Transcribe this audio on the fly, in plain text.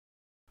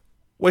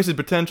Wasted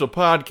Potential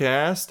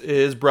Podcast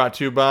is brought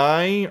to you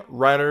by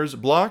Writer's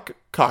Block,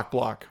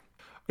 Cockblock.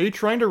 Are you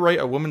trying to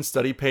write a women's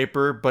study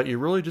paper, but you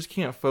really just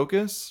can't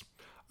focus?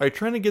 Are you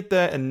trying to get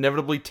that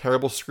inevitably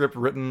terrible script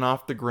written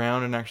off the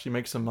ground and actually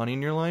make some money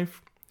in your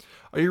life?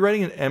 Are you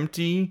writing an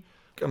empty,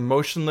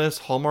 emotionless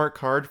Hallmark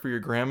card for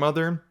your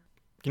grandmother?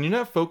 Can you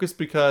not focus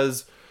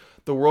because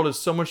the world is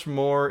so much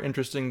more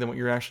interesting than what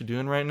you're actually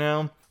doing right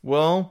now?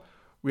 Well,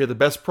 we have the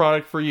best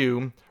product for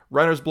you.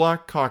 Writer's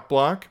Block,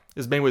 Cockblock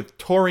is made with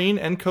taurine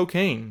and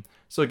cocaine,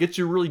 so it gets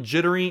you really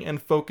jittery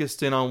and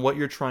focused in on what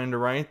you're trying to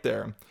write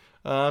there.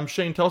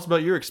 Shane, tell us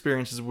about your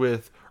experiences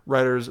with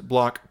Writer's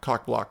Block,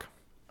 Cockblock.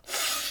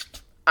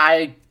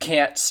 I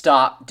can't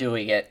stop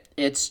doing it.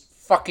 It's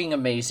fucking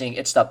amazing.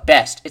 It's the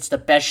best. It's the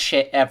best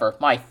shit ever.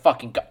 My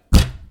fucking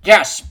god.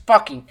 Yes,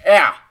 fucking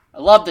yeah. I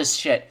love this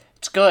shit.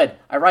 It's good.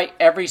 I write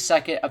every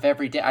second of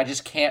every day. I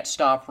just can't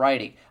stop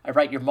writing. I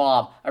write your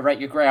mom. I write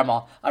your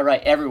grandma. I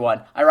write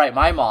everyone. I write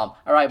my mom.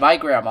 I write my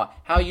grandma.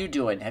 How you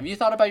doing? Have you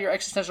thought about your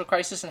existential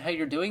crisis and how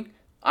you're doing?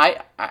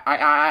 I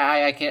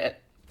can't.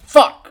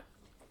 Fuck.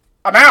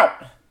 I'm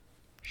out.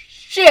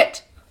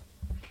 Shit.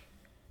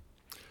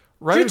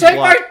 Do you take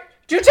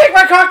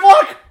my cock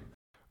block?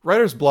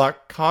 Writer's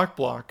Block,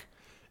 Cockblock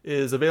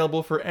is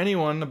available for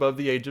anyone above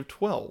the age of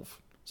 12.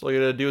 So all you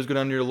gotta do is go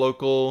down to your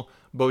local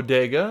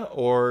bodega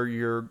or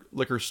your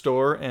liquor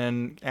store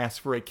and ask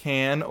for a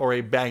can or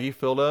a baggie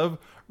filled of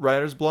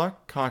Writer's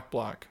Block,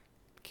 Cockblock.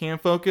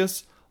 Can't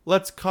focus?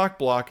 Let's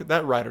cockblock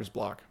that Writer's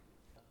Block.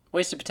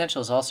 Wasted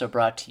Potential is also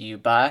brought to you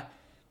by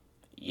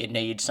you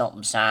need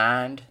something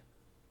signed?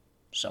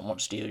 Someone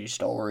steal your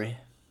story?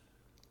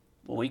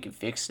 Well, we can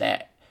fix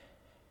that.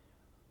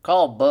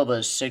 Call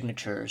Bubba's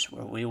Signatures,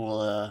 where we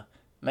will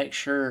make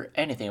sure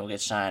anything will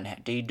get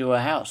signed. Deed to a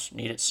house,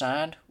 need it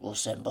signed? We'll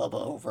send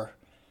Bubba over.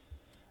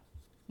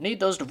 Need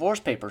those divorce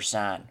papers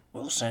signed?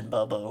 We'll send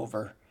Bubba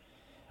over.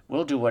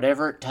 We'll do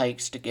whatever it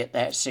takes to get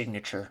that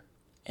signature.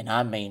 And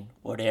I mean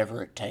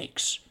whatever it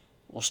takes.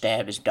 We'll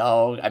stab his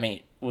dog.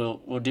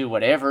 We'll do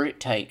whatever it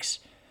takes.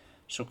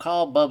 So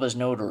call Bubba's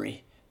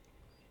Notary.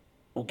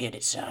 We'll get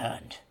it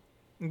signed.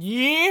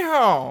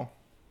 Yeehaw!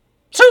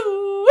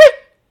 Sweet!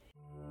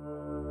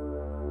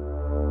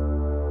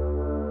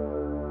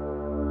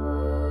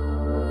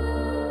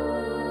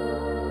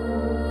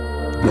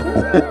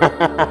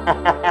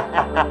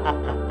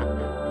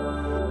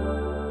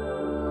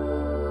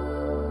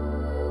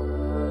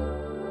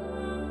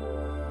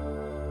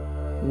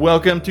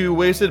 Welcome to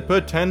Wasted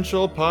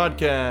Potential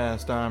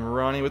Podcast. I'm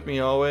Ronnie. With me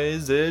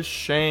always is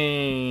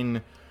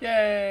Shane.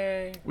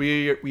 Yay!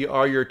 We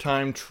are your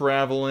time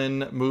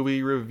traveling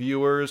movie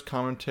reviewers,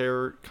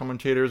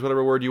 commentators,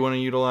 whatever word you want to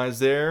utilize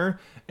there.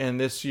 And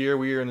this year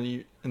we are in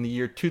the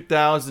year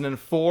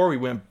 2004. We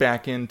went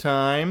back in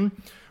time.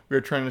 We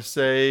were trying to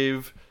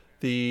save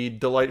the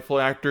delightful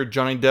actor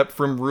Johnny Depp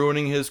from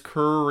ruining his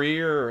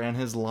career and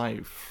his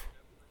life.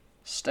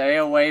 Stay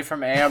away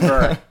from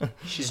Amber.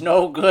 She's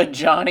no good,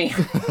 Johnny.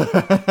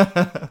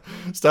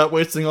 Stop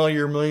wasting all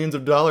your millions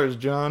of dollars,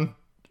 John.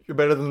 You're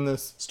better than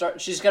this.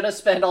 She's gonna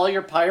spend all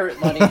your pirate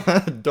money.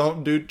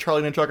 Don't do Charlie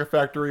and the Chocolate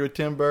Factory with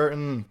Tim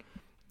Burton.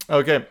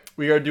 Okay,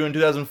 we are doing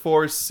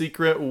 2004's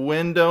Secret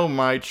Window,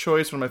 my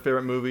choice, one of my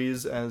favorite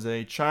movies as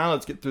a child.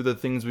 Let's get through the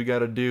things we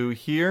gotta do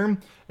here.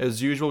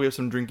 As usual, we have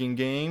some drinking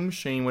games.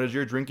 Shane, what is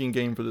your drinking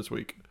game for this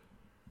week?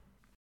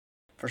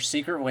 For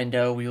Secret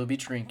Window, we will be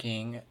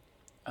drinking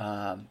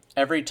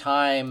every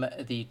time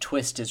the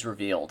twist is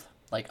revealed.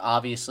 Like,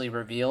 obviously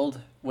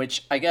revealed,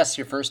 which I guess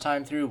your first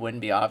time through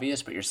wouldn't be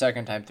obvious, but your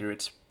second time through,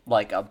 it's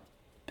like a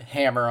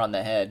hammer on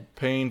the head.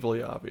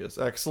 Painfully obvious.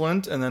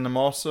 Excellent. And then I'm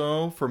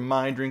also, for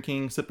my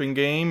sipping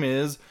game,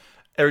 is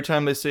every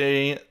time they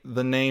say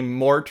the name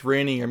Mort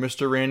Rainey or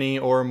Mr. Rainey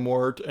or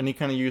Mort, any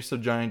kind of use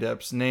of Johnny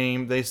Depp's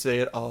name, they say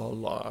it a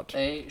lot.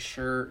 They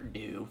sure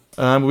do.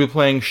 We'll be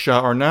playing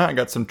Shot or Not. I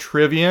got some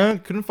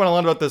trivia. Couldn't find a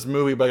lot about this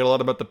movie, but I got a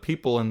lot about the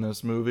people in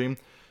this movie.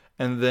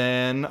 And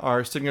then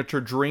our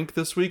signature drink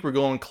this week, we're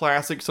going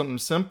classic, something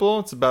simple.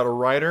 It's about a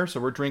writer, so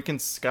we're drinking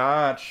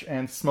scotch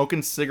and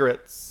smoking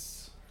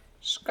cigarettes.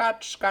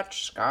 Scotch,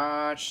 scotch,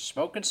 scotch.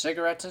 Smoking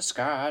cigarettes and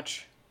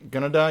scotch.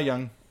 Gonna die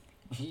young.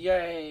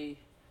 Yay.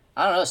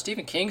 I don't know,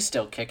 Stephen King's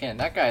still kicking.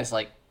 That guy's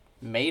like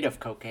made of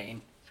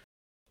cocaine.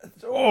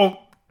 Oh,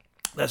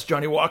 that's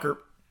Johnny Walker.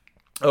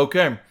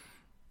 Okay. I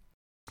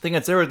think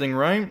that's everything,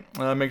 right?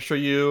 Make sure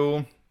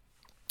you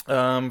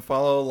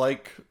follow,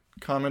 like,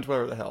 comment,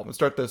 whatever the hell. Let's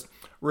start this.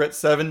 We're at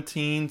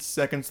 17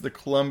 seconds to the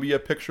Columbia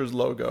Pictures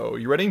logo.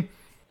 You ready?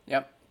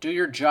 Yep. Do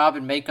your job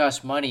and make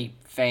us money,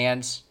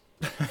 fans.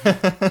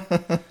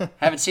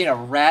 Haven't seen a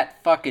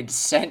rat fucking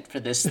cent for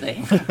this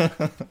thing.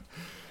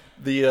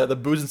 The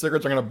booze and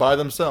cigarettes are going to buy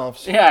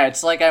themselves. Yeah,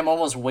 it's like I'm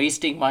almost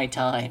wasting my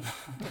time.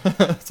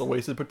 It's a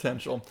wasted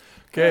potential.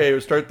 Okay,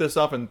 we'll start this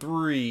off in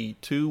 3,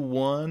 2,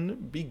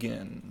 1,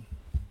 begin.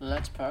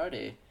 Let's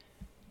party.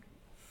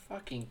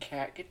 Fucking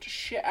cat, get your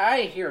shit out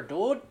of here,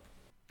 dude.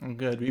 Oh,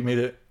 good. We made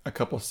it a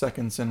couple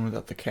seconds in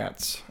without the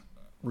cats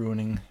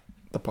ruining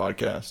the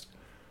podcast.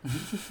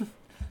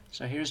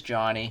 So here's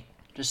Johnny,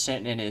 just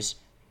sitting in his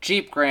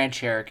Jeep Grand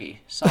Cherokee,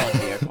 solid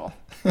vehicle.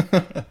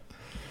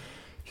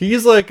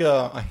 He's like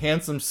a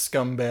handsome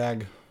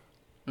scumbag.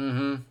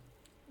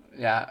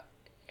 Yeah,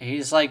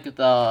 he's like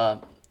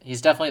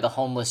he's definitely the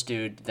homeless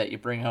dude that you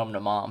bring home to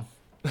mom.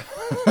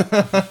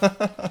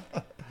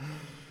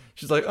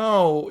 She's like,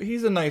 oh,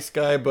 he's a nice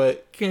guy,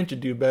 but can't you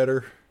do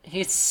better?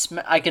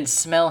 I can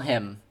smell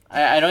him.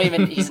 I don't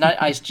even. He's not.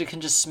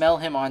 Can just smell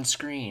him on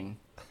screen.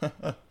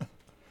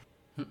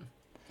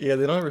 Yeah,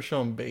 they don't ever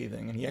show him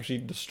bathing, and he actually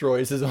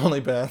destroys his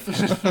only bath.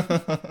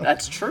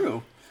 That's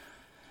true.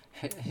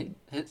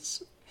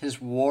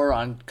 His war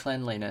on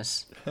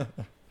cleanliness.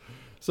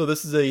 So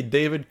this is a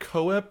David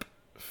Coep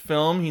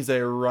film. He's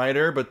a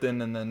writer, but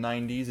then in the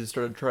 90s he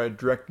started trying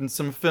directing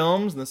some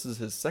films. And this is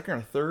his second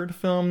or third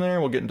film there.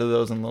 We'll get into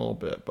those in a little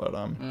bit, but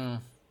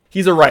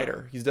he's a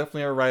writer. He's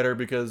definitely a writer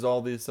because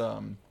all these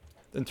the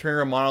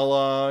interior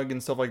monologue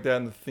and stuff like that,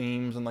 and the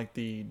themes and like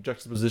the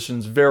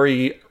juxtapositions,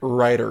 very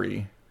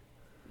writery.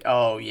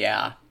 Oh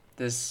yeah,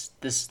 this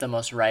is the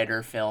most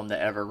writer film that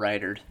ever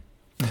writered.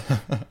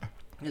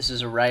 This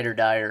is a writer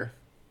dyer.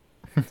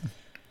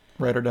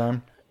 Writer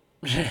dime.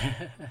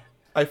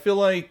 I feel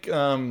like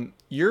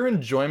your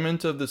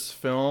enjoyment of this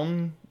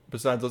film,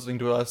 besides listening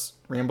to us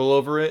ramble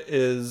over it,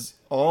 is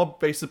all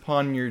based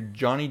upon your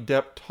Johnny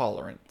Depp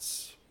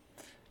tolerance.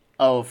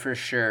 Oh, for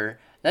sure.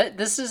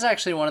 This is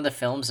actually one of the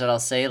films that I'll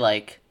say,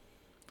 like,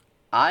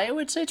 I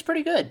would say it's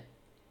pretty good.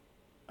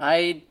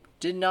 I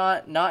did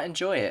not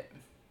enjoy it,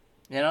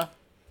 you know?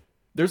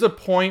 There's a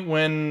point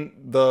when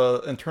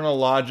the internal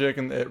logic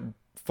and it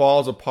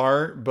falls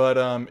apart, but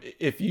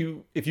if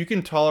you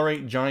can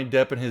tolerate Johnny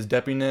Depp and his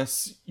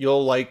deppiness,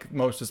 you'll like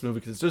most of this movie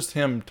because it's just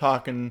him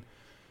talking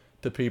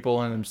to people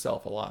and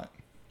himself a lot.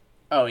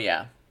 Oh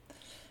yeah,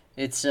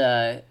 it's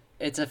a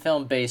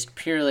film based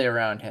purely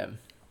around him.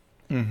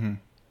 Mm-hmm.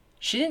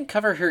 She didn't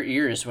cover her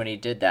ears when he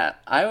did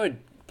that. I would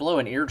blow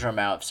an eardrum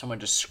out if someone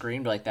just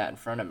screamed like that in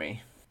front of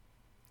me.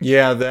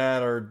 Yeah,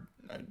 that, or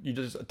you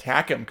just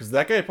attack him because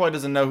that guy probably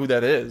doesn't know who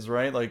that is,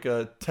 right? Like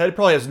Ted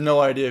probably has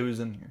no idea who's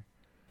in here.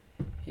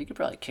 You could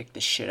probably kick the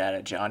shit out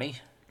of Johnny.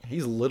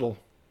 He's little.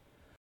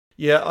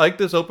 Yeah, I like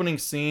this opening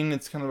scene.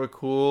 It's kind of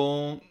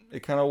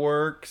it kind of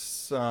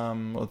works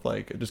with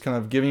like just kind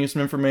of giving you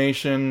some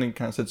information. It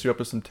kind of sets you up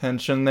with some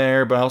tension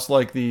there. But I also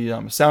like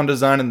the sound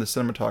design and the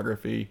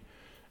cinematography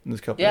in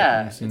this couple.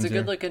 Yeah, of scenes it's a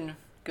good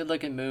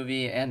looking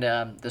movie, and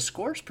the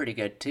score's pretty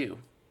good too.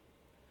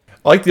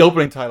 I like the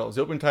opening titles.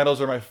 The opening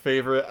titles are my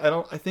favorite.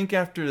 I think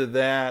after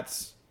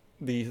that,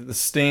 the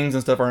stings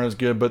and stuff aren't as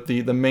good, but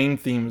the main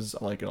themes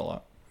I like it a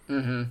lot.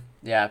 Mm-hmm.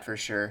 Yeah, for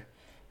sure.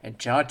 And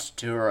John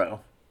Turturro,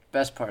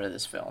 best part of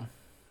this film.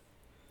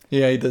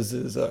 Yeah, he does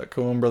his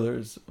Coen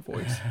Brothers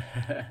voice.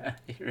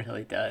 He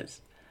really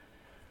does.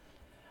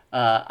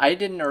 I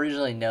didn't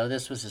originally know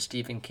this was a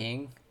Stephen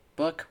King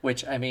book,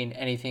 which, I mean,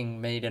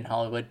 anything made in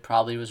Hollywood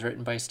probably was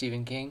written by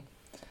Stephen King.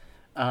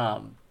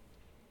 But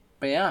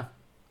yeah.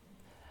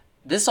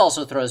 This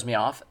also throws me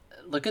off.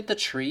 Look at the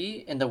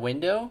tree in the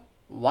window.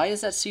 Why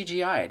is that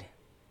CGI'd?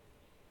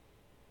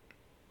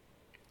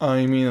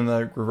 You mean in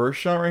the reverse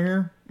shot right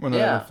here? When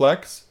it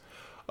reflects?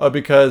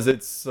 Because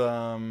it's,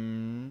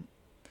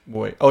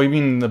 wait. Oh, you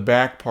mean the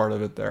back part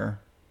of it there?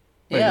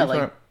 Wait, yeah,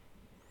 like,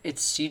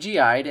 it's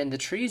CGI'd and the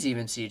tree's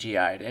even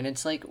CGI'd. And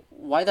it's like,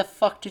 why the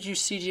fuck did you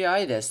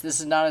CGI this? This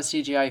is not a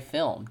CGI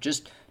film.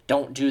 Just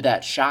don't do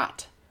that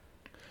shot.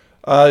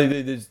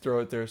 They just throw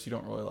it there so you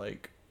don't really,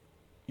 like,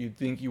 you'd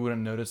think you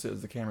wouldn't notice it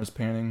as the camera's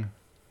panning.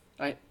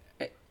 I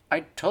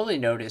totally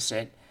notice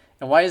it.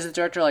 And why is the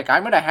director like,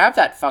 I'm going to have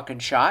that fucking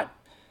shot?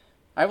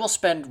 I will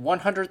spend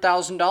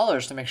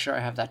 $100,000 to make sure I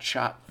have that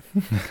shot.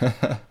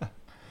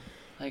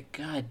 Like,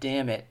 god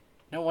damn it.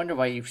 No wonder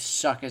why you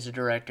suck as a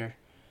director.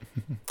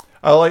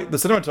 I like the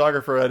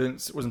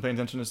cinematographer. Wasn't paying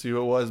attention to see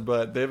who it was,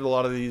 but they have a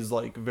lot of these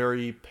like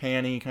very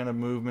panny kind of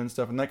movement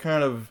stuff, and that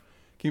kind of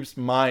keeps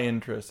my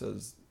interest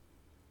as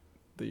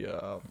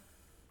the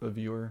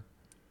viewer.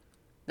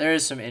 There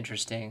is some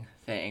interesting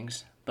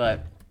things,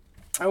 but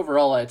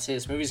overall, I'd say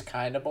this movie's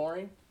kind of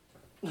boring.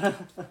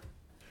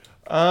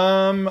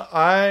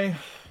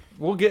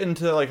 We'll get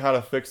into like how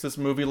to fix this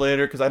movie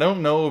later because I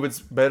don't know if it's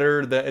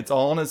better that it's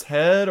all in his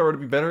head or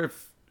it'd be better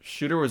if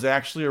Shooter was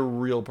actually a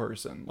real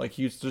person. Like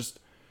he's just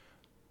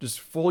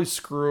fully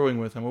screwing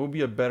with him. It would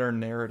be a better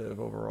narrative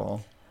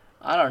overall.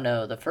 I don't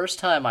know. The first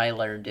time I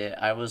learned it,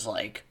 I was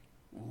like,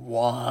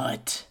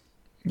 "What?"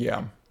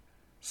 Yeah.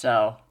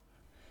 So,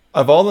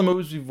 of all the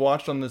movies we've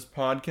watched on this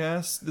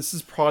podcast, this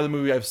is probably the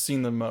movie I've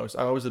seen the most.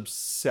 I was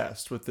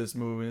obsessed with this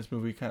movie. This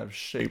movie kind of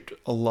shaped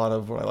a lot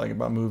of what I like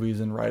about movies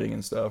and writing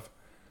and stuff.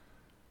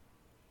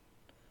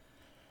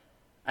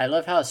 I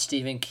love how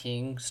Stephen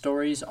King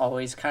stories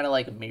always kind of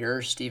like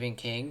mirror Stephen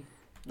King.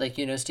 Like,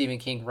 you know, Stephen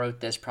King wrote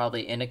this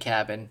probably in a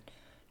cabin,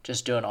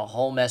 just doing a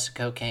whole mess of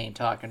cocaine,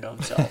 talking to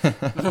himself,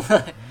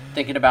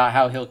 thinking about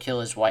how he'll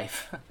kill his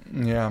wife.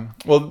 Yeah.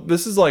 Well,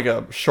 this is like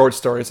a short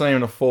story. It's not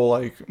even a full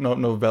like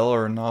novella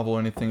or a novel or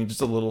anything. It's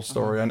just a little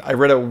story. And I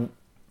read it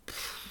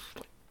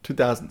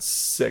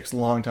 2006, a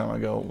long time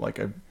ago. Like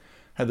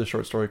I had the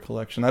short story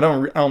collection.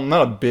 I'm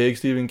not a big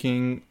Stephen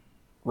King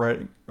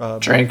Drink.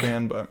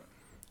 fan, but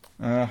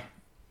Mr.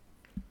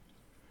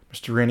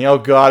 Rainey. Oh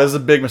God, this is a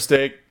big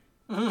mistake.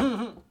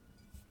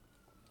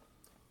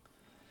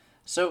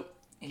 So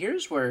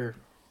here's where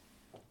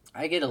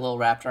I get a little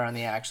wrapped around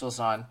the axles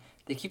on.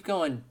 They keep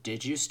going,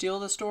 did you steal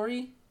the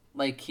story?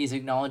 Like, he's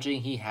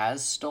acknowledging he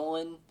has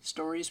stolen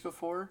stories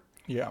before.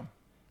 Yeah.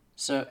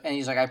 So, and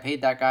he's like, I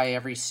paid that guy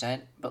every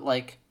cent. But,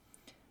 like,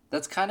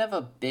 that's kind of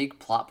a big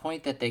plot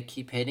point that they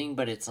keep hitting,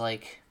 but it's,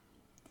 like,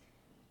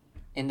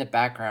 in the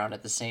background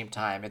at the same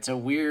time. It's a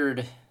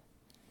weird...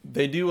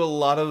 They do a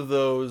lot of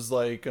those,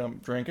 like,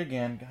 drink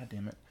again. God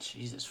damn it.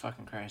 Jesus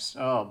fucking Christ.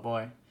 Oh,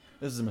 boy.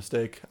 This is a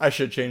mistake. I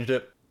should have changed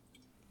it.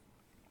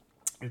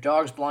 Your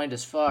dog's blind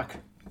as fuck.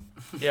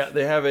 Yeah,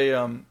 they have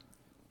a,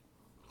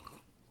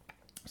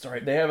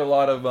 they have a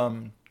lot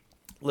of,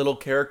 little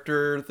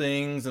character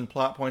things and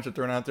plot points that are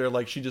thrown out there.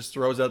 Like, she just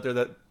throws out there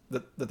that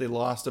they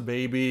lost a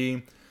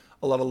baby.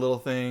 A lot of little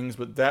things,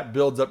 but that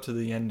builds up to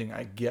the ending,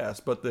 I guess.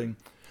 But the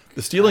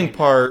stealing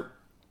part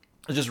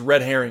is just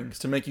red herrings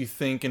to make you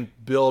think and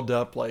build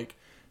up, like,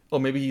 oh,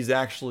 maybe he's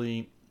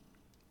actually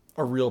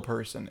a real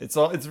person. It's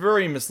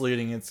very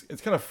misleading. It's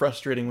kind of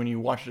frustrating when you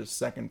watch it a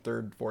second,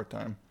 third, fourth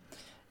time.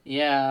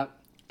 Yeah,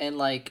 and,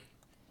 like,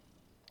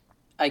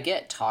 I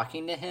get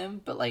talking to him,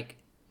 but, like,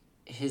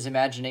 his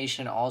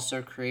imagination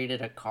also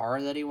created a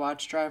car that he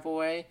watched drive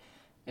away.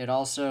 It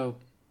also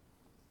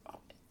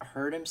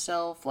hurt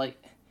himself.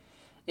 Like,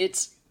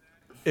 it's...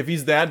 If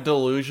he's that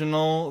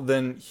delusional,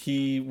 then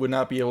he would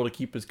not be able to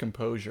keep his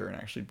composure and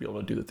actually be able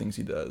to do the things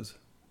he does.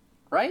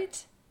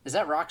 Right? Is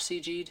that rock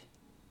CG'd?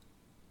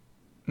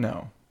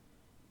 No.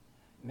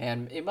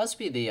 Man, it must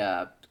be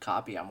the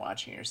copy I'm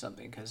watching or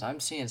something, because I'm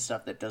seeing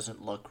stuff that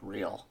doesn't look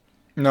real.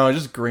 No, it's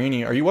just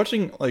grainy. Are you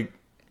watching, like,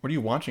 what are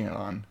you watching it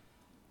on?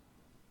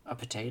 A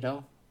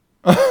potato?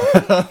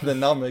 Then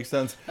that'll make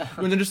sense. It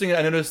was interesting.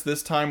 I noticed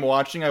this time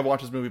watching, I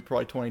watched this movie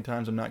probably 20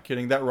 times. I'm not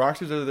kidding. That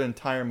rock is there the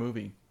entire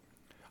movie.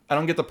 I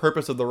don't get the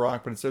purpose of the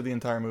rock, but it's there the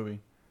entire movie.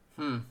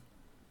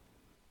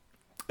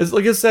 It's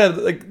like I said,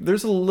 like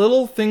there's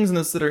little things in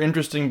this that are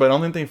interesting, but I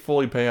don't think they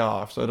fully pay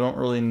off. So I don't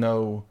really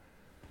know.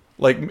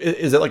 Like,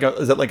 is that like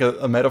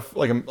a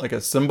metaphor, like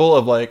a symbol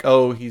of like,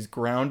 oh, he's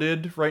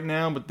grounded right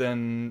now, but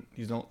then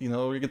he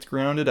gets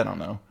grounded. I don't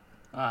know.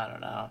 I don't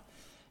know.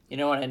 You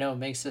know what I know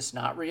makes this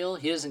not real?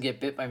 He doesn't get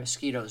bit by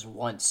mosquitoes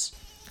once.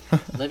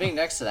 Living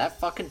next to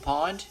that fucking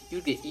pond,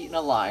 you'd get eaten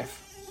alive.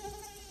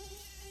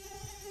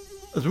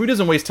 This movie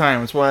doesn't waste time.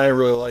 That's why I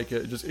really like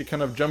it. It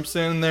kind of jumps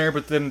in there,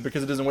 but then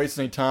because it doesn't waste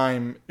any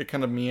time, it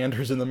kind of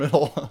meanders in the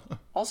middle.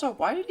 Also,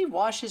 why did he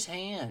wash his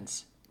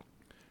hands?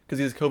 Because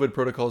he has COVID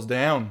protocols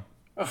down.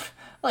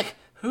 Like,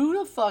 who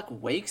the fuck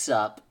wakes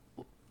up,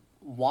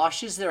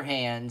 washes their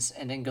hands,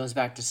 and then goes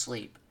back to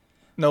sleep?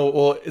 No,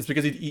 well, it's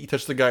because he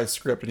touched the guy's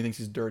script and he thinks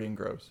he's dirty and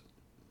gross.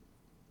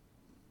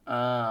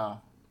 Oh.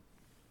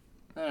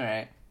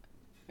 Alright.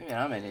 Maybe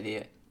I'm an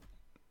idiot.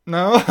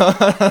 No?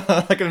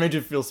 That could have made you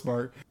feel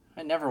smart.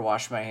 I never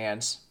wash my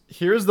hands.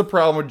 Here's the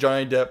problem with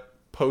Johnny Depp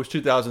post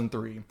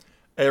 2003.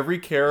 Every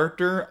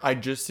character, I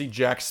just see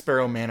Jack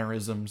Sparrow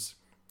mannerisms.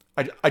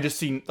 I just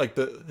see like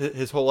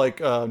his whole like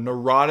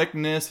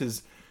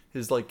neuroticness,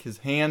 his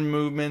hand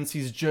movements.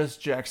 He's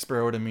just Jack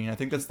Sparrow to me. I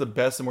think that's the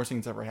best and worst thing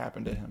that's ever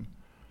happened to him.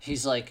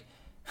 He's like,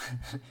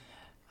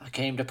 I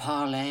came to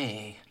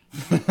parlay.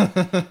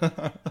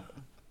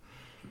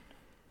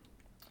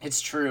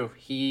 It's true.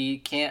 He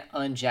can't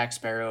un-Jack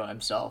Sparrow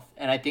himself.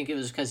 And I think it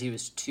was because he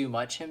was too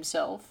much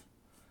himself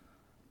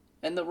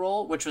in the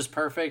role, which was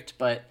perfect,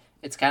 but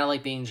it's kind of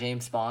like being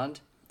James Bond.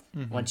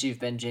 Mm-hmm. Once you've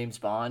been James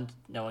Bond,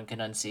 no one can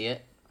unsee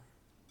it.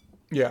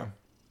 Yeah.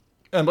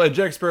 And but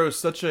Jack Sparrow is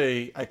such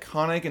a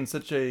iconic and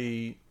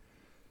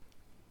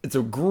it's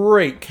a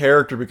great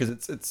character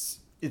because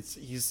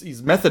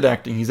he's method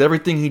acting. He's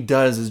everything he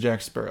does is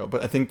Jack Sparrow.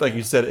 But I think, like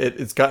you said,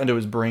 it's got into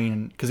his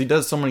brain because he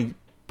does so many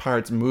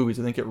Pirates movies.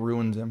 I think it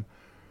ruins him.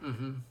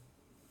 Mm-hmm.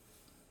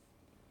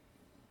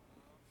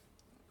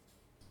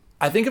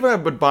 I think if I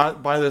would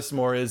buy this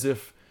more is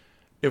if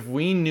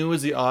we knew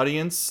as the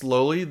audience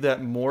slowly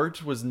that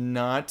Mort was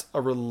not a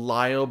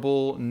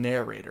reliable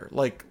narrator.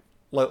 Like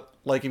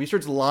if he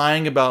starts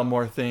lying about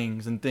more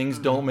things and things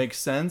don't make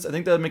sense, I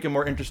think that would make a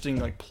more interesting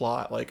like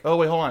plot. Like, oh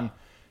wait, hold on,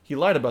 he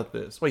lied about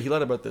this. Wait, he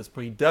lied about this,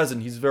 but he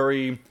doesn't. He's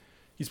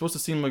supposed to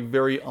seem like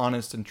very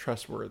honest and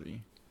trustworthy.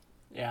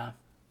 Yeah.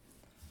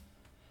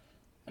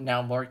 And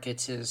now Mort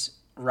gets his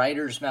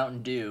Writer's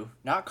Mountain Dew.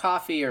 Not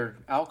coffee or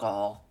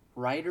alcohol.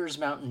 Writer's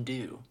Mountain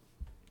Dew.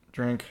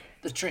 Drink.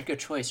 The drink of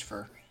choice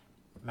for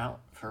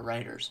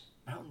writers.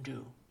 Mountain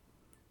Dew.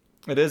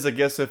 It is, I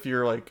guess, if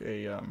you're like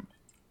a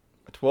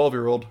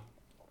 12-year-old.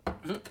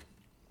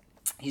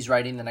 He's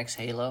writing the next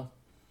Halo.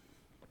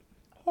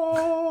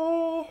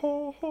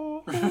 So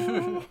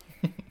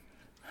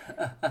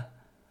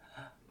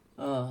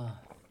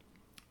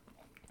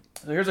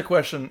here's a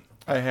question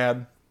I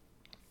had.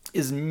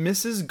 Is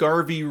Mrs.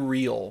 Garvey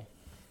real?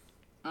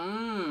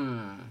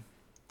 I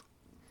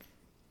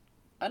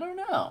don't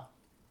know.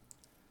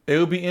 It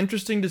would be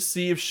interesting to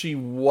see if she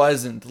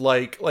wasn't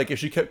like if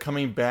she kept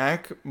coming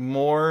back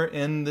more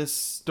in this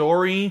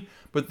story,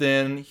 but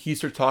then he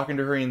starts talking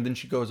to her and then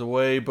she goes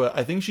away. But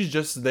I think she's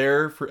just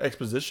there for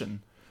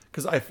exposition,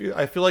 because I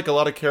feel like a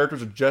lot of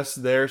characters are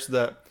just there so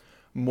that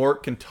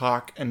Mort can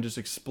talk and just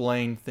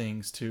explain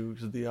things to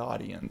the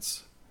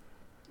audience.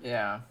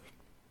 Yeah.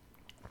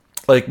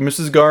 Like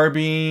Mrs.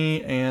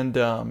 Garby and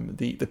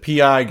the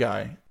PI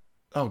guy.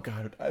 Oh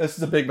god, this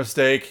is a big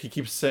mistake. He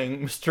keeps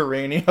saying Mr.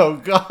 Rainey. Oh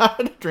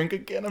god, drink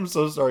again. I'm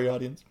so sorry,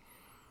 audience.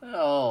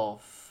 Oh,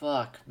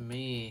 fuck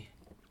me.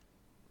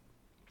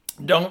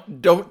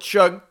 Don't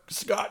chug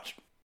scotch.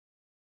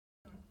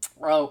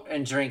 Oh,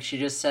 and drink. She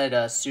just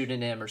said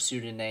pseudonym or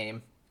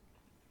pseudonym.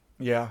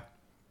 Yeah,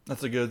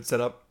 that's a good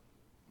setup.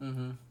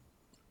 Mm-hmm.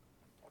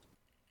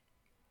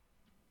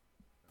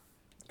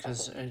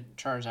 Because it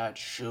turns out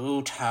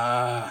shoot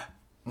her.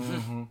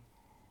 Mm-hmm.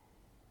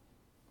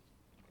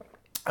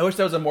 I wish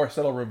that was a more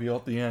subtle reveal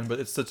at the end, but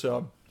it's such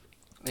a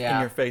in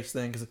your face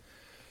thing. Cause,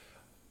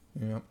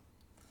 yeah.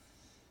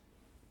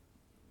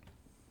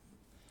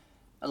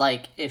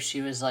 Like, if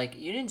she was like,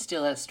 you didn't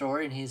steal that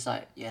story, and he's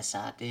like, yes,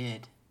 I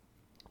did.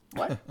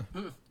 What?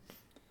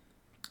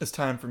 It's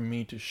time for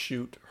me to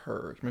shoot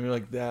her. Maybe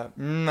like that.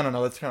 I don't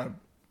know. That's kind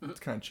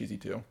of cheesy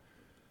too.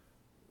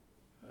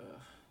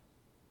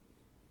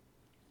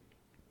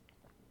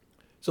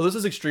 So this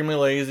is extremely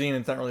lazy, and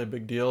it's not really a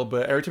big deal.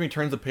 But every time he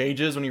turns the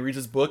pages when he reads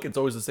his book, it's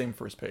always the same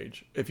first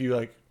page. If you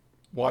like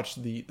watch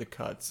the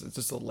cuts, it's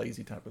just a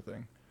lazy type of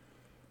thing.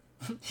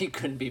 He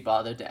couldn't be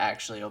bothered to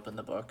actually open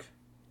the book.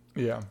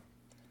 Yeah.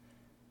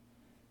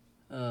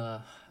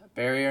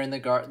 Barrier in the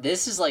garden.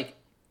 This is like,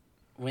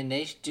 when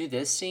they do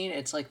this scene,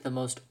 it's like the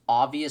most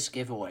obvious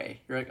giveaway.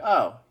 You're like,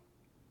 oh,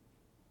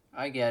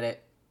 I get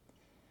it.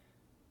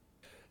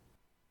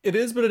 It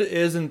is, but it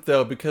isn't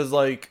though, because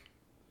like,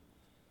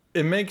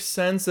 it makes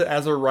sense that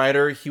as a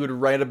writer, he would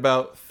write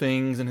about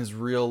things in his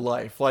real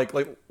life. Like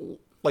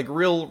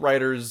real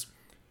writers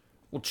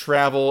will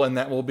travel, and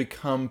that will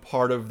become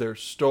part of their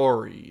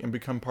story and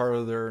become part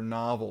of their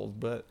novels.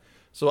 But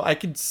so I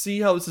could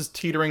see how this is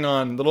teetering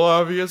on a little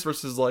obvious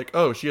versus like,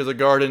 oh, she has a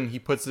garden. He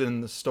puts it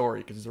in the story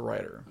because he's a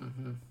writer.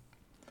 Mm-hmm.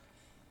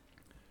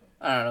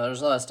 I don't know.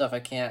 There's a lot of stuff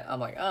I'm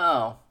like,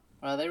 oh,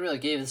 well, they really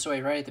gave this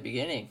away right at the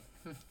beginning.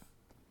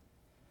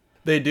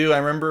 They do. I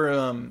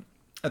remember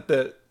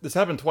this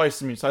happened twice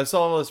to me. So I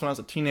saw this when I was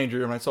a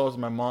teenager, and I saw this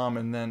with my mom,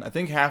 and then I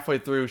think halfway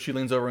through she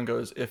leans over and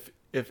goes, If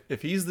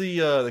he's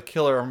the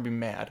killer, I'm gonna be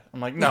mad. I'm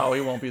like, no,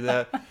 he won't be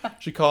that.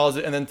 She calls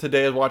it, and then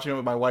today I was watching it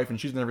with my wife, and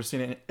she's never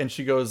seen it, and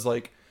she goes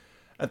like,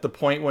 at the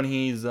point when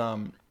he's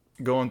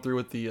going through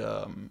with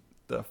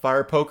the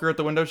fire poker at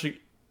the window, she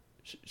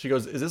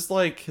goes, is this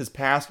like his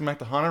past coming back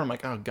to haunt her? I'm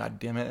like, oh god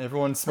damn it,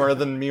 everyone's smarter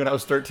than me when I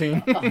was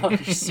 13. Oh,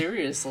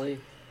 seriously.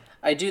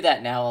 I do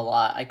that now a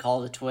lot. I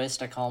call the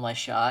twist, I call my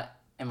shot,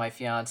 and my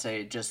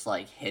fiance just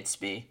like hits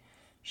me.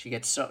 She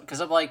gets so, because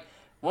I'm like,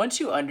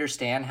 once you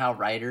understand how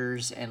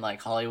writers and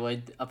like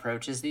Hollywood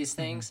approaches these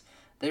things,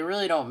 they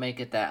really don't make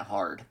it that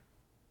hard.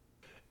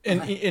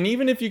 And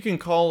even if you can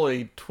call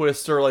a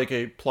twist or like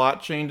a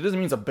plot change, it doesn't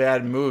mean it's a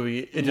bad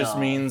movie. It just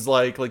means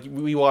like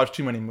we watch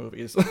too many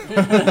movies.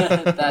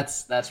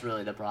 That's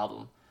really the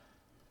problem.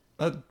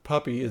 That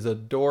puppy is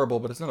adorable,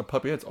 but it's not a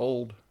puppy. It's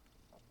old.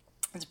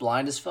 It's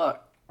blind as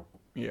fuck.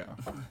 Yeah.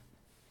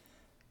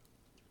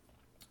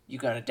 You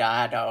gotta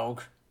die,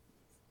 dog.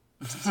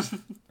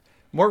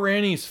 Mort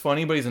Rainey's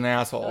funny, but he's an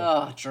asshole.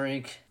 Oh,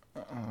 drink.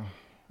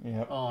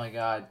 Yeah. Oh my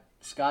god.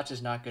 Scotch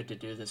is not good to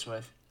do this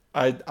with.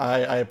 I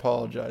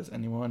apologize,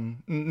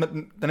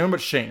 anyone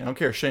but Shane. I don't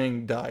care if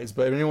Shane dies,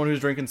 but anyone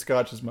who's drinking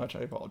scotch as much, I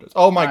apologize.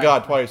 Oh my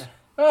god, twice.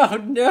 Oh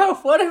no,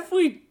 what have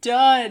we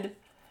done?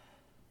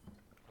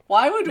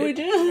 Why would we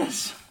do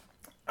this?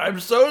 I'm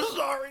so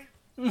sorry.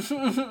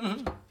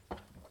 I'm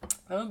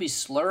gonna be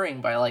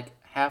slurring by like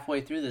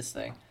halfway through this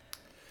thing.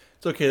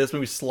 It's okay, this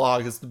movie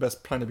slog. It's the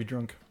best time to be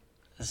drunk.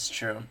 This is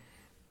true.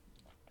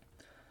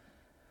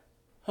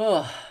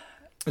 Oh.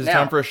 Is it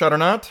time for a shot or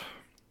not?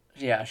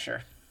 Yeah,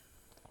 sure.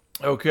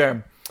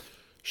 Okay.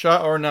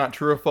 Shot or not,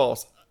 true or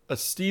false? A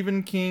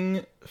Stephen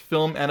King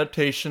film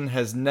adaptation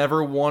has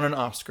never won an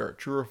Oscar.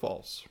 True or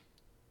false?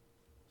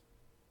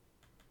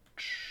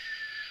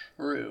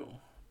 True.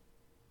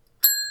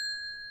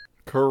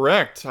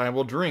 Correct. I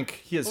will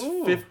drink. He has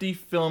Ooh. 50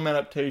 film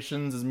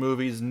adaptations, his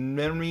movies,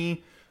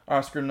 many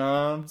Oscar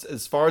nods.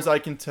 As far as I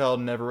can tell,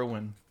 never a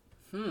win.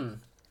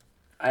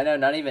 I know,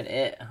 not even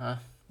it, huh?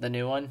 The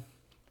new one?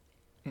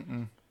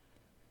 Mm-mm.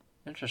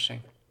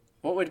 Interesting.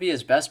 What would be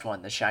his best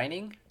one? The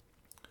Shining?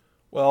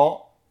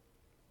 Well...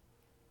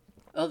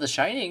 Oh, The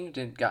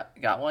Shining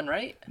got one,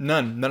 right?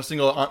 None. Not a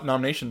single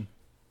nomination.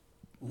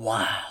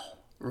 Wow.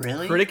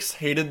 Really? Critics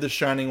hated The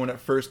Shining when it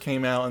first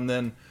came out, and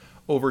then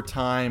over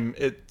time,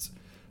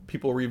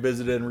 people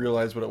revisited and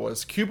realized what it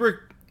was. Kubrick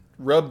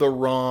rubbed the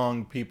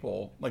wrong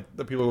people. Like,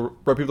 rubbed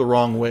people the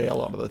wrong way a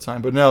lot of the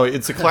time. But no,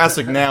 it's a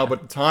classic now, but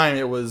at the time,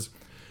 it was...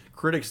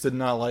 Critics did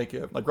not like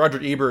it. Like, Roger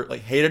Ebert,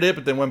 hated it,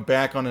 but then went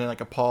back on it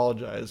and,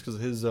 apologized because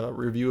his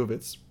review of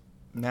it's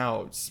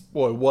now it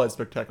was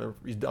spectacular.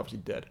 He's obviously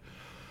dead.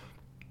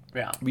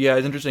 Yeah. But yeah,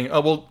 it's interesting.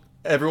 Oh well,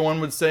 everyone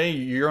would say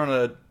you're on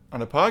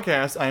a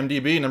podcast.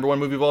 IMDb #1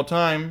 movie of all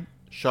time,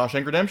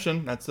 Shawshank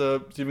Redemption. That's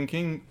a Stephen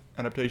King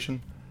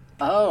adaptation.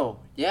 Oh,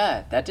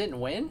 yeah, that didn't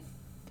win?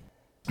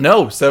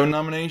 No, 7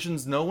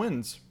 nominations, no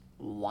wins.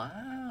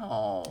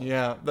 Wow.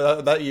 Yeah,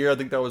 that year I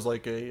think that was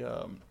like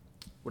a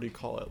what do you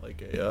call it?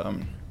 Like a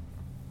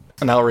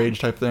an outrage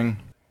type thing.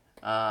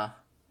 Huh.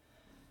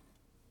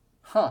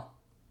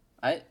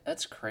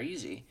 That's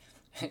crazy.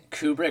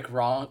 Kubrick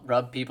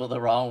rubbed people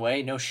the wrong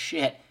way? No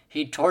shit.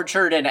 He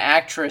tortured an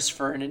actress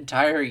for an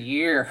entire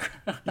year.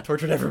 He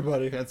tortured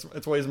everybody. That's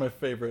why he's my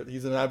favorite.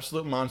 He's an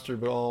absolute monster,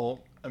 but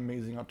all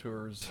amazing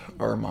auteurs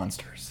are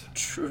monsters.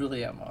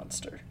 Truly a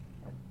monster.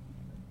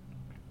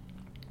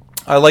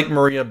 I like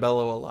Maria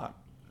Bello a lot.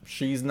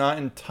 She's not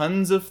in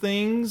tons of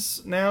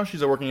things now.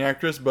 She's a working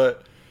actress,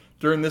 but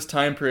during this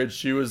time period,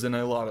 she was in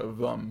a lot of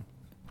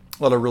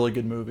really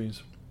good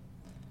movies.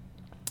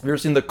 Have you ever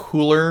seen The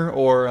Cooler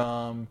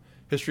or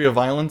History of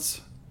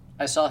Violence?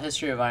 I saw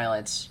History of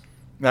Violence.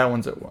 That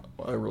one's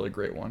a really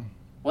great one.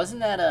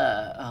 Wasn't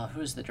that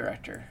who's the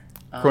director?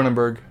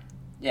 Cronenberg.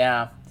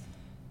 Yeah.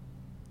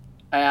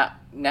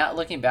 Now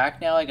looking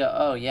back now, I go,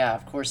 oh yeah,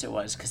 of course it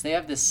was, because they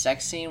have this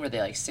sex scene where they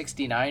like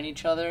 69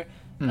 each other,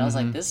 and I was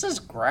like, this is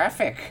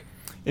graphic.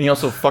 And he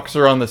also fucks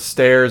her on the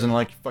stairs and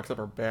like fucks up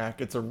her back.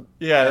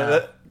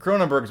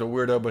 Cronenberg's a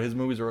weirdo, but his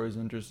movies are always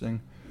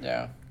interesting.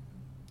 Yeah.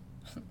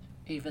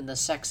 Even the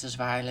sex is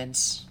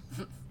violence.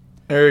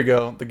 There you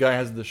go. The guy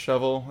has the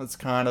shovel. It's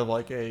kind of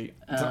like it's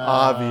an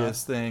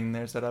obvious thing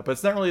they're set up. But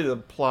it's not really the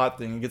plot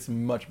thing. It gets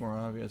much more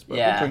obvious. But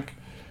yeah.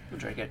 We'll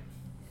drink it.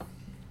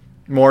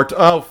 Mort.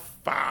 Oh,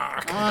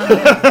 fuck.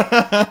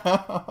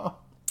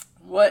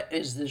 What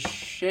is the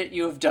shit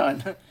you have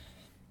done?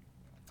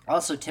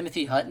 Also,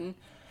 Timothy Hutton.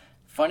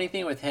 Funny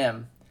thing with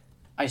him,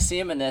 I see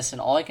him in this,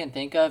 and all I can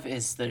think of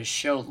is the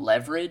show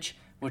Leverage,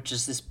 which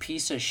is this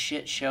piece of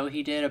shit show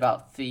he did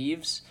about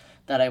thieves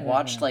that I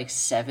watched like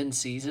 7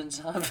 seasons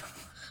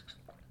of.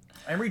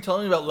 I remember you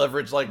telling me about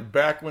Leverage like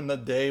back when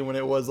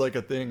it was like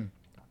a thing.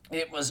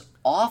 It was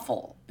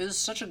awful. It was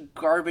such a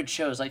garbage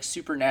show. It was like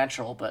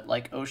Supernatural, but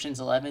like Ocean's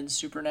 11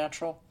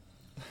 Supernatural.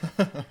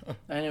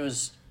 And it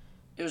was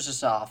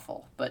just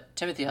awful. But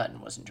Timothy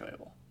Hutton was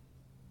enjoyable.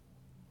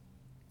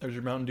 There's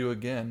your Mountain Dew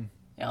again.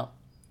 Yeah.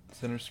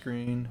 Center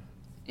screen.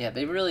 Yeah,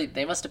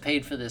 they must have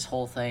paid for this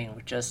whole thing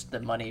with just the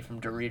money from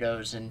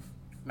Doritos and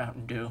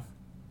Mountain Dew.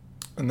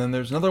 And then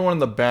there's another one in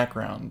the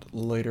background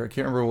later. I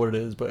can't remember what it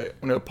is, but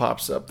when it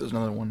pops up, there's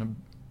another one.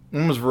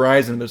 One was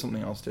Verizon, there's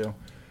something else too.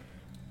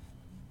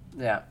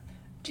 Yeah.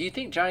 Do you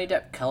think Johnny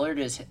Depp colored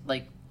his,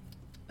 like,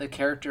 the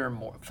character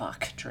more...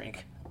 Fuck,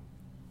 drink.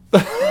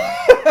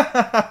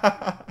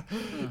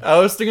 I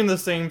was thinking the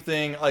same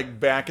thing, like,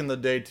 back in the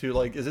day, too.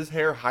 Like, is his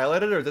hair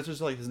highlighted, or is that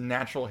just, like, his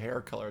natural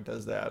hair color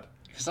does that?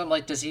 Because I'm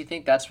like, does he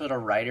think that's what a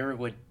writer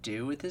would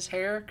do with his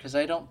hair? Because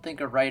I don't think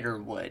a writer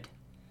would.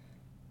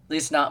 At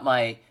least not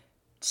my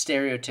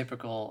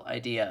stereotypical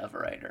idea of a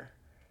writer.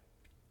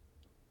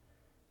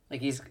 Like,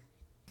 he's...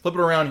 Flip it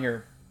around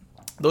here.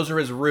 Those are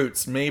his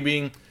roots.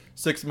 Maybe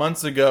 6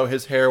 months ago,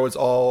 his hair was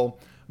all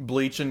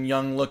bleach and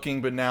young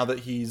looking, but now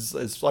that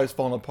his life's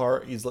fallen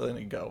apart, he's letting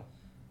it go.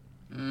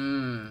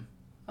 I'll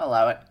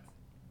allow it.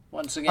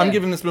 Once again, I'm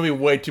giving this movie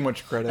way too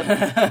much credit.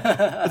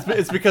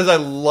 it's because I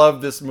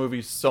love this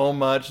movie so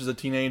much as a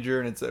teenager,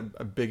 and it's a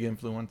big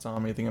influence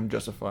on me. I think I'm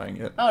justifying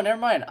it. Oh, never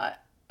mind.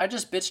 I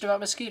just bitched about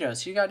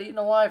mosquitoes. You got eaten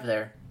alive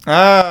there.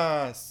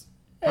 Punishment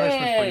for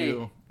Hey.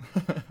 you.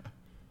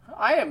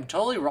 I am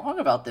totally wrong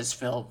about this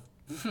film.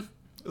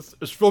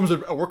 This film's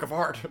a work of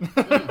art.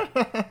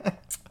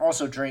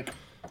 Also, drink.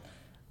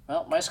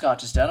 Well, my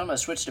scotch is done. I'm going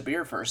to switch to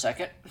beer for a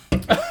second.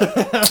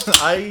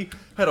 I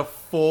had a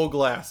full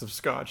glass of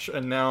scotch,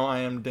 and now I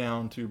am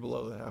down to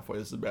below the halfway.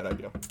 This is a bad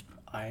idea.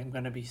 I am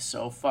going to be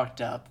so fucked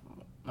up.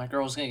 My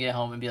girl's going to get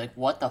home and be like,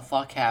 what the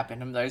fuck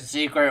happened? I'm like,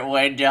 secret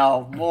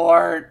window,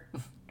 Mort.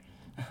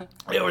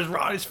 It was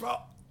Ronnie's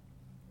fault.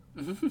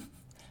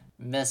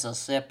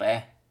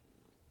 Mississippi.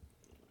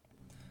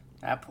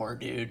 That poor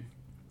dude.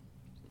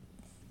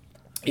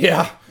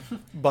 Yeah,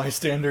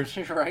 bystanders.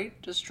 Right?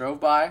 Just drove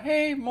by.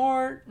 Hey,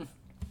 Mort.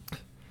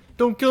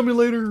 Don't kill me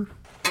later.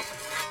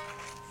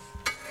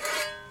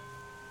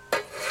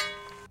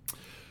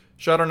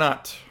 Shot or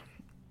not.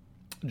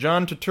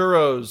 John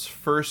Turturro's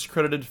first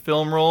credited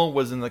film role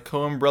was in the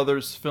Coen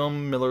brothers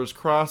film Miller's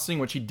Crossing,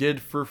 which he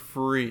did for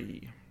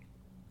free.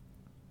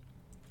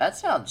 That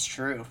sounds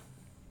true.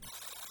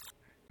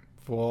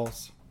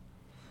 False.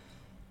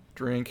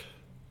 Drink.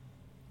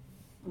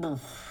 Okay.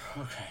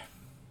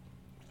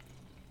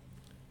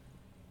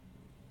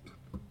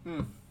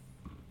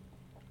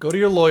 Go to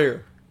your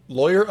lawyer.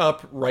 Lawyer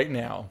up right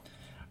now.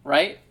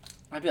 Right?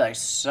 I'd be like,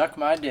 suck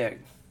my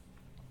dick.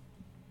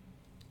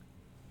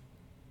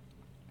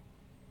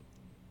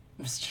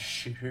 Mr.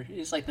 Shooter.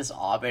 He's like this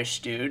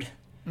Amish dude.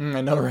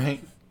 I know,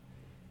 right?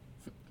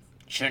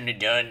 Shouldn't have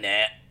done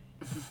that.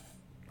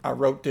 I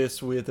wrote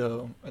this with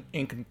an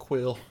ink and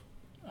quill.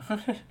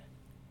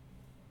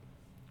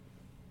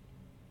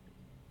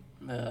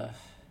 Uh,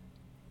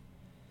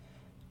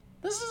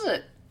 this is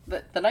it.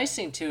 The nice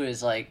thing too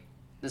is like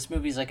this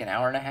movie's like an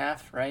hour and a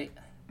half, right?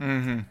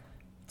 Mm-hmm.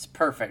 It's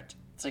perfect.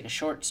 It's like a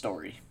short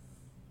story.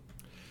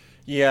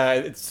 Yeah,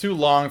 it's too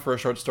long for a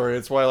short story.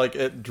 It's why like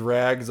it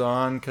drags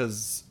on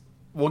because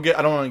we'll get.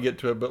 I don't want to get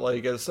to it, but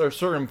like at a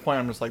certain point,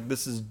 I'm just like,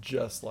 this is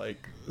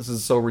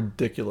so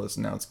ridiculous.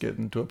 Now it's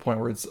getting to a point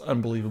where it's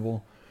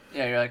unbelievable.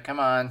 Yeah, you're like, come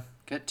on,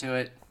 get to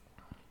it.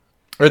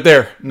 Right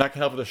there, not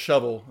gonna help with a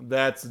shovel.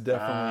 That's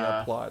definitely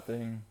a plot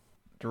thing.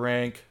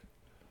 Drank.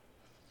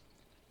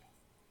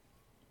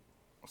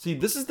 See,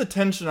 this is the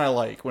tension I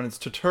like when it's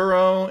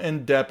Turturro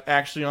and Depp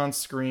actually on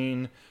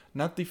screen,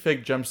 not the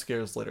fake jump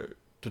scares later.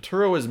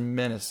 Turturro is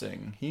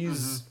menacing. He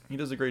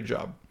does a great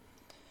job.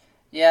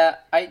 Yeah,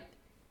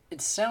 it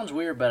sounds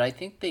weird, but I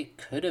think they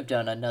could have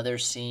done another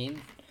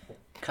scene,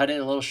 cut it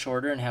a little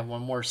shorter, and have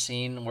one more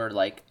scene where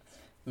like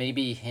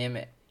maybe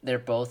they're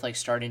both like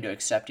starting to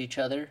accept each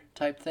other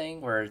type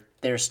thing, where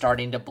they're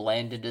starting to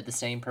blend into the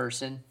same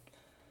person.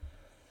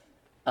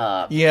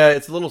 Yeah,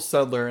 it's a little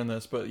subtler in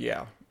this, but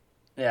yeah.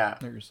 Yeah. I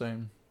know what you're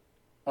saying.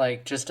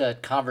 Like just a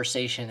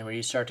conversation where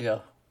you start to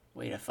go,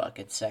 wait a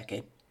fucking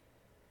second.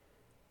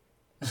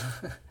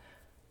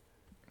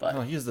 But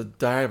oh, he has the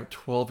diet of a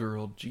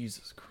 12-year-old.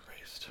 Jesus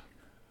Christ.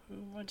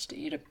 Who wants to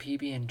eat a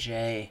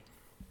PB&J?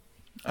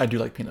 I do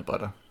like peanut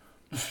butter.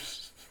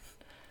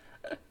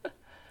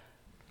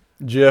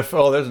 Jif.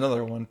 Oh, there's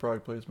another one.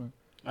 Product placement.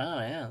 Oh,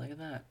 yeah. Look at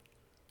that.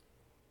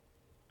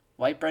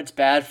 White bread's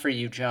bad for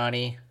you,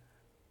 Johnny.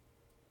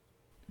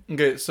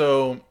 Okay,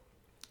 so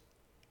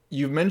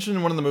you've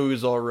mentioned one of the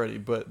movies already,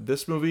 but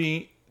this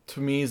movie,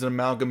 to me, is an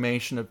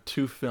amalgamation of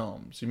two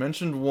films. You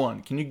mentioned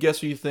one. Can you guess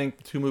what you think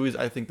the two movies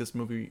I think this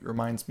movie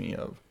reminds me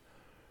of?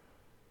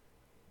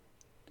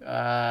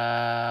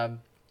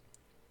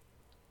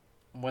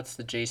 What's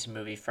the Jason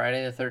movie?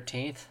 Friday the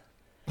 13th?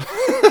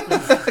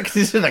 Because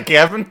he's in a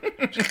cabin?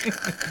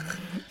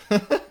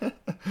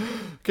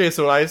 Okay,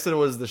 so what I said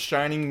was The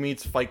Shining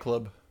meets Fight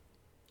Club.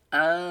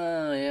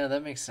 Oh, yeah,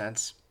 that makes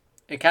sense.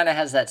 It kind of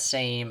has that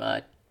same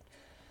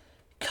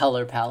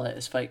color palette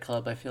as Fight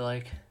Club, I feel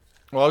like.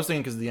 Well, I was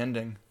thinking because of the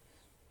ending.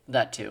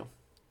 That too.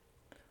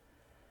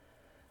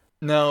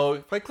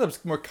 No, Fight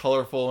Club's more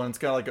colorful, and it's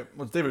got like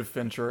it's David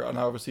Fincher, an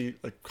obviously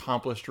like,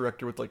 accomplished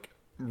director with like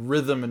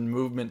rhythm and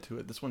movement to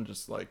it. This one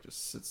just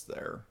sits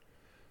there.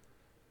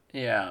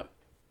 Yeah.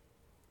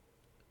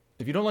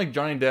 If you don't like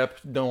Johnny Depp,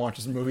 don't watch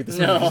this movie. This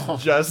No. movie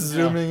is just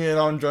zooming in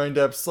on Johnny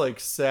Depp's like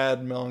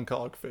sad,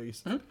 melancholic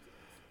face. Mm-hmm.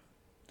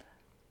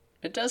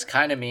 It does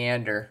kind of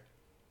meander.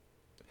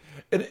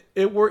 It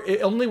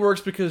only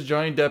works because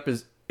Johnny Depp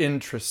is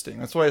interesting.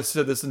 That's why I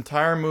said this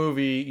entire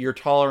movie, your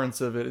tolerance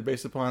of it is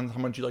based upon how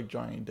much you like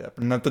Johnny Depp.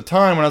 And at the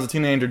time, when I was a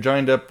teenager,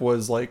 Johnny Depp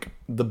was like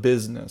the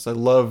business. I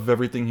love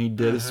everything he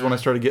did. This is when I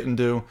started getting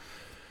into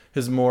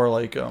his more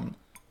like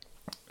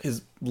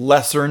his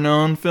lesser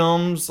known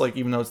films. Like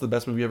even though it's the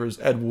best movie ever, is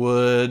Ed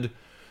Wood.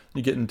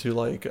 You get into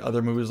like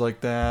other movies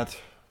like that.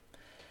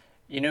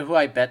 You know who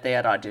I bet they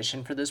had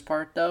auditioned for this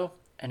part though,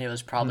 and it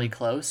was probably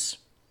close.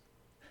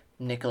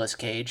 Nicolas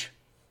Cage.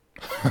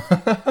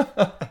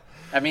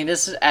 I mean,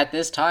 at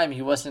this time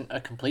he wasn't a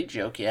complete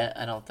joke yet,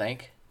 I don't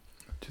think.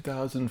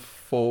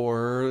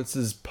 2004. This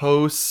is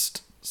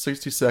post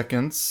 60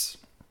 Seconds.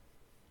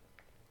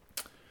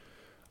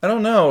 I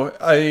don't know.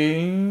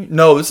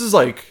 No, this is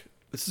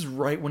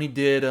right when he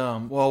did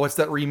what's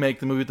that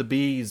remake, the movie with the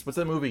bees? What's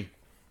that movie?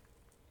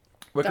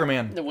 Wicker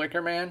Man. The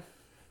Wicker Man?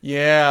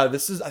 Yeah, I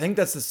think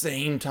that's the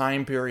same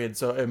time period,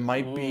 so it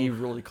might be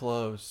really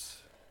close.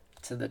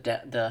 To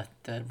the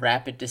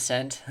rapid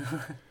descent.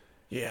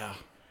 Yeah.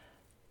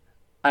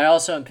 I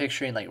also am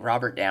picturing like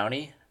Robert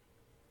Downey.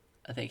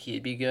 I think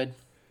he'd be good.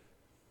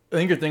 I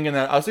think you're thinking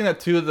that. I was thinking that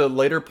too. The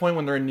later point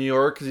when they're in New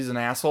York because he's an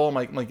asshole. I'm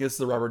like this is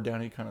the Robert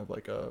Downey kind of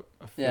like a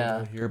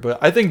feel here.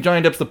 But I think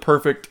Johnny Depp's the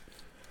perfect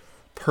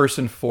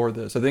person for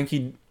this. I think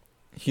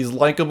he's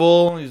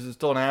likable. He's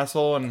still an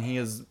asshole, and he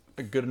has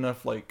a good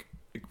enough like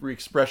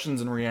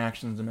expressions and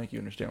reactions to make you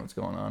understand what's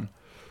going on.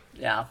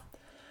 Yeah,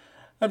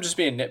 I'm just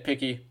being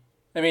nitpicky.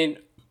 I mean,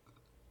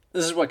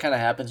 this is what kind of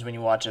happens when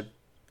you watch a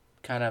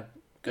kind of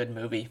good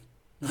movie.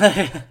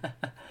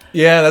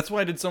 Yeah, that's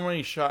why I did so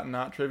many shot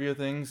not trivia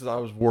things, because I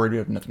was worried we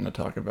have nothing to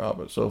talk about,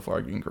 but so far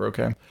I think we're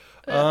okay.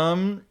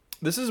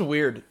 This is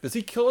weird. Does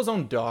he kill his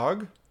own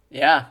dog?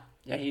 Yeah,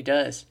 he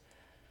does.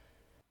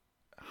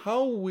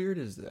 How weird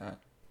is that?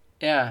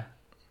 Yeah.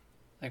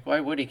 Like, why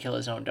would he kill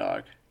his own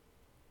dog?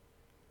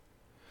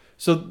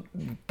 So,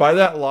 by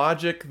that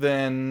logic,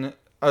 then,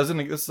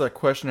 this is a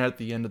question at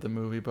the end of the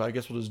movie, but I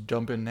guess we'll just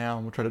jump in now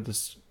and we'll try to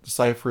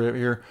decipher it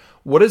here.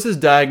 What is his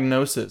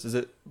diagnosis? Is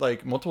it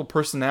like multiple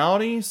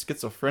personality,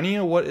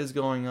 schizophrenia? What is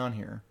going on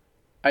here?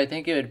 I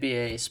think it would be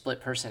a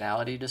split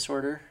personality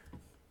disorder.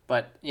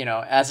 But,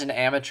 as an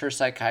amateur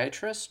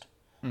psychiatrist,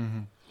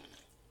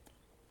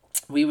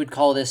 we would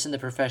call this in the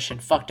profession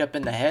fucked up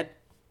in the head.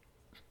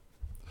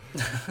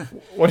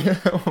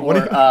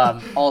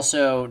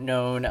 Also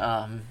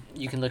known,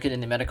 you can look it in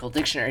the medical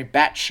dictionary,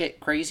 batshit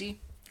crazy.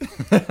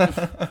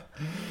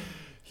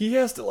 He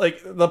has to,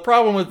 like, the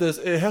problem with this,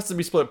 it has to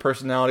be split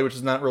personality, which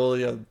is not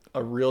really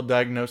a real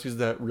diagnosis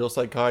that real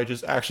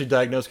psychiatrists actually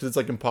diagnose, because it's,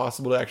 like,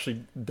 impossible to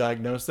actually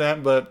diagnose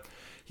that. But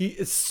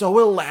it's so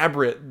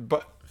elaborate.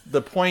 But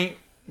the point,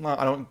 well,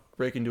 I don't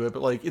break into it,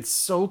 but, like, it's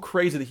so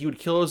crazy that he would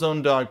kill his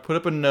own dog, put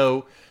up a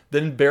note,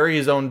 then bury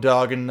his own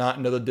dog and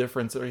not know the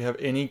difference or have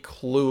any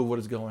clue of what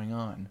is going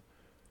on.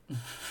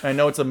 I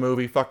know it's a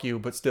movie, fuck you,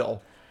 but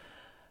still.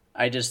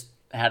 I just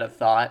had a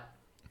thought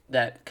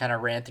that kind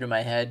of ran through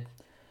my head.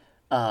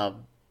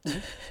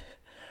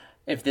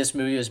 If this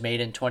movie was made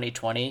in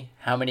 2020,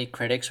 how many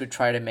critics would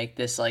try to make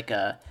this like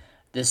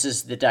this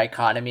is the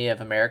dichotomy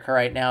of America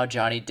right now.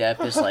 Johnny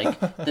Depp is like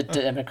the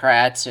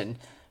Democrats and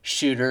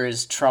Shooter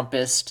is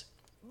Trumpist,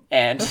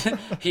 and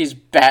he's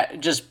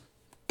just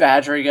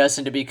badgering us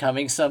into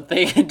becoming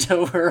something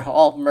until we're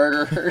all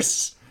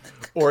murderers.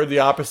 Or the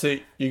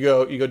opposite, you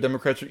go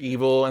Democrats are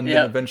evil, and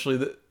then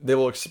eventually they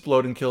will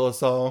explode and kill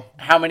us all.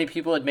 How many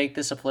people would make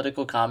this a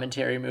political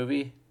commentary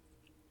movie?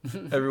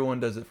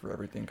 Everyone does it for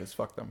everything, because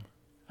fuck them.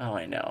 Oh,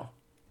 I know.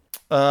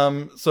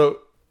 So,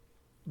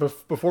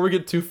 before we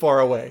get too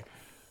far away,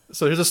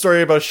 so here's a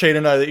story about Shane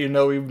and I that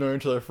we've known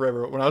each other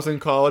forever. When I was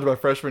in college, my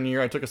freshman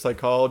year, I took a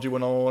psychology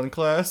 101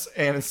 class,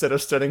 and instead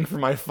of studying for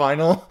my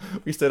final,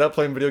 we stayed up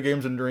playing video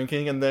games and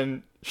drinking, and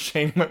then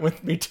Shane went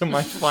with me to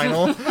my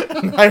final,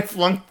 and I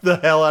flunked the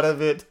hell out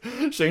of it.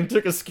 Shane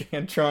took a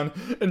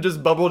Scantron and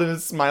just bubbled in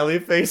his smiley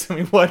face, and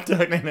we went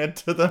down and it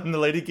to them, and the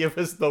lady gave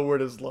us the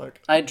weirdest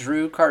look. I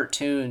drew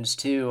cartoons,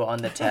 too, on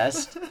the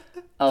test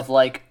of,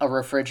 like, a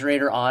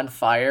refrigerator on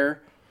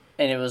fire,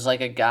 and it was like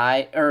a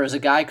guy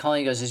calling,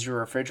 he goes, "Is your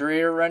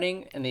refrigerator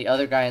running?" And the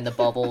other guy in the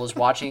bubble was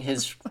watching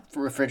his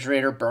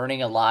refrigerator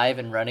burning alive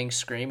and running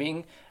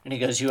screaming, and he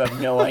goes, "You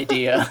have no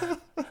idea."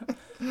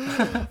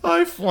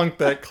 I flunked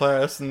that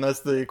class, and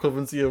that's the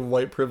equivalency of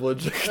white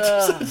privilege.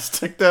 I just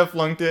took that,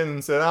 flunked it,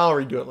 and said, I'll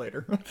redo it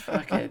later.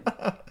 Fucking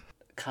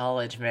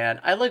college, man.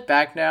 I look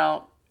back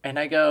now, and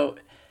I go,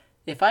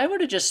 if I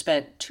would have just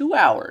spent 2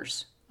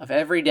 hours of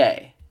every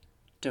day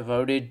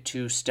devoted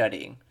to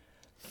studying,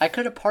 I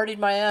could have partied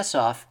my ass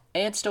off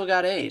and still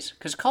got A's,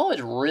 because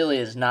college really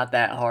is not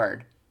that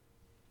hard.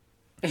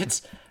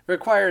 It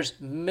requires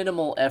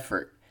minimal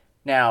effort.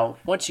 Now,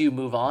 once you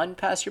move on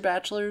past your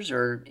bachelor's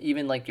or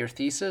even like your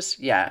thesis,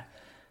 yeah,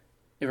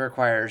 it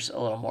requires a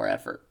little more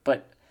effort,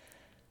 but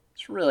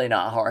it's really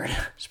not hard,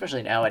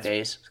 especially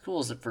nowadays.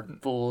 School's for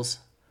fools.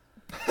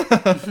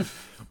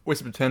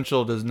 Waste of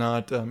potential does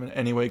not in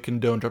any way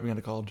condone dropping out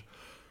of college.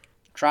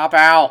 Drop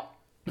out.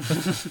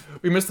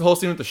 We missed the whole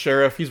scene with the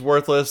sheriff. He's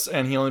worthless,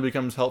 and he only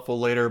becomes helpful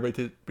later, but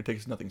he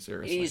takes nothing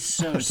seriously. He's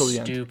so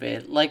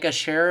stupid. Like, a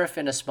sheriff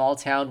in a small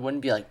town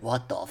wouldn't be like,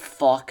 what the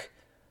fuck?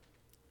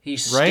 He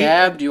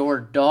stabbed your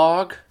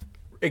dog?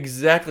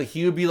 Exactly.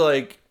 He would be,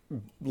 like,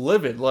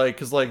 livid, like,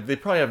 because, like, they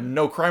probably have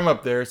no crime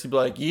up there, so he'd be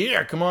like,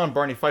 yeah, come on,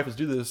 Barney Fife, let's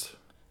do this.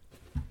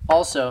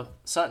 Also,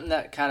 something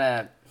that kind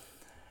of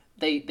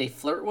they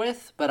flirt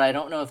with, but I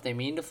don't know if they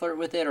mean to flirt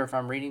with it or if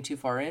I'm reading too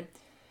far in.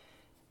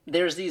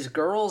 There's these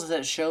girls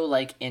that show,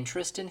 like,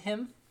 interest in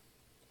him.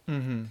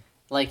 Mm-hmm.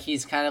 Like,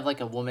 he's kind of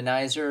like a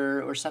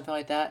womanizer or something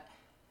like that.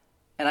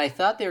 And I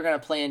thought they were going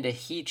to play into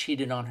he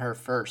cheated on her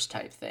first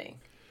type thing.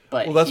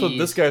 But well, that's what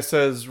this guy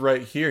says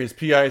right here. His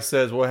PI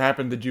says, what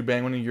happened? Did you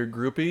bang one of your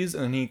groupies?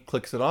 And then he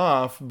clicks it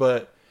off.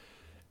 But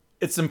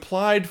it's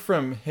implied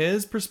from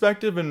his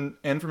perspective and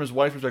from his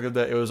wife's perspective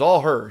that it was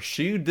all her.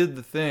 She did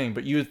the thing.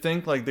 But you would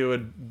think, like, they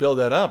would build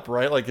that up,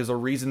 right? Like, there's a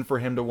reason for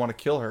him to want to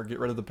kill her, get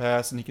rid of the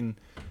past, and he can...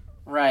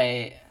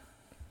 Right.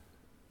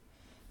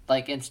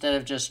 Like, instead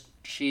of just,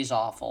 she's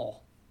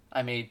awful.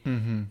 I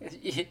mean,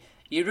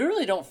 you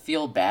really don't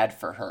feel bad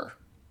for her.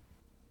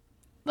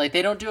 Like,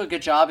 they don't do a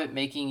good job at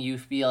making you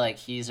feel like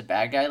he's a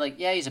bad guy. Like,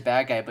 yeah, he's a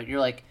bad guy, but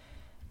you're like,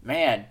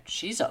 man,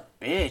 she's a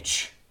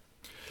bitch.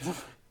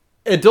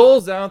 It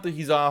doles out that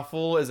he's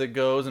awful as it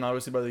goes, and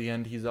obviously by the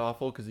end he's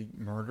awful because he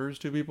murders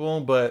 2 people,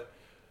 but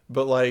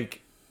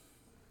like,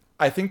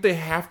 I think they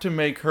have to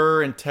make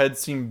her and Ted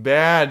seem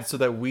bad so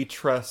that we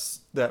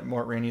trust that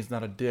Mort Rainey's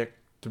not a dick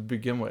to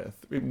begin with.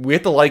 We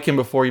have to like him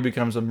before he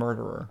becomes a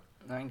murderer.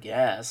 I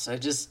guess.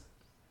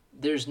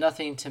 There's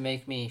nothing to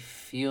make me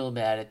feel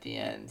bad at the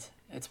end.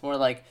 It's more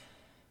like,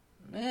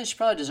 man, she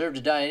probably deserved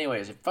to die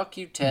anyways. Fuck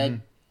you,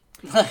 Ted.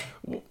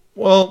 Mm-hmm.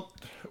 Well,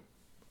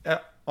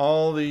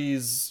 all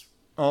these,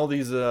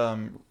 a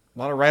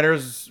lot of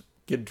writers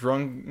get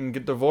drunk and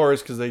get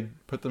divorced because they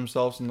put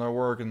themselves in their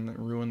work and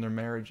ruin their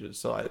marriages.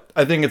 So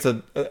I think it's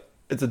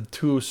a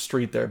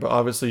two-street there. But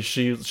obviously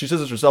she says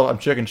it herself. I'm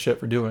chicken shit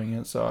for doing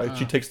it. So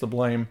she takes the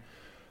blame,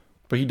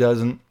 but he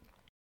doesn't.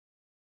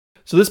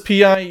 So this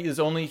PI is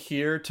only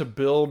here to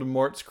build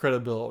Mort's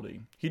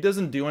credibility. He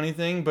doesn't do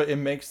anything, but it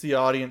makes the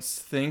audience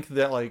think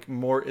that, like,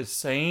 Mort is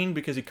sane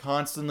because he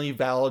constantly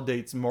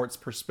validates Mort's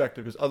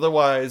perspective. Because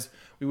otherwise,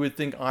 we would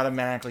think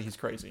automatically he's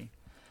crazy.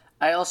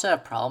 I also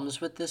have problems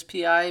with this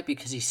PI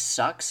because he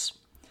sucks.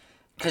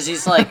 Because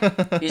he's like,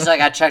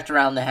 I checked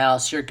around the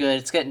house. You're good.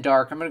 It's getting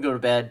dark. I'm going to go to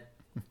bed.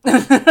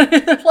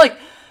 Like,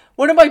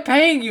 what am I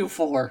paying you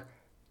for?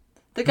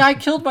 The guy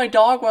killed my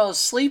dog while I was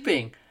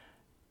sleeping.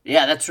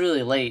 Yeah, that's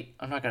really late.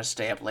 I'm not going to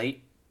stay up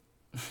late.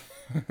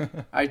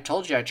 I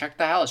told you I checked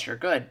the house. You're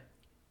good.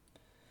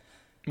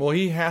 Well,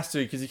 he has to,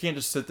 because he can't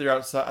just sit there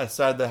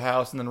outside the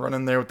house and then run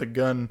in there with the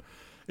gun.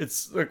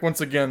 It's like, once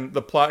again,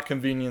 the plot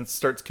convenience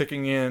starts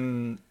kicking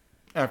in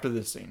after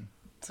this scene.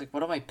 It's like,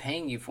 what am I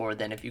paying you for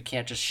then if you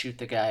can't just shoot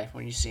the guy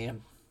when you see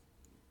him?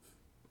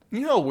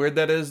 You know how weird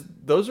that is?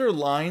 Those are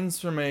lines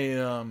from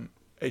a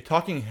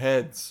Talking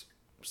Heads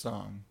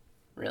song.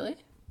 Really?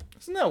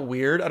 Isn't that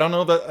weird? I don't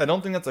know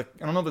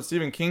if that's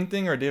Stephen King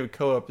thing or a David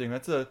Coe thing.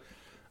 That's the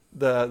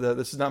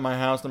This Is Not My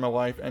House, Not My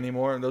Wife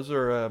Anymore. Those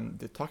are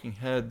the Talking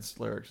Heads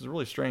lyrics. It's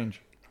really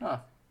strange. Huh.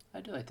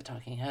 I do like the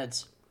Talking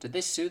Heads. Did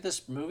they sue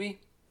this movie?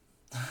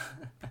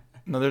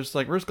 No, they're just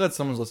like, we're just glad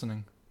someone's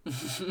listening.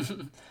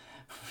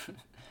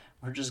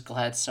 We're just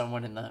glad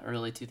someone in the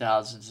early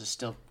 2000s is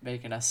still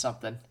making us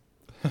something.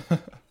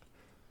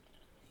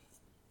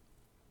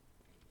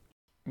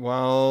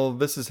 While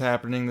this is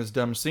happening, this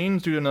dumb scene,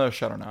 let's do another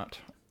Shadowknot.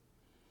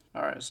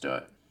 Alright, let's do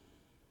it.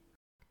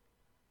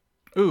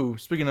 Ooh,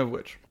 speaking of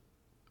which.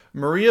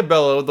 Maria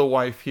Bello, the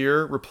wife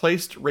here,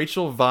 replaced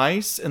Rachel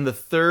Weisz in the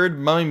third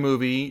Mummy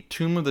movie,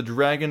 Tomb of the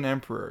Dragon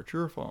Emperor.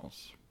 True or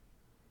false?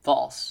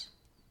 False.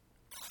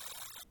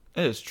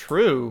 It is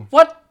true.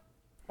 What?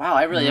 Wow,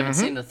 I really haven't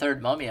seen the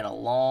third Mummy in a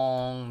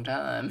long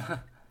time.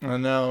 I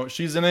know.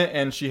 She's in it,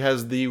 and she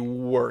has the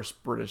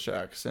worst British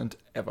accent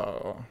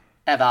ever.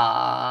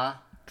 Eva.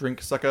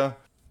 Drink sucker.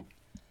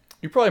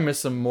 You probably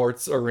missed some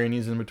Morts or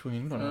Rainies in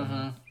between. I don't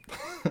know.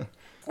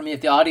 I mean,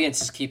 if the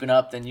audience is keeping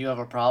up, then you have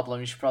a problem.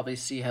 You should probably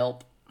see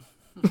help.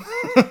 You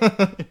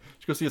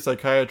should go see a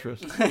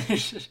psychiatrist.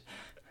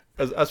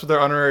 As with our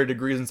honorary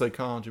degrees in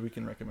psychology, we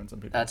can recommend some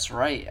people. That's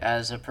right.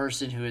 As a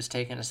person who has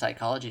taken a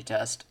psychology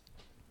test.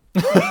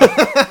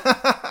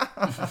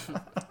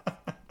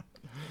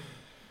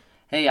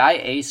 Hey, I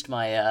aced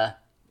my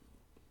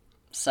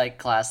psych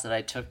class that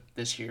I took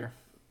this year.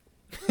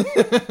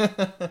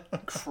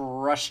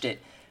 Crushed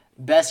it.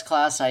 Best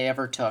class I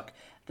ever took.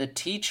 The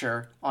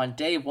teacher on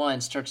day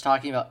one starts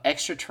talking about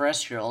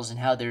extraterrestrials and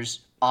how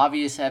there's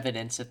obvious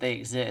evidence that they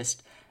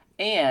exist,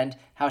 and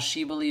how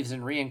she believes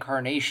in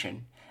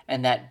reincarnation,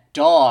 and that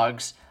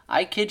dogs,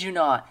 I kid you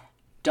not,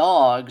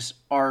 dogs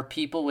are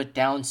people with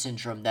Down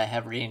syndrome that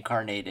have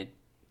reincarnated.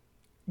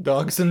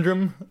 Dog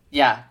syndrome?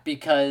 Yeah,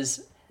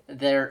 because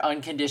they're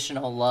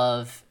unconditional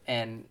love,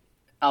 and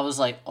I was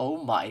like,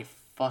 oh my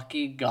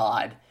fucking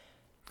god.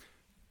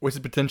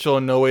 Wasted potential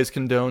in no ways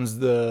condones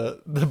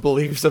the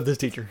beliefs of this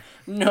teacher.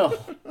 No.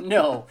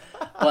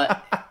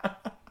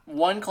 But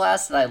one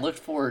class that I looked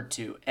forward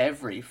to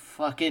every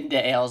fucking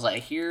day, I was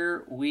like,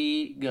 here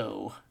we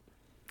go.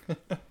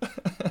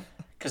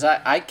 Because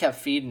I kept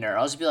feeding her.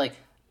 I was be like,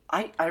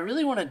 I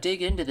really want to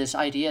dig into this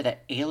idea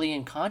that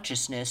alien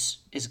consciousness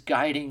is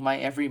guiding my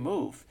every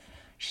move.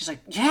 She's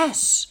like,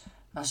 yes.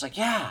 I was like,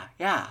 yeah.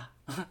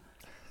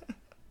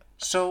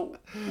 So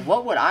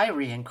what would I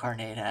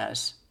reincarnate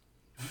as?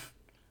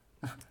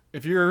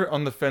 If you're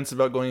on the fence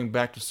about going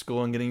back to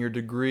school and getting your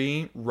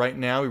degree, right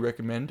now we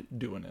recommend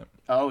doing it.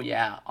 Oh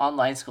yeah,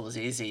 online school is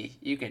easy.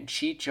 You can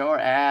cheat your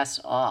ass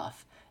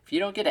off. If you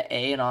don't get an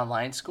A in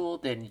online school,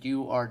 then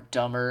you are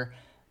dumber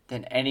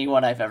than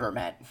anyone I've ever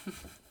met.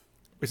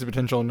 Wasted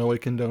potential in no way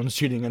condones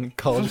cheating in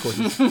college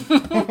courses.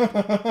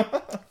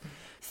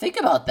 Think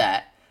about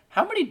that.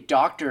 How many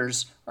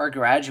doctors are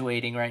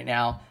graduating right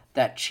now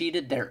that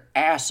cheated their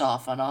ass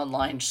off on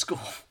online school?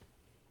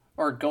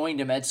 Or going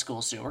to med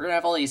school soon. We're going to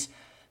have all these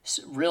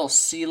real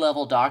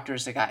C-level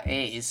doctors that got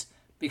A's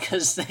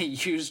because they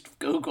used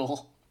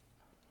Google.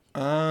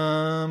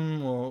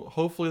 Well,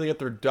 hopefully they get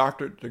their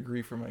doctorate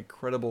degree from a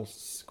credible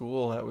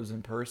school that was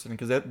in person,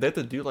 because they have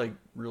to do like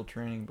real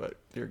training. But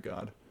dear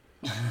God,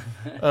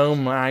 oh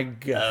my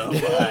God,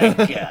 Oh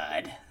my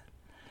God.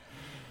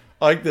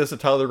 I like this. A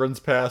toddler runs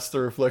past the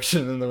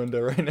reflection in the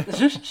window right now.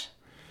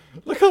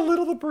 Look how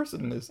little the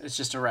person is. It's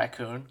just a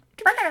raccoon.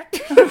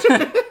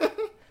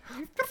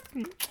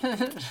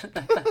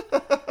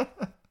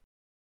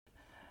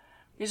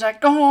 He's like,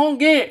 go on,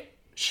 get it.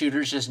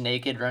 Shooter's just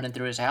naked running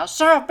through his house.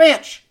 Son of a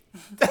bitch!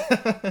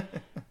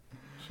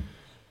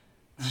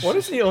 Why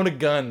does he own a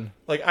gun?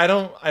 Like, I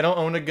don't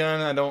own a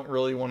gun. I don't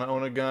really want to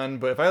own a gun.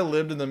 But if I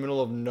lived in the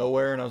middle of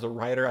nowhere and I was a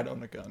writer, I'd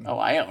own a gun. Oh,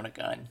 I own a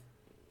gun.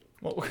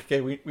 Well,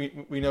 okay,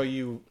 we know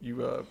you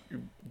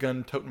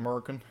gun toting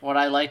American. What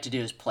I like to do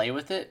is play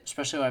with it,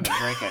 especially when I'm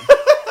drinking.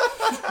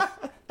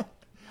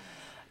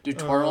 Do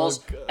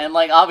twirls, and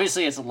like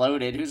obviously it's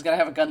loaded. Who's gonna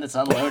have a gun that's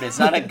unloaded? It's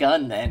not a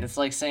gun then. It's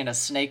like saying a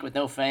snake with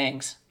no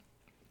fangs.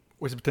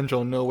 Wasted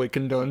potential in no way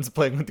condones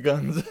playing with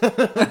guns. And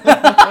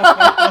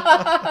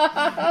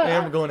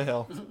we're going to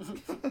hell.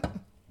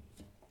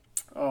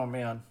 Oh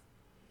man.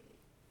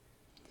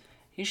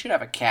 He should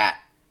have a cat.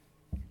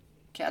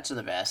 Cats are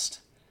the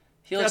best.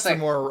 He looks That's like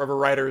more of a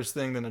writer's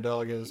thing than a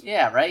dog is.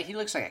 Yeah, right? He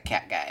looks like a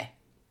cat guy.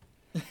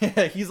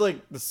 Yeah, he's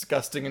like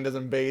disgusting and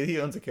doesn't bathe. He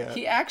owns a cat.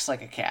 He acts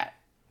like a cat.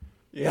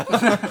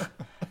 Yeah.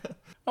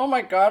 Oh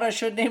my god, I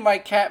should name my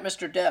cat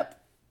Mr. Depp.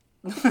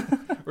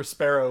 Or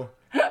Sparrow.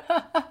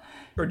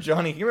 Or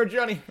Johnny. You remember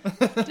Johnny?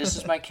 This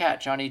is my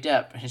cat, Johnny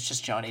Depp. It's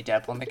just Johnny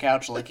Depp on the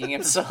couch licking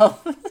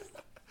himself.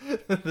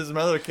 This is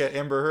my other cat,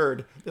 Amber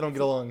Heard. They don't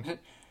get along.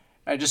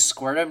 I just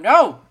squirt him.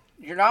 No!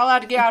 You're not allowed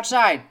to get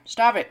outside.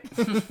 Stop it.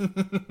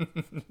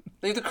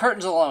 Leave the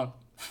curtains alone.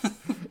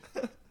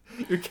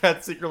 Your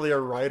cat's secretly a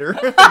writer.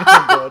 You don't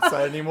go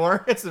outside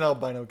anymore. It's an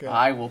albino cat.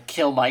 I will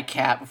kill my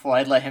cat before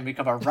I let him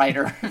become a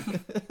writer.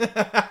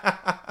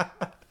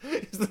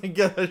 He's gonna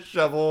get a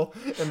shovel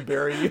and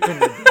bury you in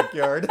your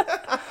backyard.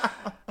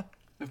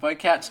 If my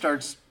cat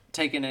starts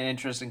taking an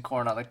interest in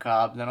corn on the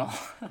cob, then I'll...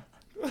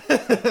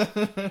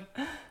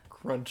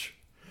 Crunch.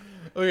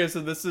 Okay,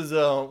 so this is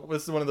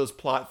one of those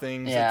plot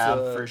things. Yeah,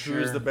 it's, for sure.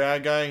 Who's the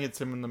bad guy? Hits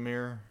him in the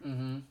mirror.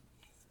 Mm-hmm.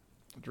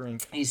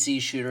 Drink. He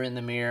sees Shooter in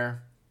the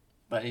mirror,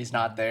 but he's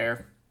not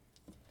there.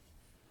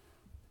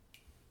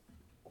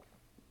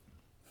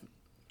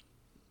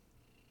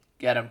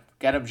 Get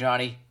him,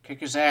 Johnny. Kick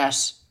his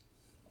ass.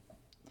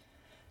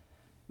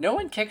 No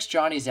one kicks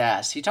Johnny's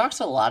ass. He talks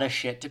a lot of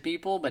shit to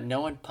people, but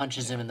no one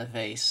punches him in the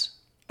face.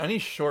 And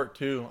he's short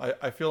too.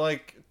 I feel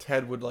like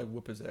Ted would like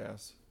whoop his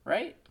ass.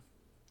 Right?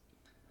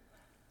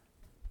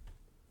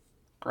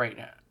 Great.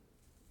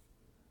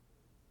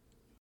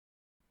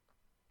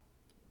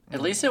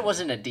 At least it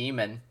wasn't a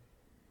demon.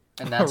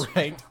 And that's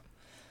right.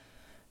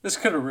 This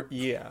could have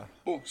Yeah.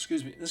 Oh,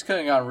 excuse me. This could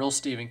have gone real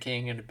Stephen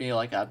King and it'd be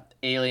like a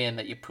alien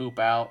that you poop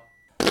out.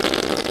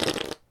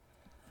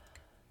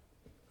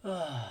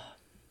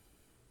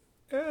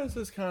 Yeah, this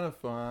is kind of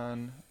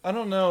fun. I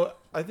don't know.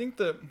 I think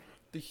the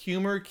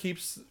humor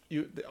keeps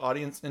the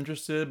audience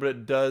interested, but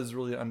it does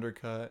really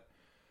undercut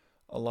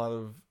a lot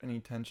of any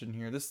tension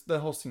here. The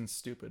whole scene's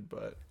stupid,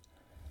 but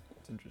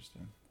it's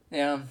interesting.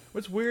 Yeah.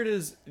 What's weird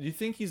is, do you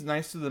think he's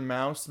nice to the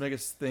mouse to make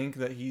us think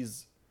that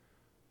he's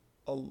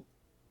a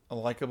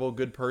likable,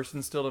 good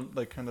person still to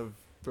like kind of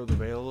throw the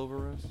veil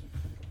over us?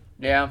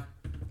 Yeah.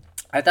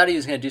 I thought he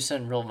was going to do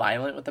something real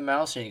violent with the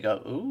mouse, and you go,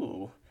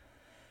 ooh.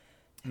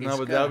 No,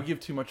 but that would give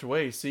too much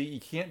away. See, you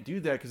can't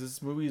do that because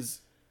this movie's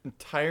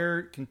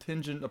entire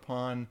contingent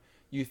upon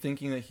you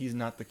thinking that he's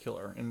not the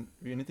killer. And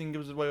if anything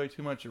gives away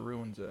too much, it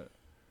ruins it.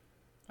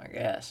 I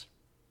guess.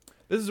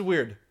 This is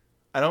weird.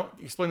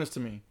 Explain this to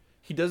me.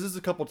 He does this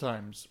a couple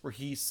times where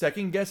he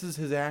second guesses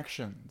his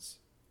actions.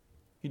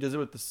 He does it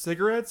with the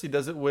cigarettes. He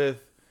does it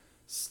with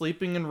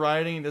sleeping and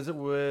riding. He does it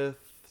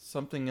with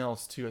something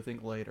else too, I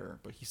think later.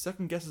 But he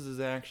second guesses his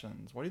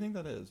actions. Why do you think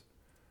that is?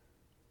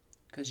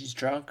 Because he's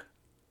drunk.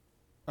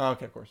 Oh,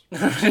 okay, of course.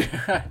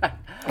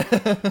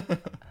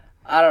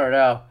 I don't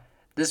know.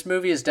 This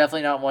movie is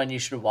definitely not one you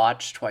should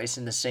watch twice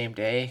in the same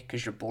day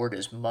because you're bored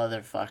as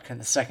motherfucking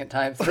the second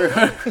time through.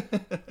 I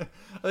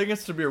think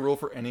it's to be a rule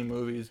for any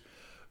movies.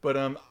 But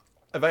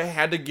if I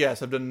had to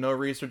guess, I've done no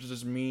research, it's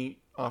just me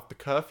off the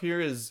cuff here,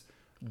 is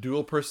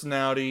dual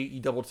personality. He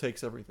double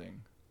takes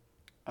everything.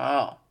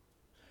 Oh.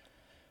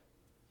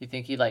 You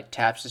think he like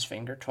taps his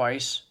finger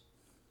twice?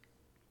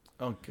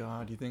 Oh,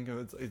 God. You think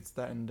it's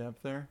that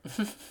in-depth there?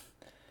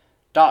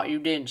 Thought you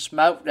didn't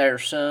smoke there,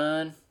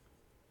 son.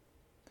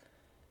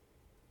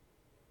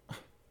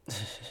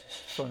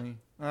 Funny.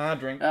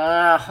 Drink.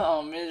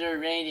 Oh,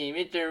 Mr. Rainey,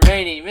 Mr.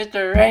 Rainey,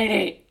 Mr.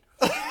 Rainey.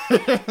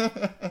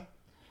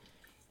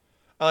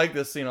 I like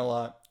this scene a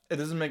lot. It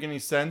doesn't make any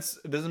sense.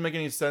 It doesn't make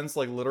any sense,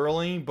 like,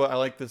 literally, but I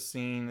like this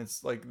scene.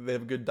 It's like they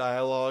have good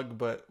dialogue,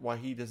 but why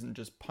he doesn't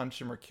just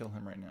punch him or kill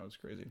him right now is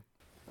crazy.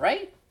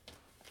 Right?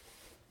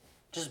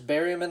 Just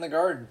bury him in the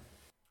garden.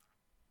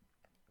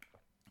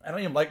 I don't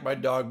even like my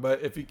dog,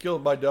 but if he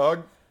killed my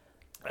dog,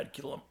 I'd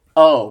kill him.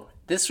 Oh,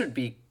 this would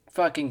be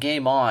fucking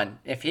game on.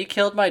 If he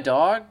killed my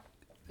dog,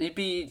 he'd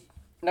be...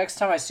 Next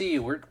time I see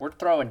you, we're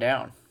throwing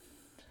down.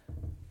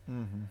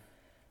 Mm-hmm.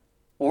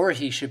 Or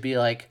he should be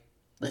like,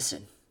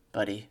 listen,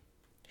 buddy,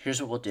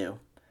 here's what we'll do.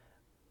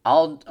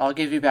 I'll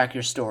give you back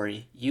your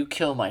story. You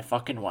kill my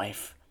fucking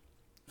wife.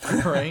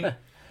 Right?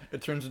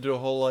 It turns into a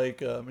whole,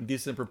 like,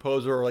 indecent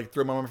proposal or, like,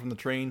 throw my mom from the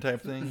train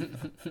type thing.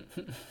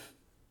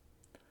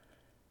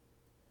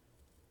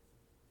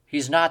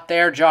 He's not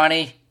there,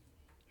 Johnny.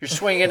 You're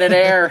swinging in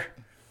air.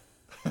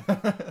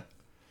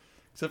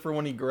 Except for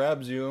when he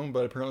grabs you,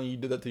 but apparently you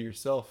did that to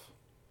yourself.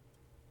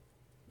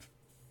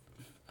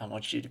 I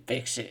want you to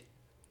fix it.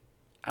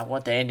 I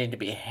want the ending to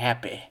be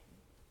happy.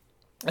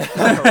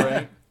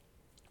 Right?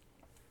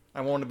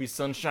 I want it to be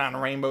sunshine,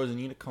 rainbows, and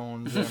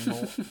unicorns.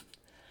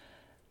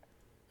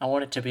 I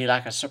want it to be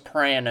like a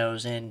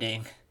Sopranos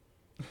ending.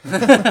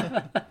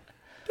 Don't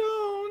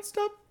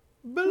stop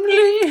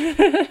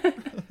believing.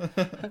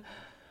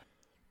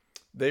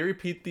 They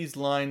repeat these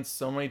lines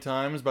so many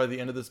times. By the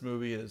end of this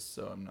movie, it is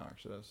so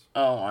obnoxious.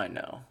 Oh, I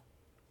know.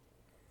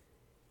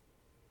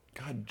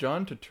 God,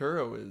 John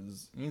Turturro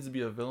needs to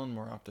be a villain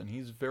more often.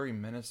 He's very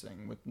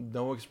menacing with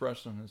no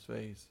expression on his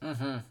face.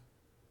 Mm-hmm.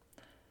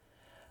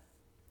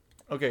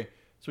 Okay,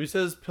 so he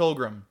says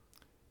Pilgrim.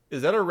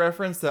 Is that a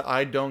reference that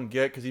I don't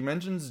get? Because he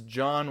mentions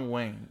John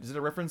Wayne. Is it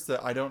a reference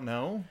that I don't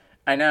know?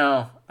 I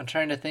know. I'm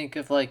trying to think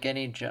of like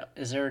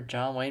is there a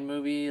John Wayne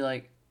movie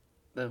like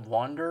The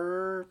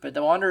Wanderer? But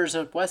The Wanderer's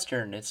a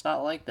Western. It's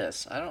not like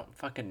this. I don't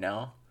fucking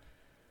know.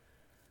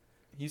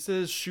 He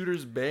says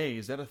Shooter's Bay.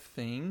 Is that a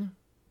thing?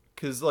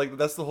 Because, like,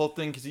 that's the whole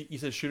thing. Because he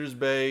says Shooter's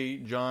Bay,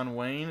 John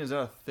Wayne. Is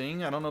that a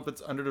thing? I don't know if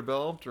it's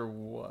underdeveloped or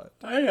what.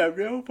 I have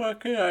no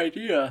fucking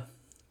idea.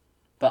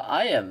 But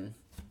I am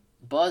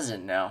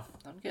buzzing now.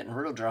 I'm getting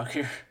real drunk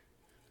here.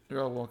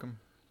 You're all welcome.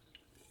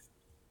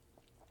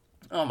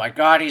 Oh my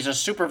god, he's a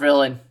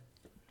supervillain.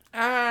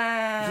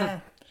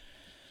 Ah!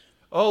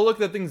 Oh, look,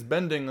 that thing's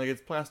bending like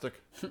it's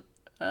plastic.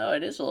 Oh,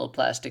 it is a little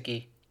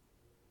plasticky.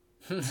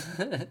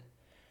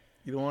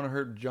 You don't want to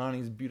hurt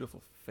Johnny's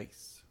beautiful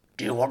face.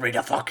 Do you want me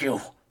to fuck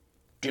you?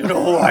 Do you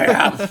know who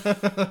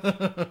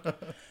I am?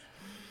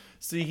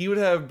 See, he would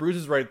have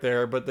bruises right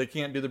there, but they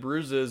can't do the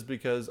bruises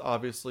because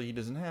obviously he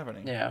doesn't have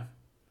any. Yeah.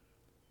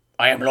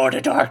 I am Lord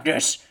of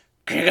Darkness,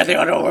 King of the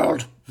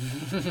Underworld.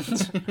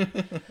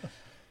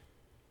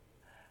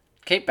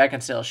 Kate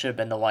Beckinsale should have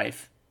been the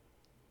wife.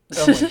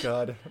 Oh my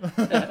god.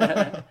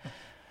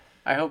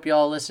 I hope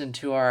y'all listen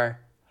to our...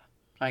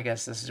 I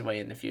guess this is way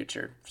in the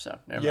future, so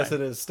never Yes,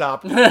 mind. it is.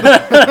 Stop.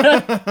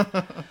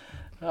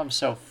 I'm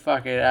so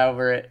fucking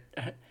over it.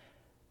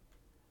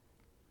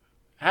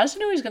 How does he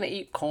know he's gonna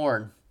eat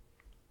corn?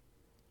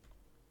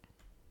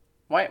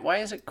 Why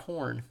is it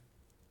corn?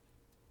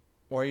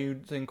 Why are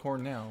you saying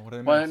corn now? What did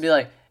I Well, miss? it'd be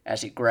like,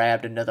 as he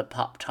grabbed another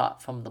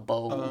Pop-Tart from the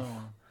bowl. Oh.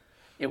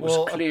 It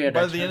was clear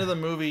by that... the end of the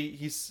movie,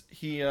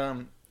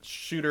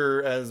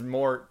 Shooter as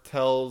Mort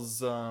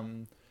tells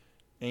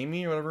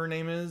Amy or whatever her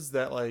name is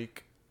that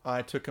like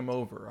I took him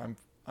over.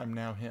 I'm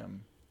now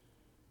him.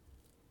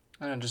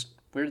 I don't know, just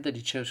weird that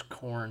he chose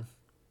corn.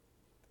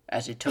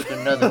 As he took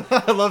another...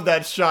 I love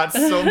that shot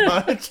so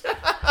much.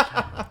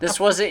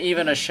 This wasn't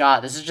even a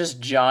shot. This is just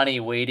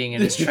Johnny waiting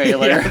in his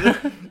trailer.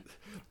 Yeah,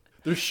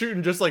 they're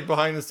shooting just like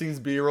behind the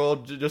scenes B-roll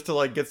just to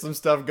like get some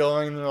stuff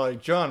going. And they're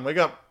like, John, wake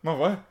up. Oh,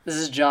 what? This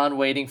is John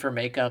waiting for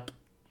makeup.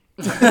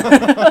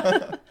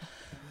 I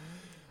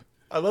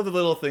love the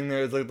little thing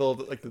there. It's like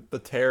the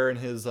tear in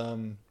his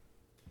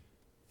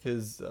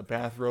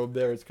bathrobe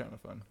there. It's kind of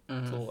fun.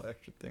 It's a little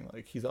extra thing.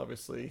 Like he's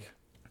obviously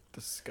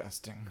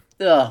disgusting.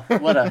 Ugh,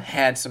 what a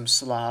handsome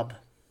slob.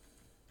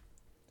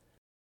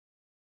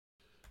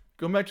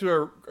 Going back to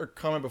our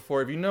comment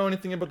before, if you know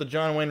anything about the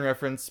John Wayne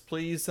reference,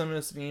 please send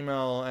us an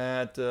email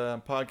at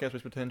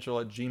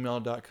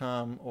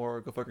podcastwastepotential@gmail.com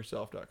or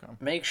gofuckyourself.com.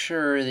 Make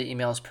sure the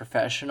email is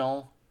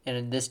professional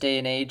in this day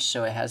and age,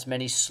 so it has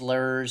many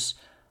slurs,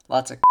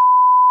 lots of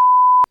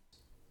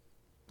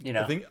you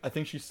know. I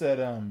think she said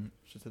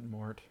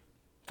Mort.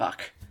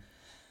 Fuck.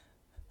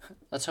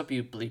 Let's hope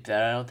you bleep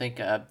that. I don't think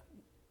I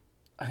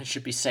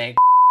should be saying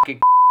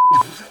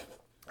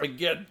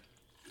Again.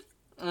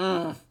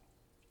 God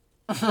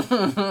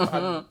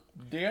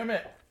damn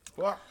it.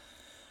 Fuck.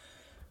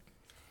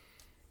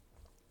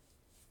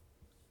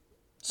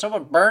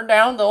 Someone burned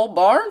down the old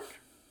barn?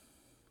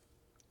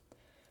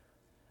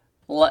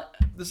 What?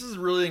 This is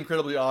really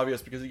incredibly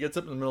obvious because he gets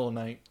up in the middle of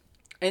the night.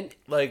 And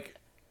Like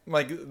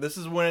this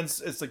is when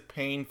it's like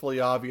painfully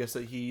obvious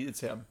that it's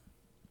him.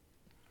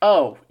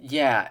 oh,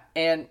 yeah.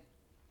 And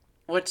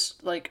what's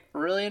like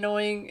really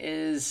annoying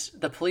is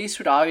the police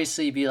would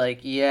obviously be like,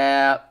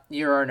 yeah,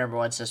 you're our number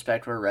one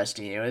suspect, we're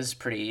arresting you. It's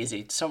pretty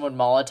easy. Someone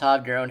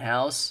Molotov'd your own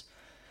house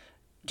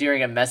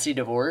during a messy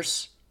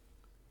divorce.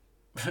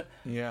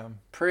 Yeah.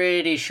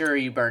 Pretty sure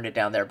you burned it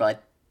down there, bud.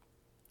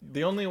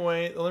 The only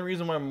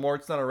reason why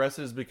Mort's not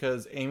arrested is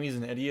because Amy's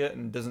an idiot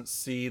and doesn't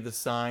see the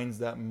signs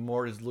that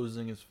Mort is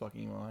losing his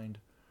fucking mind.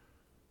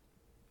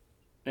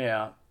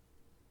 Yeah.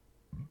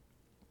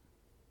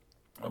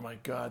 Oh my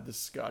god, this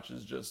scotch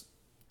is just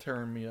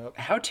tearing me up.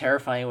 How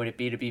terrifying would it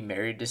be to be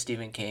married to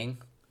Stephen King?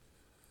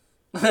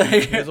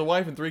 He has a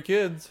wife and 3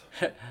 kids.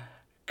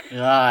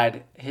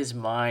 God, his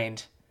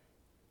mind.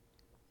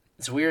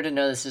 It's weird to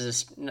know this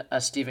is a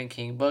Stephen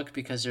King book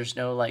because there's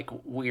no like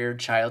weird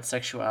child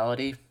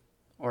sexuality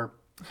or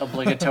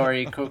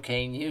obligatory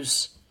cocaine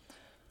use.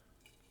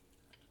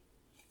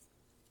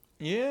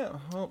 Yeah,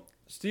 well,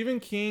 Stephen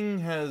King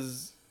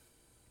has...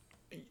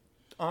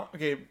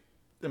 okay,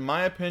 in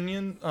my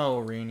opinion... Oh,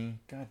 Rainey.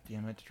 God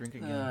damn it, drink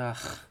again. Ugh,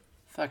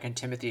 fucking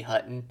Timothy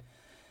Hutton.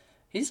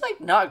 He's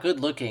like not good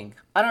looking.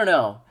 I don't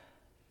know.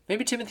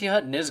 Maybe Timothy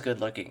Hutton is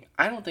good looking.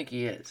 I don't think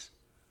he is.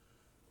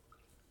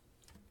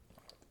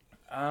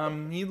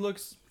 He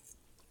looks...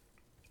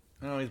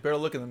 I don't know, he's better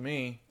looking than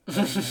me.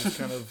 He's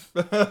kind of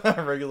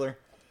regular.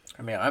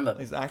 I mean, I'm a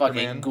He's actor, fucking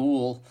man.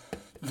 ghoul.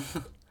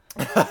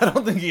 I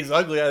don't think he's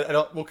ugly. I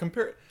don't... Well,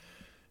 compare...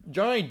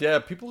 Johnny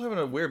Depp, people having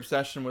a weird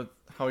obsession with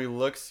how he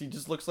looks. He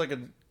just looks like a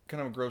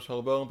kind of a gross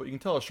hobo, but you can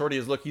tell how short he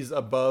is. Look, he's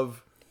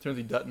above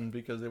Timothy Dutton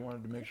because they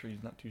wanted to make sure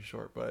he's not too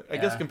short. But I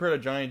guess compared to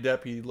Johnny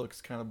Depp, he looks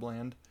kind of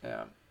bland.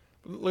 Yeah.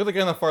 Look at the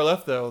guy on the far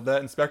left, though.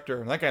 That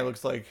inspector. That guy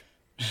looks like...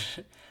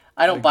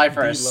 I don't buy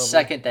for a D-level.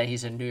 second that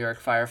he's a New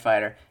York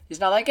firefighter.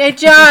 He's not like, hey,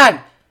 John,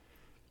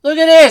 look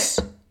at this.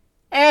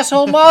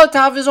 Asshole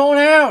Molotov his own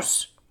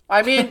house.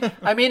 I mean,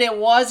 it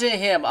wasn't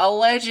him,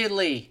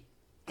 allegedly.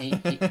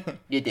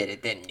 You did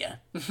it, didn't you?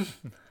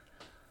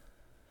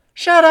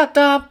 Shut up,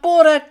 Tom.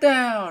 Pull that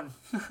down.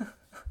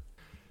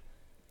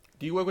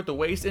 Do you work with the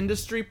waste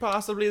industry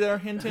possibly there?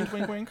 Hint, hint,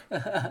 wink, wink.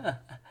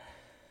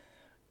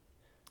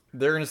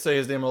 They're going to say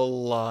his name a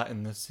lot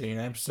in this scene.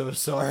 I'm so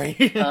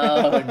sorry.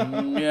 Oh,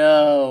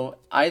 no.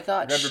 I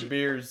thought Grab your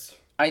beers.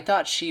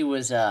 she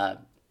was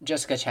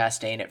Jessica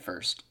Chastain at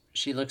first.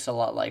 She looks a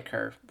lot like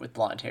her with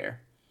blonde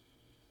hair.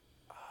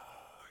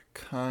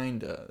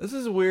 Kinda. This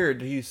is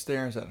weird. He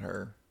stares at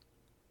her.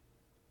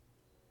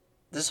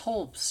 This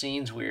whole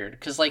scene's weird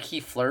because like he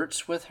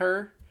flirts with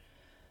her,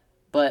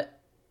 but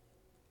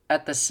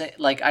at the same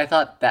like I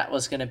thought that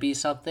was gonna be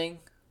something,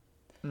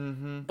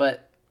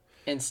 but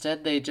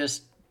instead they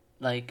just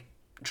like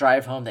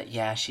drive home that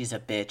yeah she's a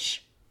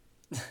bitch.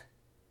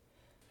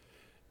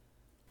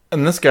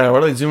 And this guy, why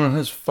are they zooming on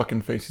his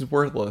fucking face? He's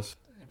worthless.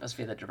 It must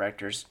be the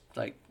director's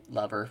like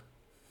lover.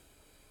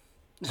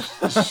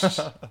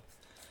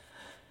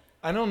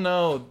 I don't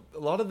know. A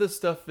lot of this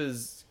stuff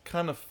is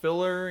kind of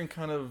filler and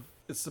kind of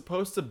it's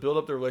supposed to build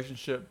up the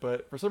relationship,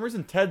 but for some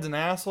reason Ted's an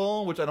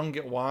asshole, which I don't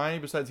get why.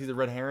 Besides he's a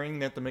red herring,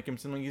 they have to make him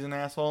seem like he's an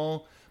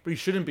asshole, but he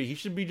shouldn't be. He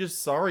should be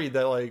just sorry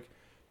that like.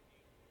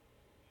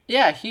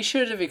 Yeah, he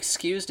should have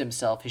excused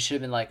himself. He should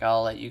have been like,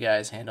 "I'll let you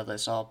guys handle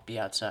this. I'll be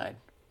outside."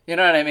 You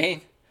know what I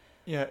mean?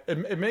 Yeah,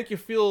 it make you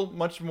feel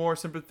much more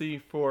sympathy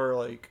for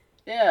like.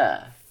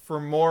 Yeah. For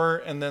more,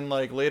 and then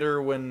like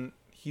later when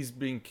he's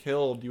being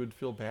killed, you would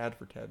feel bad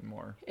for Ted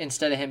more.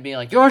 Instead of him being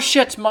like, "Your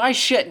shit's my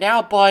shit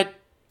now, bud."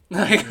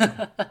 Like,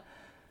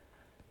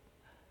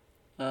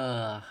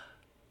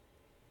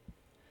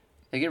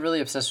 they get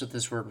really obsessed with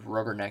this word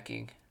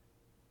rubbernecking.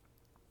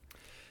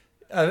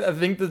 I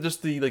think that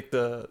just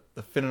the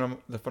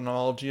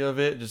phonology of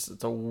it, just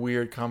it's a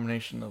weird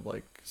combination of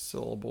like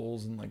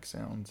syllables and like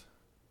sounds.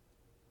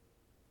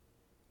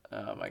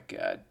 Oh my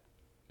god.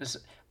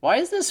 Why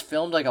is this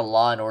filmed like a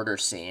Law and Order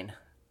scene?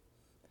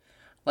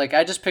 Like,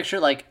 I just picture,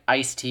 like,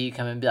 Ice-T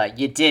come and be like,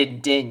 "You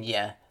didn't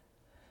you?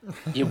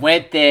 You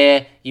went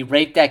there, you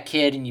raped that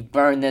kid, and you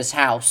burned this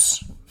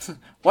house."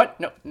 What?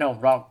 No,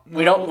 wrong.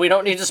 We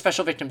don't need a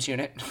special victims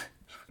unit.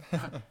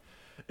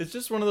 It's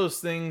just one of those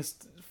things.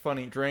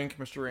 Funny. Drink,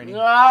 Mr. Rainey.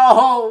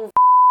 No!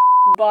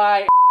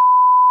 Bye.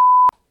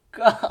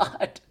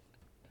 God.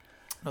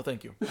 No,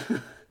 thank you.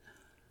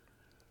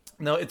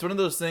 No, it's one of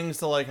those things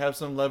to, like, have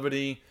some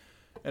levity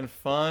and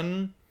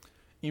fun,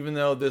 even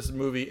though this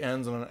movie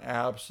ends on an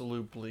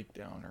absolute bleak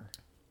downer.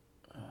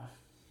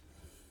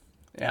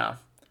 Yeah.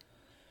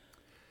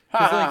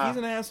 Because like, he's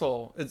an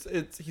asshole.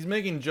 He's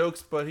making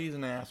jokes, but he's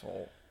an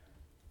asshole.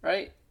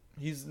 Right?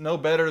 He's no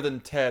better than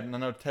Ted, and I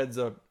know Ted's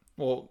I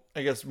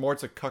guess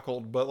Mort's a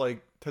cuckold, but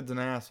like Ted's an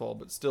asshole,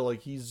 but still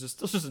like he's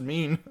just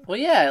mean. Well,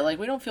 yeah, like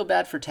we don't feel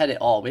bad for Ted at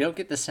all. We don't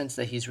get the sense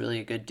that he's really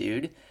a good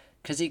dude.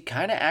 Because he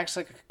kind of acts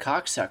like a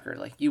cocksucker.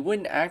 Like, you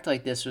wouldn't act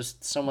like this with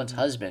someone's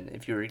husband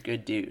if you were a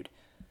good dude.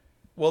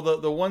 Well,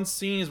 the one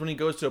scene is when he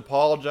goes to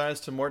apologize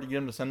to Mort to get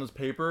him to send those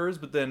papers,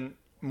 but then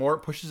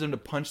Mort pushes him to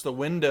punch the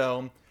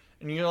window,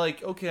 and you're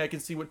like, okay, I can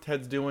see what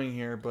Ted's doing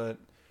here, but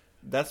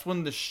that's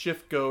when the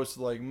shift goes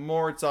to, like,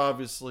 Mort's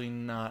obviously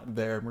not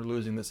there, and we're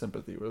losing the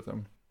sympathy with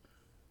him.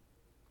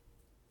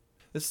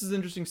 This is an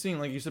interesting scene,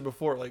 like you said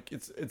before, like,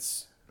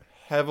 it's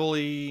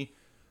heavily...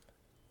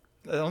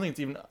 I don't think it's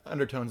even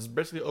undertones. It's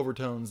basically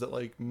overtones that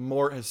like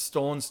Mort has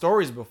stolen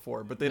stories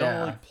before, but they don't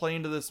really play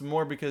into this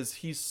more because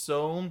he's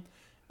so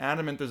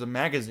adamant there's a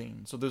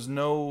magazine. So there's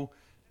no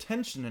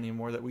tension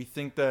anymore that we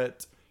think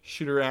that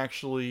Mort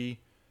actually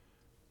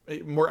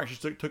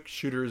took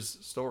Shooter's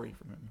story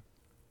from him.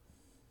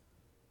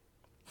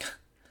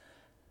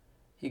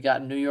 He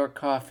got New York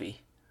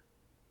coffee.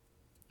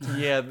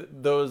 Yeah,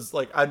 those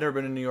like I've never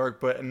been to New York,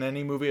 but in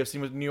any movie I've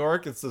seen with New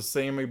York, it's the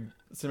same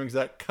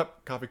exact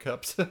coffee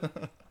cups.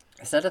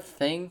 Is that a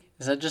thing?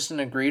 Is that just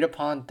an agreed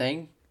upon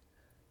thing?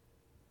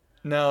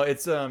 No,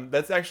 it's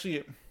that's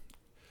actually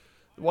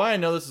why I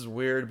know this is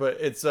weird, but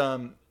it's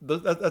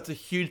that's a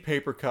huge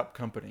paper cup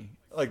company.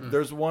 Like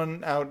there's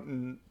one out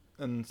in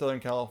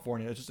Southern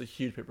California. It's just a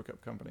huge paper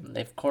cup company.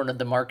 They've cornered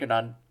the market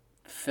on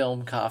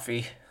film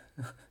coffee.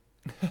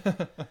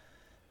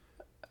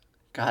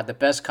 God, the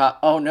best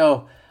Oh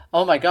no.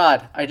 Oh my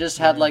god. I just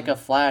had like a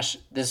flash.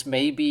 This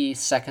may be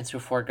seconds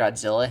before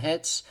Godzilla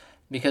hits.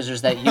 Because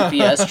there's that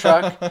UPS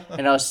truck,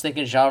 and I was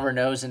thinking Jean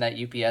Reno's in that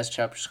UPS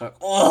truck, just going,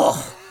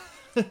 "Oh,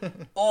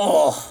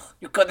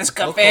 you got this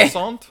cafe?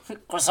 Croissant?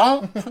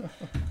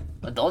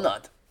 A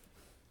donut."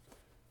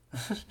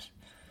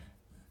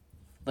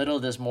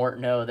 Little does Mort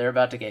know they're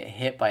about to get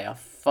hit by a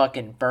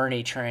fucking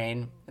Bernie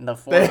train in the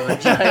form of a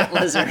giant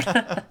lizard.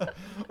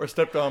 Or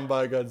stepped on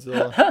by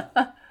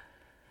Godzilla.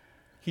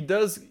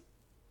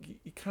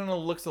 He kind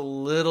of looks a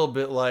little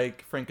bit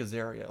like Frank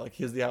Azaria. Like,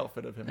 he has the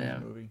outfit of him in the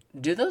movie.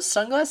 Do those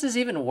sunglasses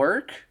even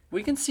work?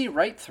 We can see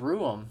right through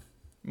them.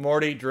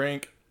 Morty,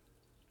 drink.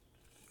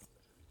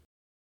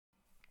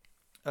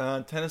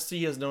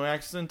 Tennessee has no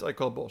accent. I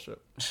call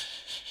bullshit.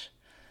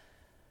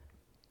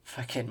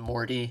 Fucking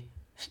Morty.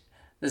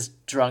 This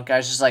drunk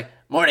guy's just like,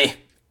 "Morty,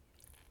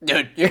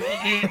 dude,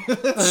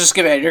 let's just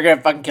come in. You're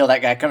gonna fucking kill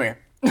that guy. Come here."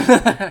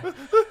 I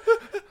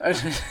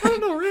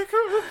don't know, Rick.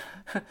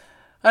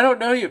 I don't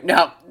know you.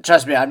 No,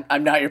 trust me,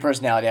 I'm not your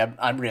personality.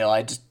 I'm real.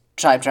 I just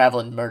time travel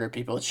and murder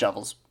people with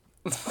shovels.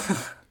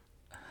 But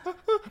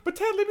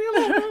Ted, leave me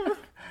alone.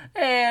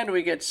 And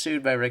we get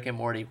sued by Rick and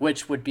Morty,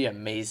 which would be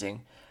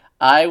amazing.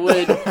 I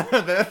would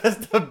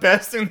That's the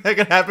best thing that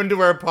could happen to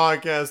our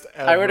podcast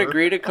ever. I would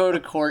agree to go to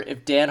court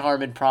if Dan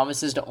Harmon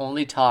promises to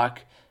only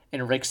talk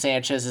in Rick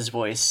Sanchez's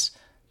voice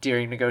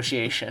during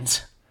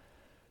negotiations.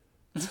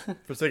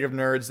 For sake of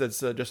nerds,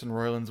 that's Justin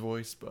Roiland's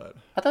voice, but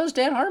I thought it was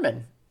Dan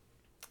Harmon.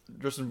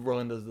 Justin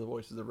Roiland does the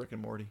voices of Rick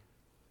and Morty.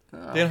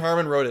 Dan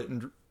Harmon wrote it,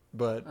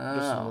 but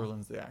Justin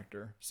Roiland's the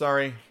actor.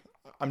 Sorry,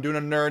 I'm doing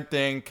a nerd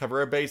thing, cover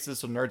our bases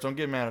so nerds don't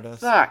get mad at us.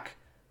 Fuck.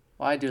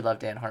 Well, I do love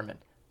Dan Harmon.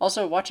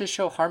 Also, watch his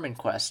show Harmon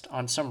Quest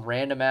on some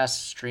random-ass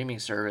streaming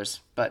service,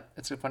 but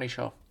it's a funny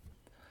show.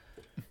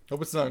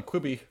 Hope it's not on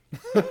Quibi.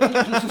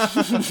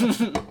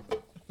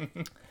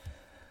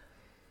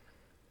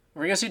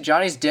 We're gonna see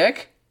Johnny's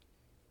dick?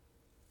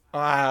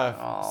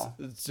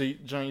 See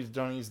Johnny's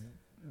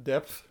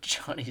depth.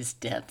 Johnny's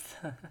depth.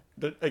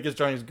 I guess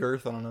Johnny's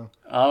girth. I don't know.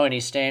 Oh, and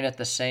he's staying at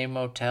the same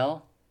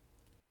motel?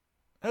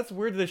 That's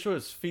weird. They show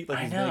his feet like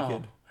I he's know.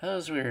 naked. That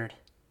was weird.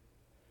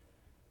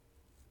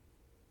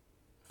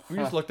 We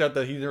just looked at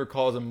that he never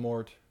calls him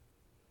Mort.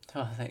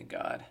 Oh, thank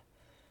God.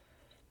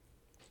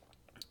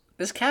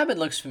 This cabin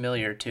looks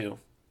familiar, too.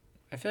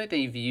 I feel like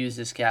they've used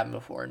this cabin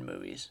before in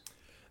movies.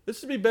 This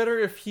would be better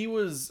if he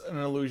was an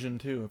illusion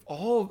too. If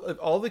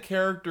all the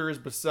characters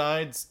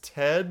besides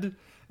Ted,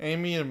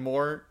 Amy, and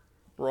Mort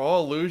were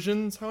all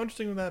illusions, how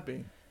interesting would that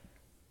be?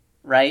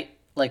 Right?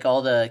 Like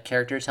all the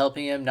characters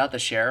helping him, not the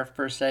sheriff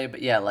per se,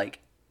 but yeah,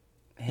 like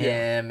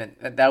him, and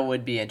that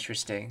would be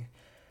interesting.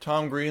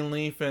 Tom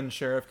Greenleaf and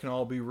Sheriff can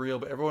all be real,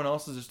 but everyone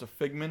else is just a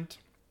figment.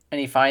 And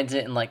he finds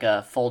it in like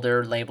a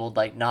folder labeled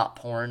like not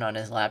porn on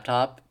his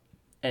laptop,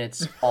 and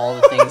it's all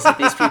the things that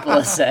these people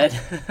have said.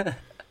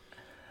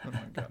 Oh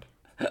my God.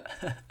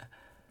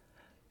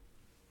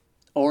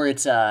 Or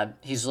it's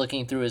he's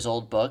looking through his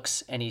old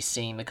books and he's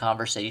seeing the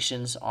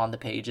conversations on the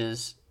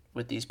pages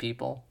with these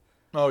people.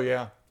 Oh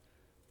yeah.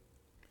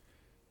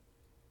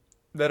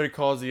 That he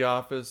calls the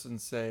office and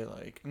say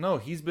like, no,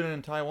 he's been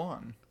in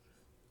Taiwan.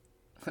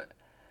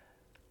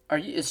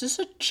 Is this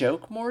a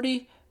joke,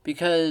 Morty?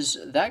 Because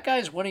that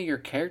guy's one of your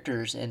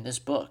characters in this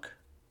book.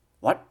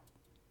 What?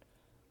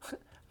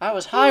 I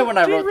was high when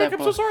I wrote Rick, that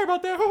book. I'm so sorry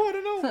about that. Oh, I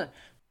don't know.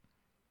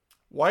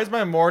 Why is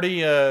my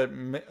Morty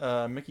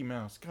Mickey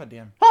Mouse? God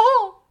damn.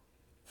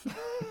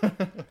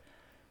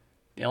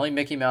 The only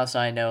Mickey Mouse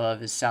I know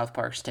of is South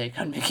Park's take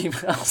on Mickey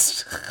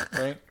Mouse.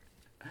 Right?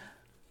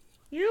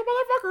 You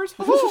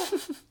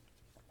motherfuckers.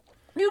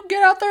 You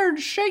get out there and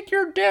shake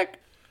your dick.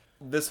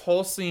 This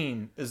whole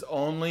scene is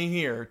only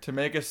here to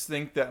make us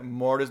think that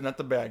Mort is not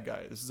the bad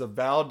guy. This is a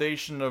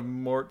validation of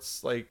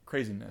Mort's like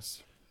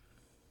craziness.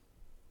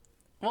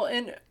 Well,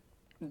 and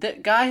the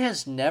guy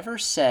has never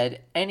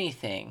said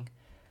anything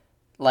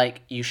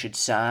like you should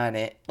sign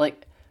it.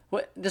 Like,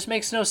 what? This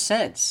makes no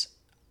sense.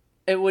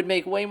 It would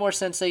make way more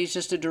sense that he's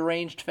just a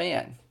deranged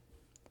fan.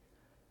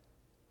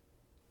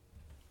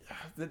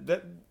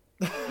 I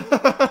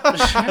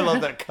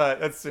love that cut.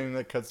 That scene,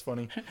 that cut's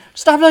funny.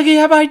 Stop looking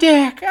at my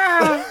dick!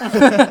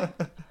 Ah!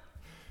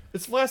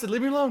 It's flaccid.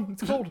 Leave me alone.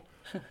 It's cold.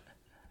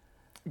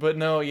 But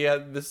no, yeah,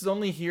 this is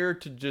only here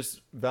to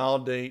just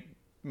validate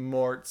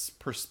Mort's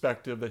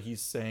perspective that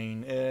he's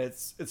saying.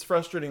 It's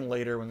frustrating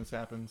later when this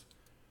happens.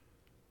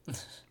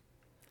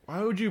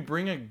 Why would you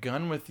bring a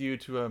gun with you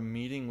to a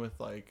meeting with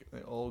like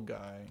the old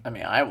guy? I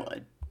mean, I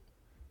would.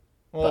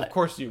 Well, of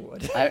course you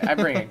would. I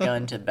bring a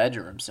gun to the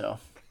bedroom, so.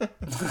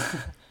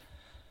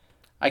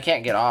 I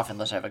can't get off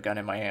unless I have a gun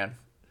in my hand.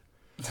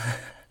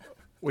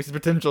 Wasted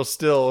potential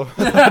still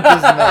does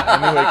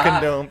not anyway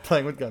condone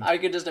playing with guns. I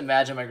could just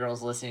imagine my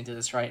girl's listening to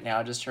this right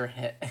now, just her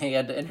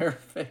hand in her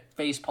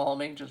face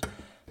palming, just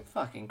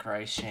fucking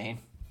Christ, Shane.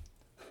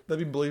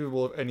 That'd be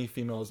believable if any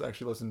females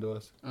actually listened to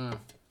us.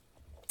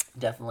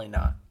 Definitely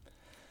not.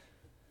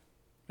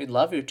 We'd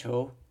love you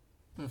to.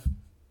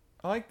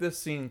 I like this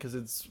scene because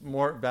it's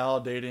more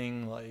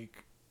validating,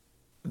 like,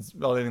 it's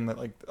validating that,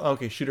 like,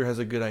 okay, Shooter has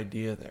a good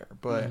idea there,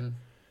 but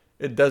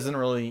it doesn't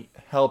really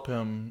help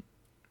him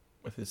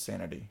with his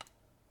sanity.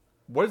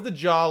 What is the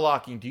jaw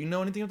locking? Do you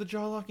know anything about the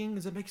jaw locking?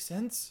 Does that make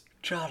sense?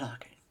 Jaw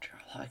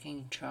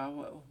locking,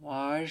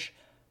 waj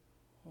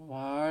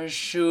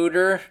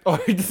shooter. Oh,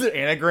 it's an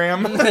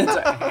anagram? It's an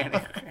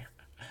anagram.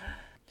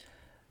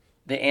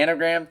 The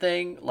anagram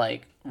thing,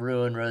 like,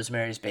 ruined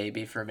Rosemary's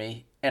Baby for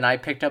me. And I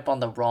picked up on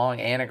the wrong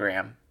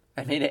anagram.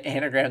 I made an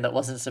anagram that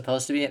wasn't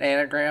supposed to be an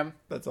anagram.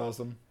 That's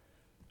awesome.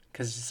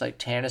 Because it's like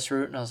Tannis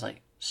root, and I was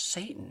like,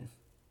 Satan.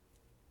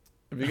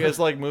 If you guys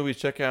like movies,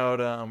 check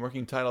out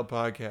Working Title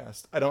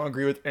Podcast. I don't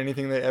agree with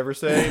anything they ever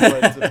say,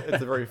 but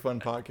it's a very fun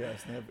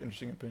podcast. They have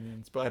interesting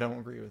opinions, but I don't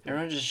agree with it.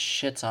 Everyone just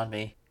shits on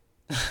me.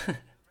 To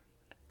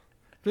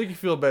make you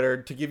feel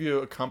better, to give you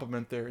a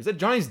compliment there. Is that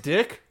Johnny's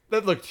dick?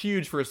 That looked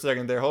huge for a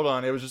second there. Hold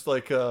on. It was just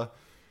like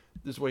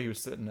this way he was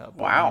sitting up.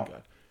 Wow. Oh,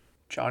 God.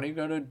 Johnny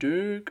got a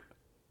dick.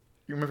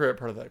 You're my favorite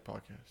part of that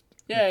podcast.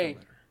 Yay.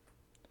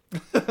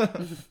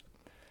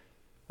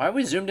 Why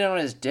we zoomed in on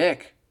his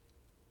dick?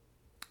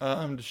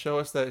 To show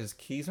us that his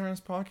keys are in his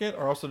pocket,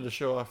 or also to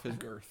show off his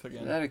girth Is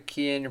again. that a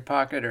key in your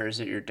pocket or is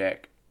it your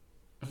dick?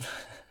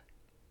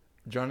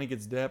 Johnny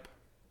gets Depp.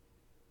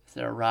 Is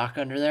there a rock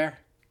under there?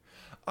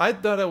 I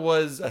thought it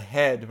was a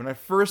head. When I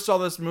first saw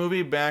this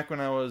movie back when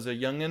I was a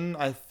youngin',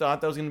 I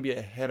thought that was going to be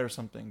a head or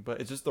something. But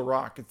it's just the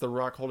rock. It's the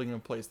rock holding him in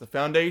place. The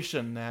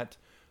foundation that,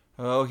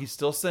 he's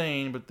still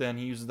sane, but then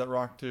he uses that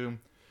rock to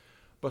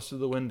bust through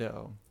the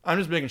window. I'm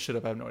just making shit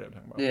up. I have no idea what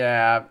I'm talking about.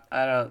 Yeah,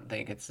 I don't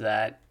think it's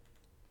that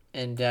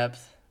in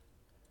depth.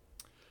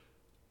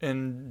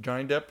 And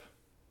Johnny Depp?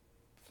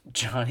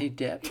 Johnny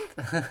Depp.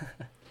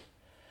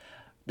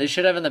 They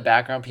should have in the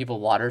background people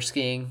water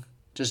skiing.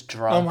 Just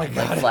drunk, Oh my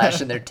God. like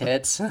flashing their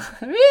tits.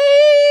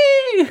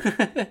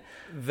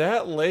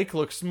 That lake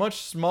looks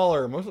much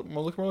smaller.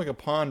 Looks more like a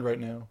pond right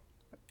now.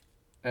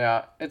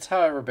 Yeah, it's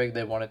however big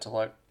they want it to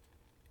look.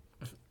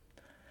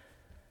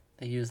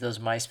 They use those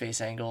MySpace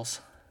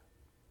angles.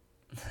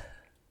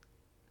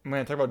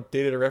 Man, talk about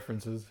dated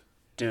references.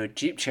 Dude,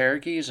 Jeep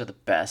Cherokees are the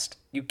best.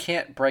 You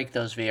can't break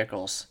those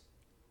vehicles.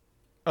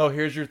 Oh,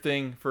 here's your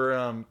thing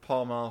for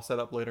Paul Mall set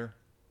up later.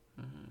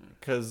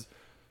 Because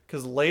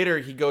later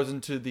he goes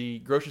into the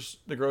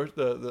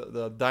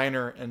the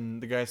diner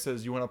and the guy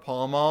says, "You want a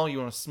Pall Mall? You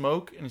want to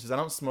smoke?" And he says, "I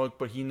don't smoke,"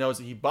 but he knows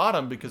that he bought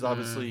him because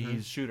obviously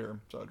he's a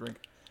shooter. So I'll drink.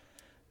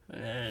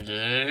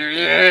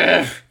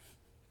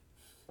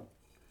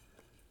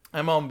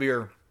 I'm on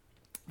beer.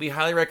 We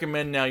highly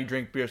recommend now you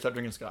drink beer. Stop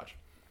drinking scotch.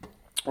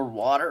 Or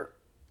water.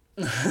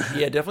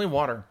 Yeah, definitely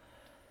water.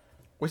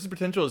 Wasted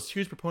Potential is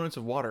huge proponents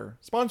of water.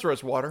 Sponsor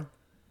us, water.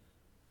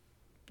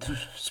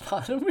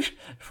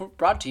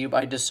 Brought to you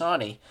by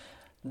Dasani.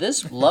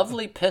 This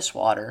lovely piss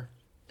water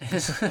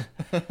is...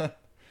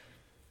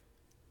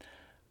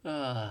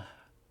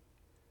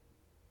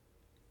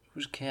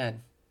 Who's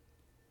Ken?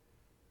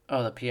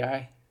 Oh, the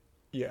PI?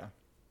 Yeah.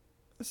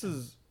 This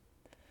is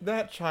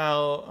that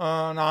child. No,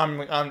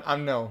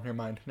 I'm no.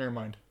 Never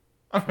mind.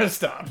 I'm gonna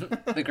stop.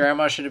 The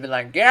grandma should have been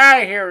like, "Get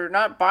out of here! We're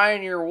not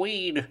buying your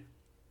weed."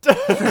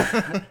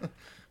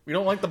 We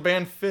don't like the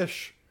band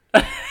Fish.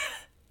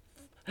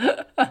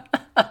 The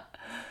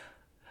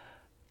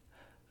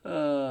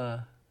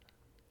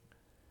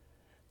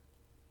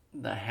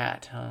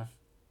hat, huh?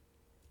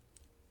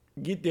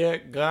 Get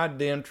that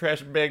goddamn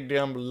trash bag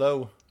down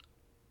below.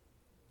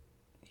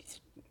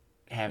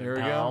 Having There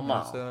we Pall go.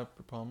 Mall. That's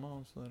for Pall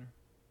Mall later.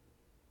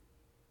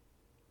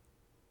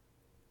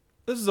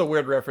 This is a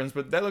weird reference,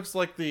 but that looks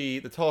like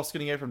the tall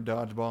skinny guy from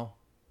Dodgeball.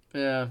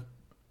 Yeah.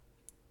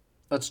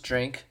 Let's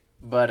drink.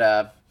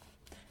 But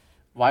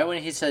why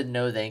when he said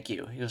no thank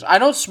you? He goes, "I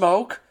don't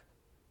smoke."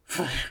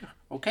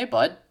 Okay,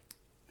 bud.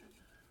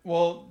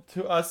 Well,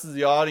 to us as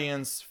the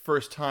audience,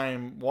 first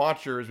time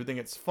watchers, we think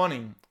it's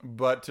funny.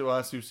 But to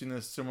us who've seen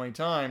this so many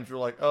times, we're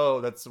like, oh,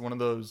 that's one of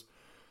those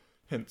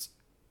hints.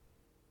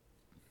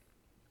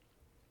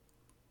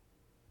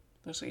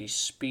 Looks like he's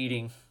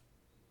speeding.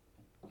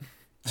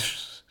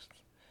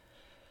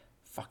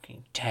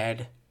 Fucking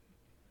Ted.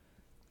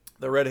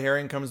 The red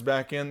herring comes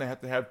back in. They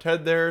have to have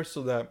Ted there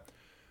so that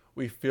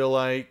we feel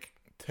like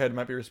Ted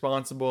might be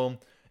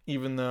responsible,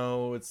 even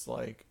though it's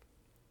like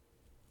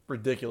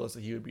ridiculous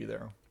that he would be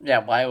there. Yeah,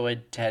 why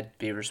would Ted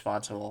be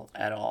responsible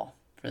at all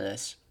for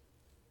this?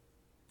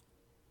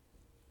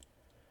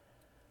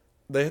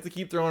 They have to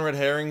keep throwing red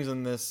herrings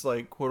in this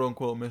like quote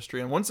unquote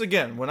mystery. And once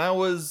again, when I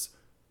was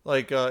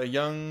like a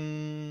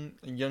young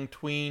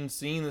tween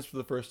seeing this for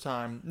the first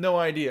time, no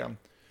idea.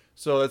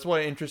 So that's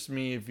why it interests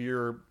me if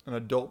you're an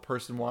adult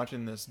person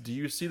watching this. Do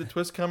you see the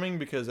twist coming?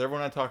 Because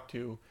everyone I talk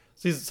to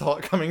saw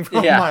it coming from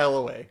a mile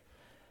away.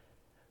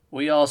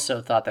 We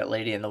also thought that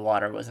Lady in the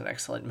Water was an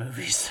excellent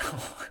movie, so...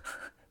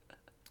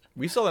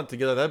 We saw that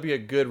together. That'd be a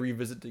good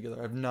revisit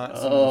together. I've not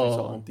seen what we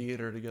saw in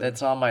theater together.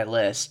 That's on my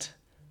list.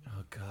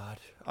 Oh God,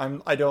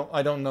 I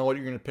don't know what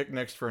you're gonna pick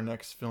next for a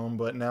next film,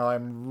 but now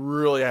I'm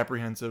really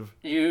apprehensive.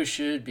 You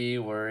should be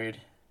worried.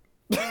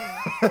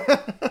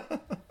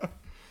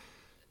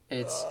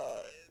 It's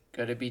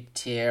gonna be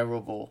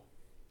terrible.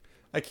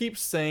 I keep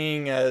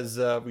saying as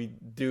we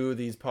do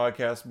these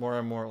podcasts more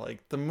and more,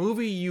 like, the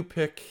movie you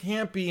pick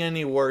can't be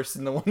any worse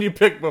than the one you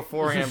picked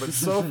beforehand, but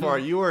so far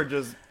you are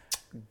just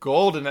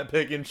golden at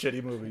picking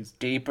shitty movies.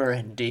 Deeper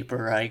and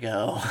deeper I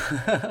go.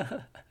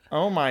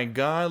 Oh my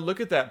God, look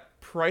at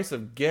that price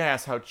of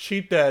gas, how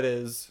cheap that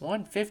is.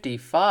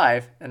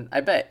 $155, and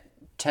I bet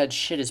Ted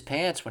shit his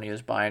pants when he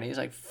was buying it. He's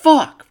like,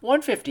 fuck,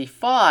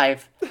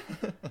 $155?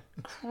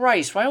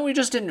 Christ, why don't we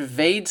just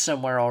invade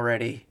somewhere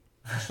already?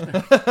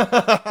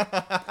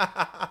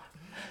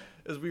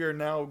 As we are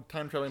now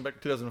time traveling back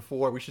to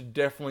 2004, we should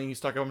definitely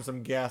stock up on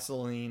some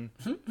gasoline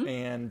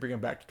and bring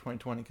it back to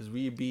 2020 because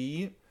we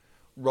be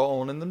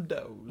rolling in them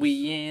doughs.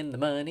 We in the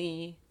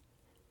money.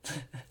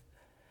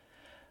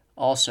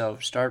 Also,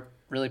 start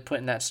really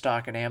putting that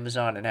stock in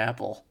Amazon and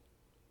Apple.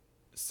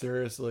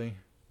 Seriously.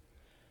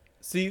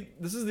 See,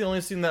 this is the only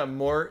scene that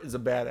Mort is a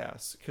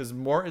badass. Because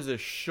Mort is a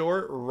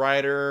short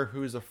rider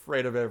who's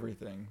afraid of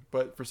everything.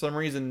 But for some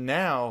reason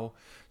now,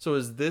 so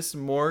is this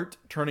Mort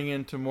turning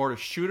into Mort a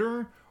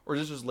shooter? or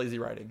is this just lazy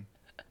writing?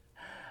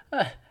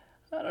 I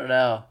don't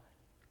know.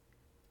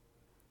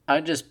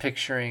 I'm just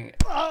picturing.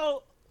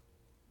 Oh,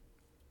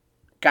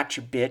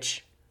 gotcha,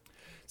 bitch.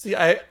 See,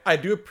 I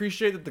do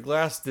appreciate that the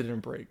glass didn't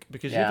break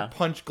because you Yeah. have to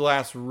punch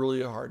glass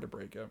really hard to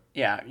break it.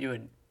 Yeah, you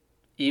would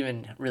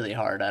even really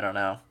hard. I don't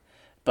know,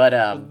 but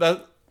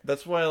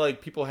That's why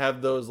like people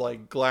have those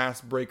like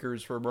glass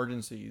breakers for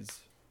emergencies.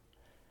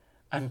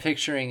 I'm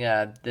picturing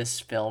this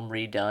film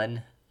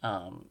redone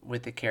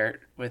with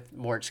with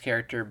Mort's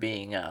character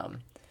being the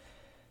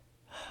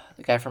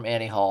guy from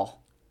Annie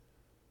Hall,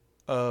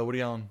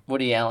 Woody Allen.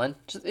 Woody Allen.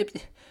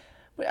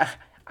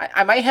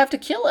 I might have to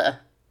kill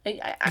her.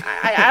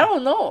 I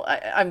don't know.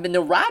 I'm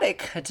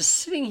neurotic. I'm just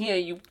sitting here.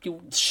 You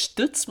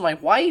stutz my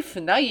wife,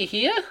 and now you're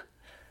here.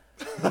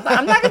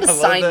 I'm not gonna I love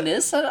sign that.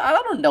 this. I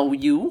don't know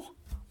you.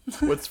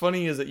 What's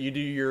funny is that you do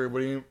your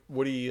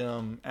Woody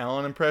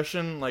Allen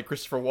impression like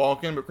Christopher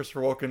Walken, but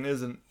Christopher Walken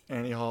isn't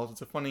Annie Hall.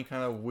 It's a funny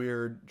kind of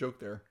weird joke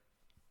there.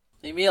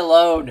 Leave me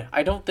alone.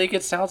 I don't think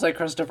it sounds like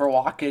Christopher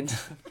Walken.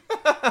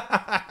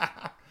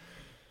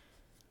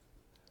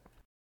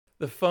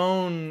 The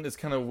phone is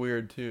kind of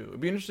weird too.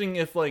 It'd be interesting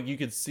if like you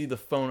could see the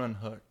phone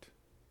unhooked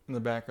in the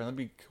background.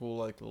 That'd be cool,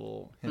 like a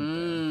little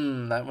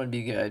hint there. That would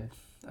be good.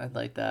 I'd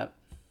like that.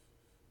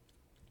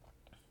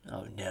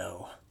 Oh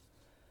no.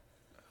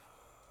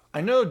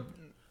 I know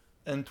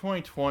in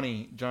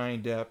 2020 Johnny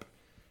Depp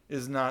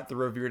is not the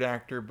revered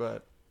actor,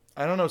 but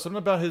I don't know, something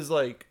about his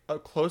like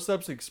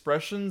close-ups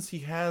expressions. He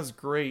has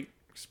great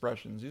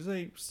expressions. He's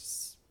a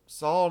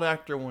solid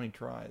actor when he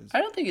tries.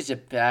 I don't think he's a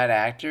bad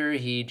actor.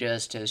 He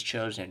just has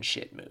chosen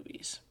shit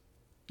movies.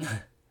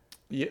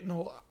 Yeah,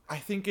 no, I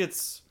think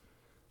it's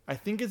I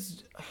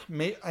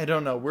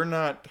don't know. We're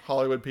not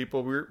Hollywood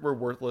people. We're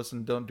worthless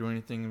and don't do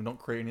anything and don't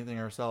create anything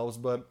ourselves.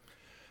 But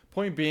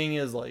point being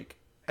is like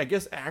I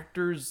guess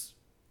actors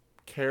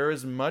care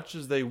as much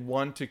as they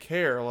want to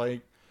care.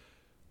 Like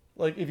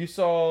if you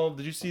saw,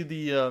 did you see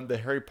the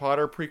Harry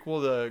Potter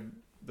prequel,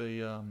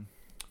 the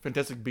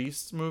Fantastic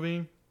Beasts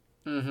movie?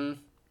 Mm-hmm.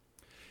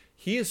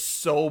 He is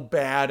so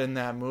bad in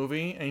that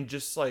movie, and he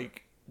just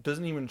like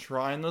doesn't even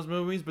try in those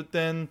movies. But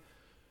then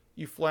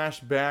you flash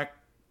back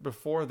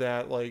before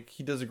that, like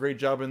he does a great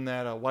job in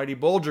that Whitey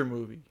Bulger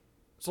movie.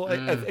 So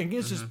I think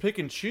it's just pick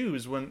and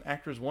choose when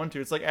actors want to.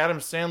 It's like Adam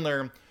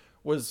Sandler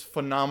was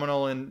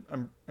phenomenal in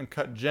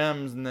Cut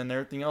Gems, and then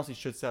everything else he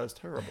shits out is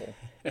terrible.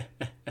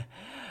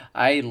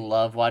 I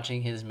love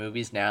watching his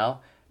movies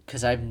now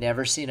because I've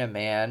never seen a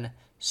man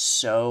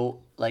so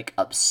like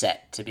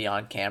upset to be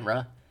on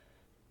camera.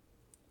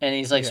 And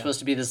he's like supposed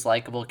to be this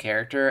likable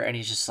character, and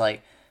he's just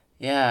like,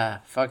 yeah,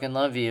 fucking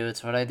love you.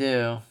 It's what I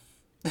do.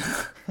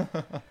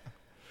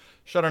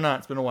 Shut or not,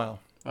 it's been a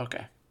while.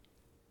 Okay.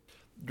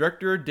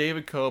 Director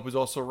David Cope, who's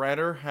also a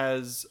writer,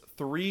 has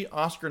 3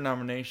 Oscar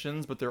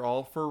nominations, but they're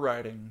all for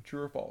writing.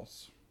 True or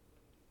false?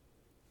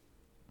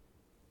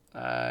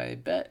 I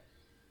bet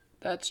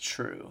that's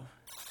true.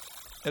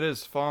 It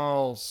is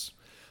false.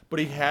 But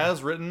he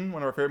has written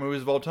one of our favorite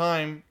movies of all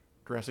time,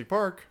 Jurassic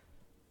Park.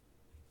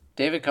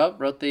 David Cope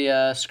wrote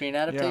the screen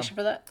adaptation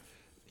for that?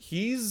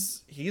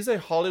 He's a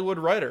Hollywood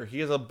writer. He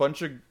has a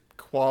bunch of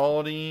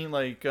quality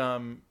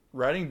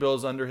writing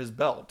bills under his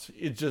belt.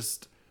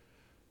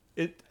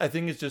 I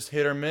think it's just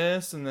hit or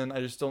miss, and then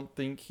I just don't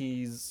think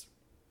this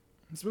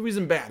movie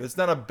isn't bad. It's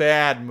not a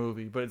bad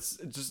movie, but it's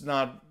just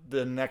not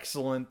an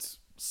excellent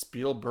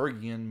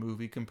Spielbergian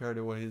movie compared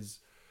to what his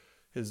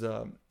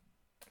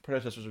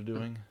predecessors are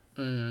doing.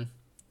 Mm.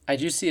 I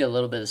do see a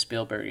little bit of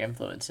Spielberg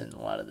influence in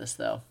a lot of this,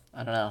 though.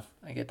 I don't know.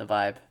 I get the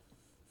vibe.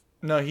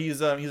 No, he's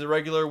a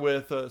regular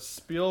with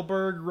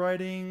Spielberg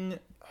writing.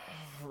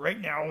 Right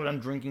now, I'm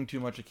drinking too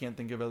much. I can't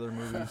think of other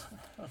movies.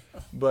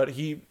 But if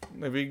you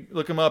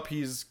look him up,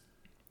 he's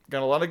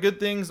got a lot of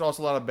good things,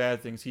 also a lot of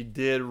bad things. He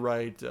did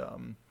write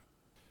the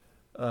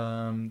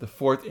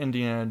 4th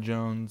Indiana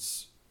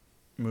Jones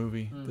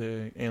movie,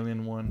 the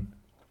Alien one,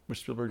 which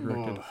Spielberg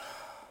directed. Ugh.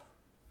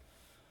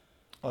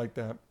 I like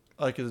that.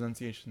 I like his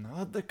enunciation. I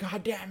love the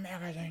goddamn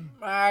magazine.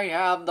 I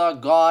have the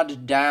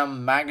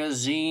goddamn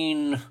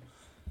magazine.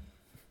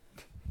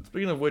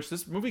 Speaking of which,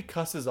 this movie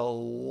cusses a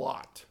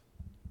lot.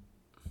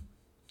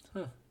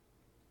 Huh.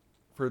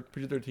 For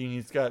PG-13,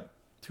 he's got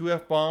 2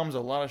 F-bombs, a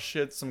lot of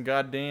shit, some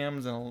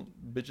goddams, and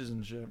bitches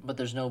and shit. But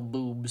there's no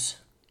boobs.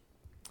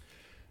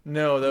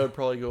 No, that would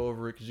probably go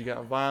over it, because you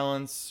got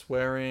violence,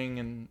 swearing,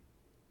 and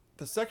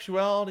the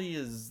sexuality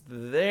is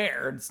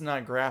there. It's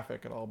not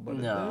graphic at all, but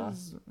No.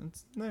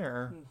 it's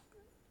there.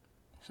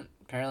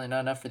 Apparently not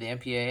enough for the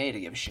MPAA to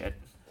give a shit.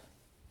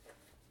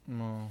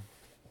 No.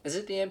 Is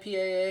it the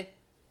MPAA?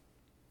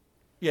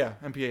 Yeah,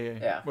 MPAA.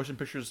 Yeah. Motion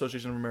Pictures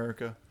Association of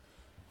America.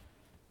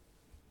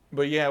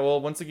 But yeah, well,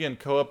 once again,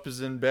 Coop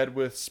is in bed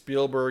with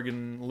Spielberg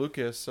and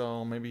Lucas,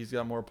 so maybe he's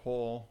got more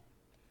pull.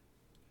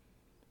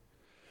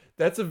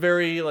 That's a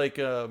very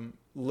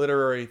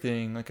literary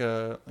thing, like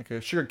a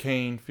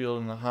sugarcane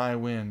field in a high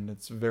wind.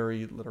 It's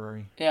very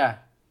literary. Yeah.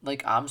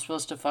 Like, I'm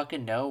supposed to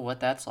fucking know what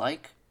that's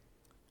like?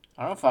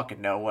 I don't fucking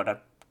know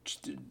what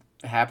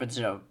happens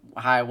in a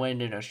high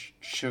wind in a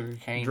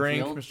sugarcane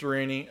Drink, field. Mr.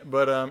 Rainey.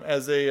 But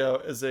as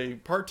a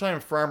part-time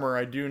farmer,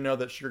 I do know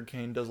that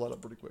sugarcane does light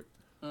up pretty quick.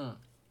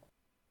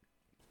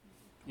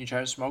 You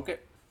try to smoke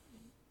it?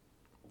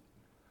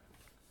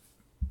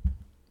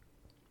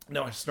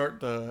 No, I snort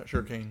the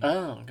sugarcane.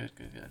 Oh, good.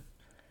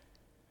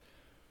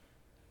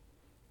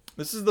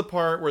 This is the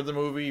part where the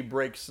movie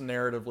breaks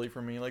narratively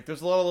for me. Like,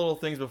 there's a lot of little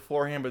things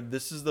beforehand, but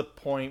this is the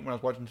point when I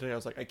was watching today, I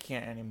was like, I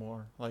can't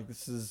anymore. Like,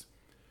 this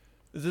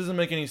doesn't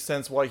make any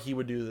sense why he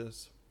would do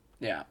this.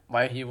 Yeah,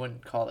 why he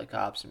wouldn't call the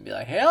cops and be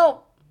like,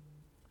 help!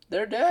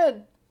 They're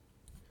dead.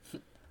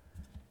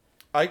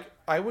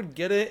 I would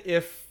get it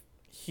if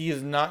he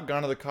has not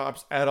gone to the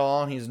cops at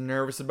all and he's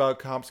nervous about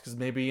cops because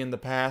maybe in the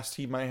past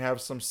he might have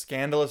some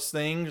scandalous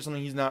thing or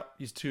something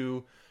he's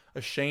too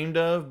ashamed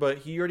of, but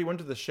he already went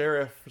to the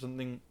sheriff for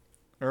something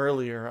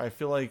earlier. I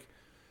feel like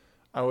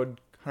I would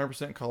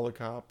 100% call the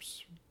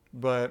cops,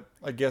 but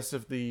I guess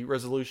if the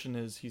resolution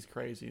is he's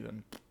crazy,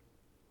 then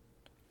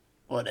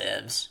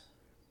Whatevs.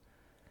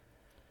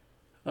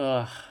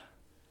 Ugh.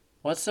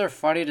 What's there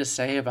funny to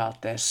say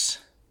about this?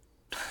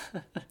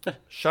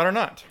 shot or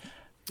not.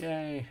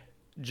 Yay.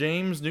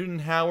 James Newton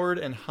Howard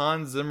and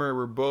Hans Zimmer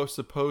were both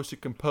supposed to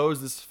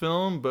compose this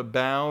film, but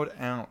bowed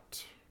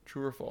out.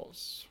 True or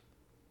false?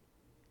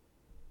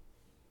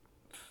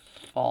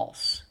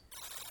 False.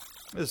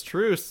 It's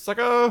true,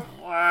 sucker.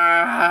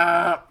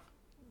 Ah,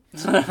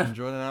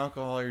 Enjoy that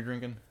alcohol you're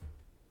drinking.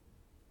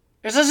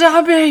 it's a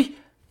zombie!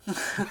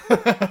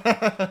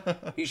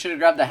 He should have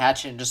grabbed the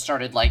hatchet and just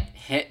started, like,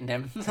 hitting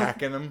him.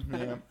 Hacking him.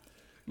 Yeah.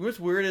 What's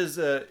weird is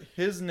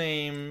his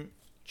name,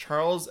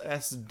 Charles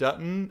S.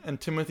 Dutton and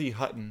Timothy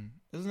Hutton.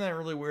 Isn't that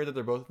really weird that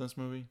they're both in this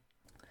movie?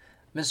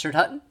 Mr.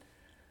 Hutton?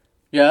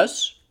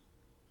 Yes.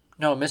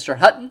 No, Mr.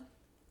 Hutton?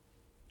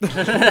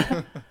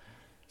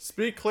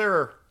 Speak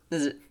clearer.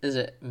 Is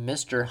it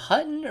Mr.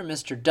 Hutton or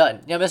Mr.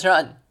 Dutton? Yeah, Mr.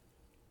 Hutton.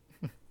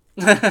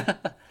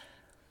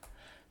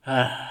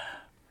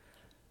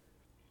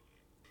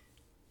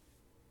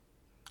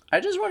 I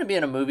just want to be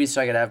in a movie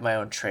so I could have my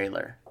own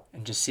trailer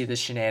and just see the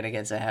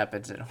shenanigans that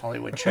happens in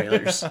Hollywood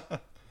trailers. I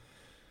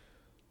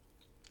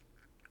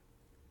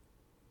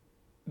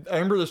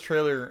remember this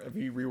trailer, if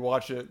you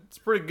rewatch it, it's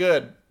pretty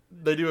good.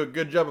 They do a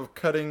good job of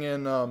cutting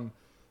in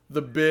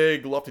the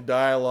big, lofty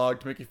dialogue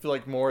to make you feel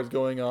like more is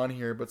going on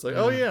here. But it's like,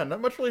 oh yeah,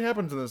 not much really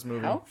happens in this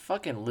movie. How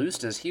fucking loose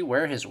does he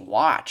wear his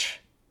watch?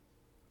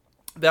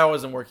 That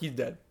doesn't work. He's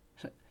dead.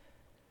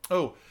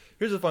 Oh,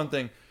 here's a fun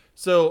thing.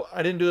 So,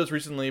 I didn't do this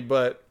recently,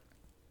 but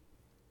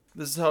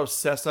this is how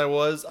obsessed I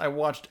was. I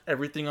watched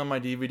everything on my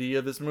DVD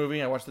of this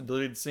movie. I watched the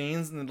deleted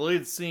scenes. And the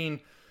deleted scene,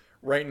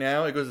 right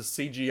now, it goes to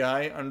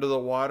CGI under the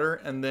water.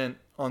 And then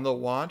on the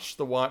watch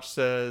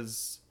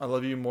says, I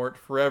love you, Mort,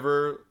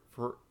 forever.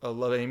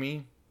 Love,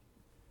 Amy.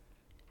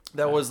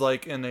 That was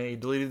like in a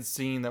deleted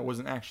scene that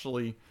wasn't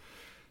actually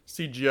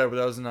CGI, but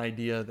that was an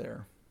idea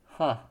there.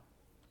 Huh.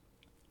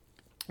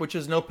 Which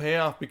has no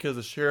payoff because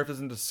the sheriff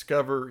doesn't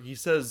discover. He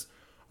says,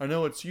 I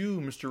know it's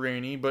you, Mr.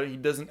 Rainey, but he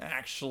doesn't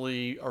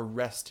actually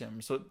arrest him.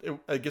 So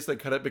I guess they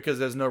cut it because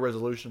there's no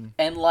resolution.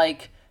 And,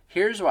 like,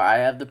 here's where I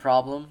have the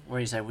problem,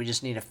 where he's like, we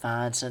just need to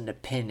find something to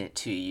pin it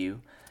to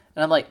you.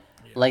 And I'm like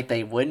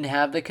they wouldn't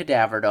have the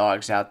cadaver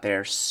dogs out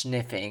there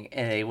sniffing,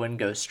 and they wouldn't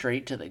go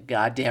straight to the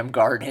goddamn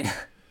garden.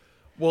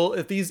 Well,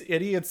 if these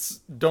idiots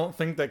don't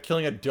think that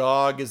killing a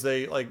dog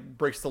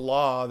breaks the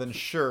law, then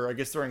sure, I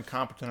guess they're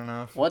incompetent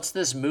enough. What's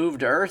this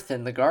moved earth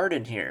in the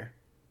garden here?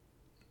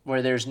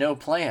 Where there's no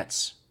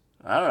plants?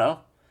 I don't know.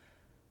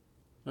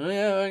 Oh,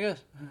 yeah, I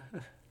guess.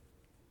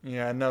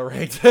 Yeah, I know,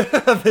 right?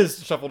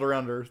 This shuffled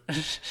around earth.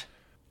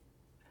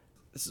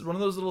 This is one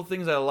of those little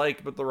things I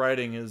like about the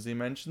writing is he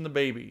mentioned the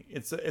baby.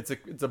 It's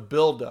a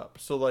build up.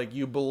 So like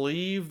you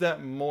believe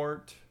that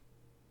Mort.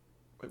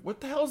 Wait,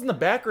 what the hell's in the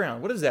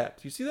background? What is that?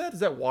 Do you see that?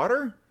 Is that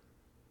water?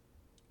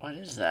 What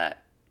is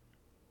that?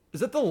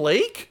 Is that the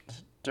lake?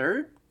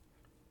 Dirt?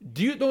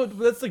 Do you know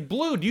that's like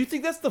blue? Do you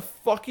think that's the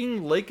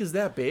fucking lake is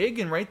that big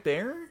and right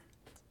there?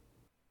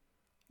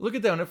 Look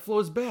at that when it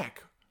flows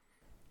back.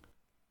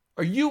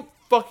 Are you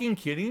fucking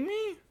kidding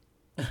me?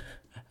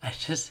 I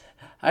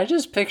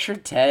just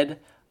pictured Ted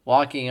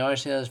walking on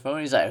his phone.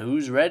 He's like,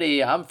 "Who's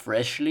ready? I'm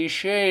freshly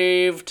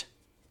shaved."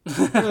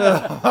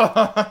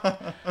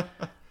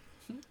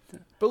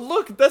 But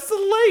look, that's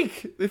the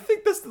lake. They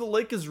think the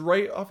lake is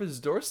right off his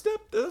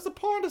doorstep. There was a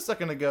pond a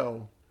second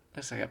ago.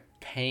 Looks like a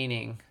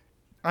painting.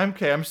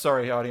 I'm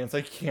sorry, audience.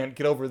 I can't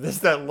get over this.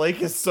 That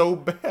lake is so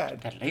bad.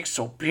 That lake's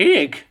so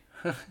big.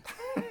 It's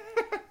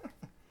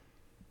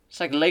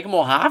like Lake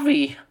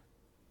Mojave.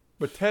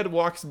 But Ted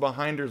walks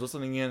behind her,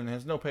 listening in, and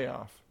has no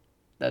payoff.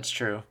 That's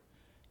true.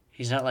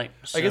 He's not like.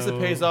 I guess it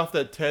pays off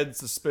that Ted's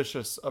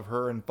suspicious of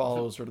her and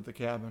follows her to the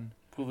cabin.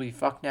 Will we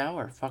fuck now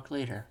or fuck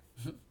later?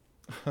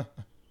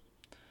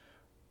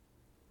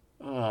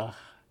 Ugh.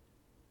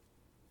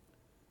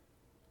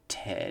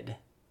 Ted.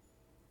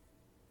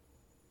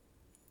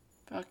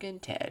 Fucking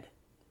Ted.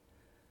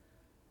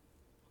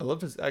 I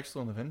loved his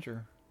excellent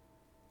adventure.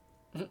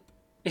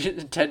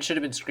 Ted should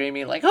have been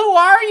screaming like, "Who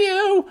are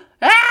you?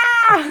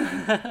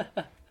 Ah!"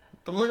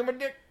 Don't look at my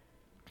dick.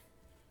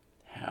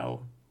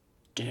 How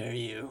dare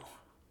you?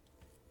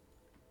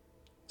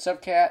 What's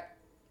up, cat?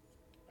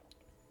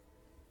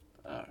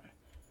 Alright.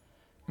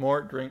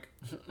 More drink.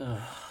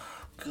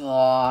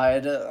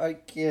 God, I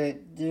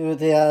can't do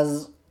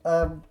this.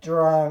 I'm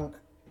drunk.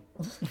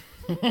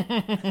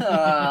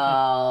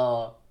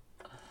 Oh.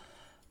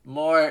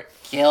 Mort,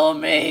 kill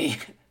me.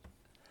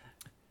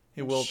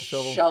 He will with the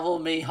shovel. Shovel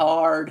me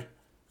hard.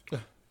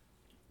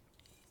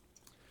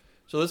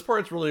 So this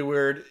part's really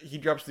weird. He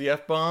drops the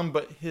F-bomb,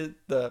 but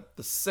the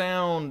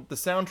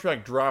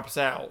soundtrack drops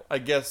out. I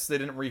guess they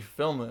didn't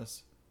refilm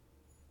this.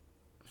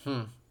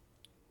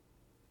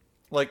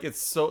 Like,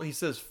 it's so, he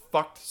says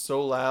fucked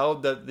so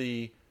loud that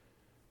the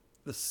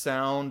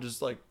sound just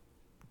like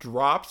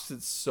drops.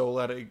 It's so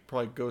loud it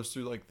probably goes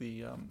through like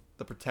the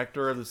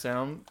protector of the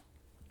sound.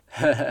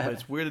 But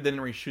it's weird that they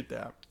didn't reshoot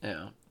that.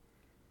 Yeah.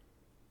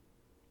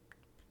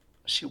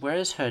 She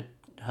wears her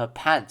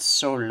pants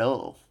so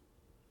low.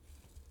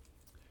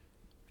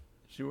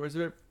 She wears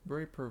it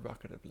very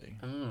provocatively.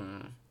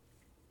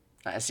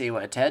 I see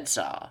what Ted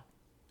saw.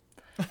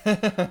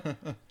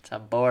 That's how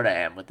bored I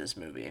am with this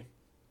movie.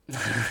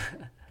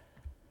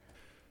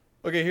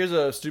 Okay, here's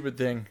a stupid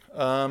thing.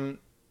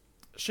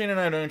 Shane and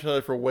I have known each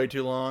other for way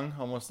too long,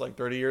 almost like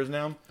 30 years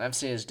now. I've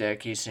seen his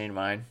dick. He's seen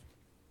mine.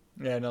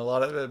 Yeah, I know a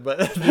lot of it.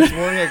 But this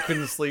morning I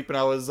couldn't sleep, and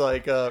I was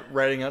like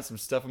writing out some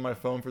stuff on my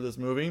phone for this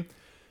movie.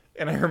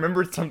 And I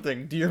remembered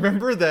something. Do you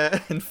remember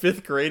that in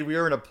 5th grade we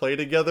were in a play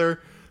together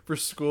for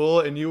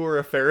school, and you were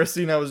a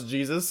Pharisee and I was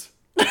Jesus?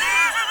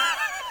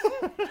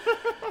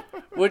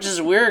 Which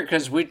is weird,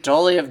 because we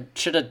totally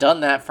should have done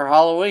that for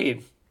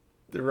Halloween.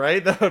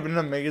 Right? That would have been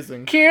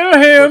amazing. Kill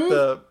him!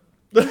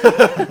 But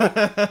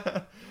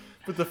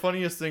the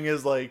funniest thing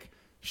is, like,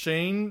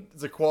 Shane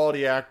is a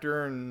quality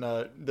actor and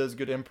does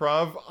good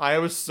improv. I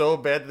was so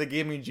bad that they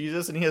gave me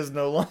Jesus, and he has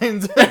no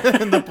lines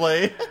in the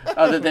play.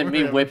 Other than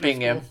me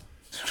whipping him.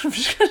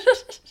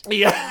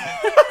 Yeah.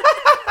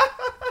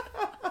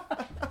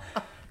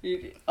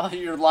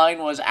 Your line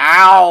was,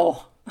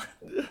 ow!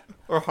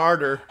 Or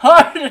harder.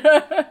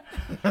 Harder!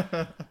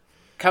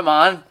 Come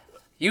on.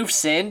 You've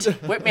sinned.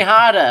 Whip me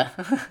harder.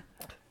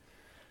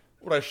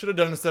 What I should have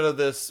done instead of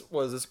this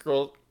was this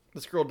girl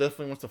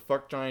definitely wants to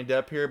fuck Johnny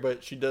Depp here,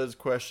 but she does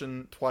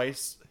question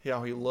twice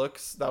how he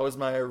looks. That was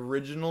my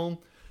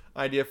original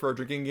idea for a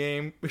drinking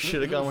game. We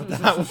should have gone with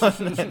that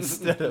one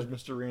instead of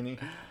Mr. Rainey.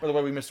 By the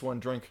way, we missed one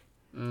drink.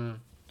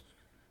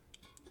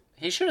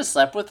 He should have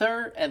slept with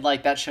her, and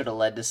like that should have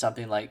led to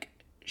something like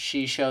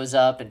she shows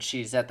up and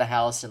she's at the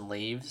house and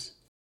leaves.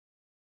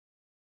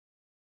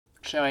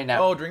 Showing that.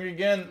 Oh, drink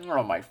again.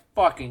 Oh my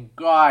fucking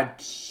god.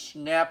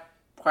 Snap,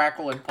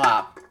 crackle, and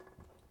pop.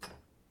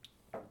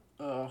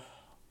 Ugh.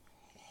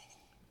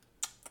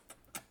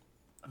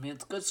 I mean,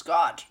 it's good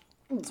scotch.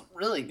 It's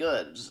really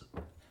good.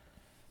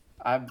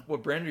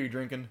 What brand are you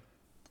drinking?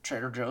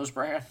 Trader Joe's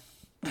brand.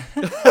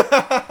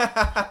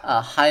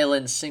 A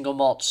Highland single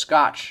malt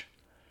scotch.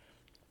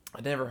 I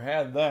never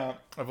had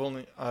that.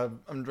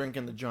 I'm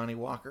drinking the Johnny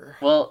Walker.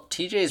 Well,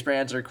 TJ's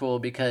brands are cool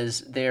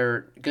because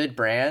they're good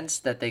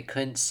brands that they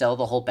couldn't sell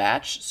the whole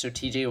batch, so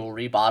TJ will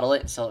rebottle it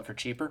and sell it for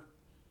cheaper.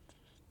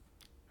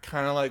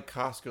 Kind of like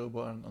Costco,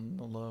 but on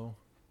the low.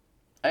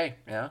 Hey,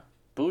 yeah.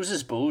 Booze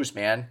is booze,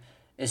 man.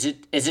 Is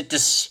it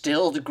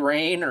distilled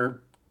grain or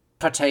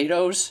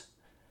potatoes?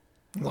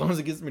 As long as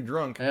it gets me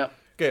drunk. Yep.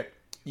 Okay,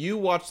 you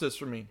watch this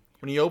for me.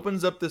 When he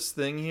opens up this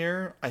thing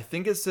here, I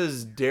think it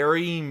says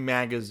Dairy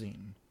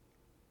Magazine.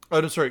 Oh,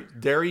 no, sorry,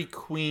 Dairy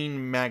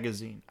Queen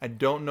Magazine. I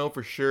don't know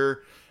for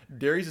sure.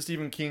 Dairy's a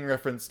Stephen King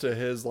reference to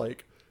his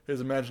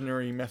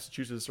imaginary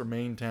Massachusetts or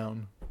Maine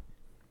town.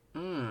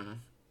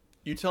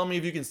 You tell me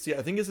if you can see it.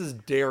 I think it says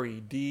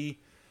Dairy. D-E-E-R-Y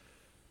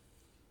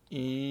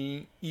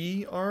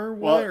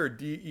or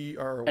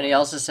D-E-R-Y? And he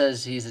also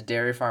says he's a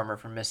dairy farmer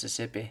from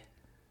Mississippi.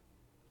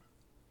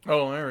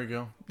 Oh, there we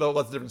go. Though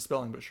that's a different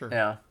spelling, but sure.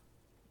 Yeah.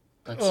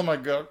 Oh my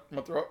god,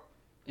 my throat.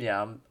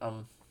 Yeah,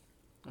 I'm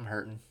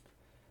hurting.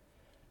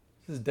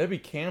 This is Debbie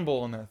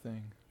Campbell in that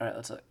thing. All right,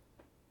 let's look.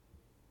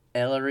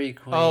 Ellery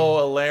Queen.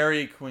 Oh, a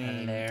Larry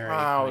Queen. Larry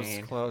I was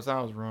Queen. close. I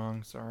was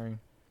wrong. Sorry.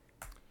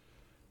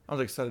 I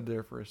was excited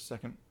there for a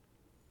second.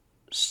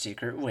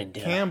 Secret window.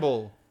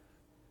 Campbell.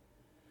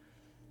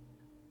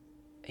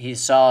 He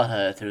saw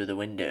her through the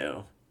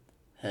window.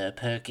 Her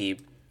perky.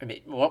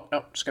 Whoop,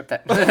 no, skip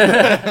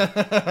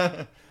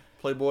that.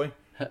 Playboy.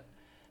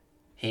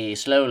 He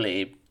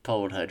slowly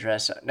pulled her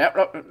dress up.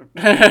 No.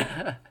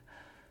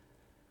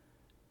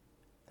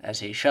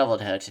 As he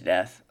shoveled her to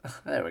death.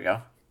 There we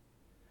go.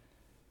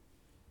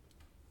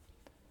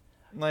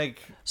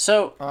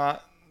 So,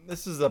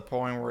 this is the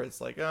point where it's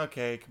like,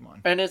 okay, come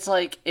on. and it's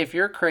like, if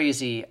you're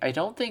crazy, I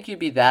don't think you'd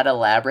be that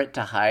elaborate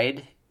to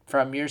hide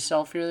from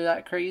yourself you're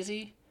that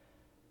crazy.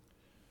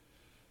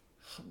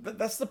 But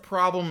that's the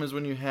problem is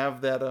when you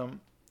have that,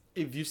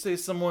 if you say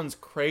someone's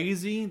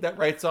crazy, that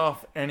writes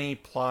off any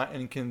plot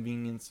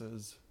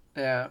inconveniences.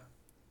 Yeah.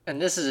 And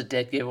this is a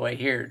dead giveaway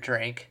here,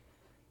 Drink.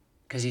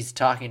 Because he's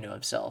talking to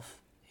himself.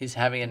 He's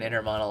having an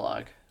inner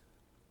monologue.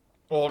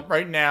 Well,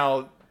 right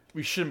now,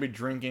 we shouldn't be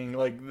drinking.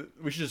 Like,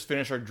 we should just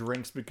finish our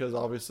drinks because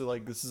obviously,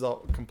 like, this is a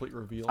complete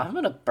reveal. I'm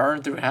gonna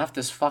burn through half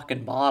this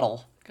fucking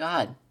bottle.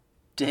 God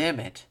damn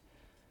it.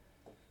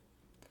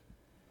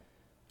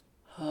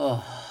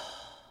 Oh.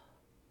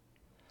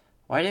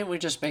 Why didn't we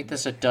just make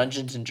this a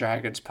Dungeons and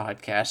Dragons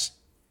podcast?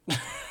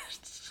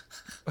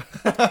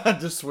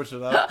 Just switch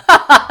it up.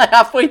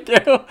 Halfway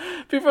through,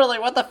 people are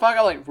like, what the fuck?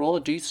 I'm like, roll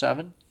a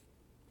d7.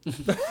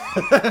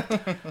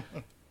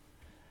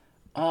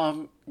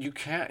 You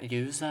can't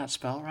use that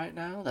spell right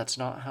now? That's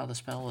not how the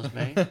spell was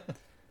made?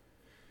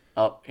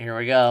 Oh, here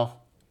we go.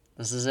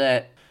 This is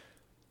it.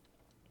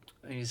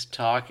 He's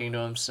talking to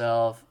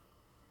himself.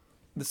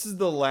 This is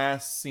the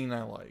last scene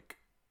I like.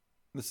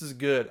 This is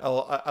good.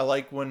 I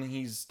like when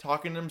he's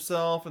talking to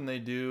himself and they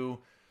do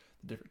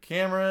different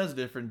cameras,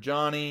 different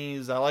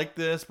Johnnies. I like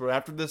this, but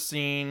after this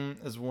scene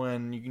is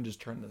when you can just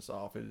turn this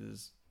off. It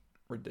is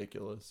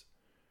ridiculous.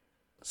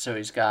 So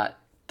he's got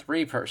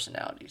 3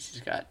 personalities.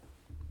 He's got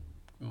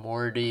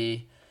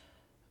Morty.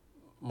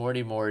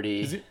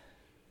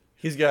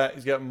 He's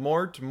got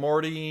Mort,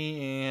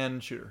 Morty,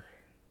 and Shooter.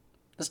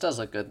 This does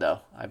look good, though.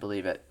 I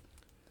believe it.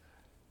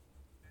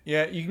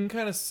 Yeah, you can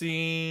kind of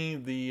see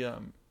the.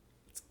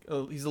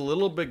 He's a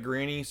little bit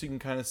grainy, so you can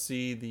kind of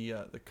see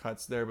the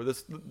cuts there.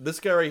 But this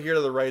guy right here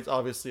to the right is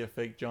obviously a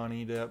fake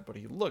Johnny Depp, but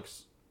he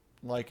looks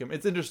like him.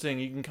 It's interesting.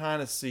 You can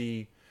kind of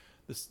see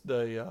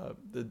the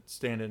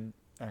stand-in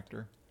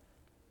actor.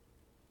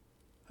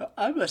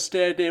 I'm a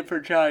stand-in for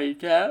Johnny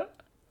Depp.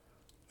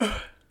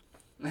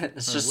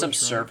 It's just some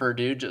surfer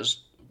dude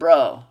just,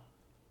 bro.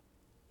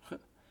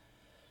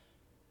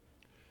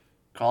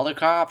 Call the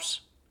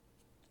cops.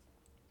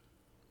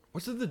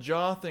 What's with the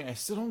jaw thing? I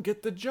still don't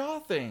get the jaw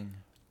thing.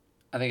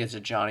 I think it's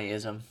a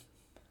Johnnyism.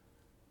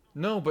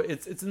 No, but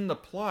it's in the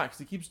plot 'cause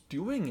he keeps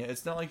doing it.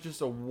 It's not like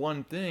just a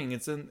one thing.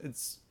 It's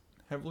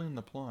heavily in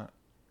the plot.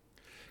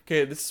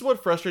 Okay, this is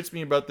what frustrates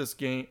me about this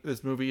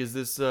movie is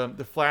this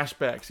the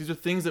flashbacks. These are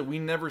things that we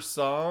never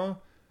saw.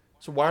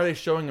 So why are they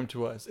showing them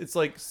to us? It's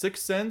like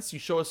Sixth Sense. You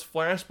show us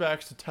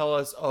flashbacks to tell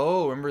us,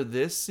 oh, remember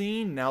this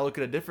scene? Now look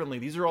at it differently.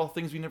 These are all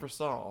things we never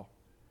saw.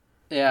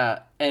 Yeah,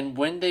 and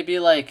wouldn't they be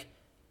like...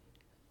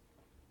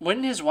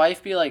 Wouldn't his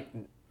wife be like,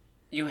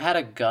 you had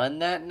a gun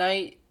that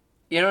night?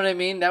 You know what I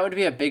mean? That would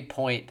be a big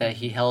point that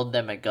he held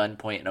them at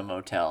gunpoint in a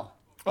motel.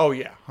 Oh,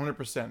 yeah,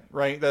 100%.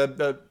 Right?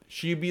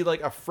 She'd be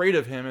like afraid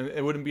of him and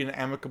it wouldn't be an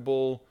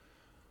amicable,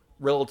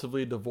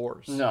 relatively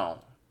divorce. No.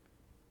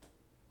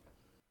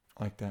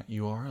 Like that.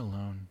 You are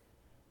alone.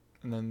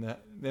 And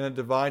then it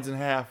divides in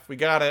half. We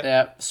got it.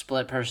 Yep,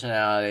 split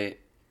personality.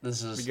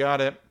 We got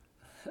it.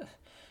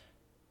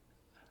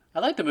 I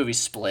like the movie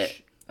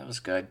Split. That was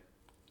good.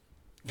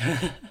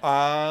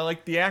 I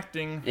like the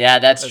acting. Yeah,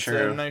 that's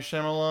true. M. Night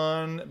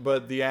Shyamalan,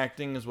 but the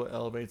acting is what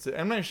elevates it.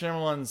 M. Night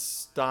Shyamalan's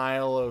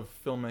style of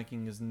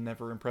filmmaking is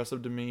never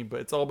impressive to me, but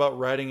it's all about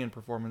writing and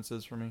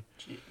performances for me.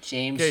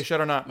 James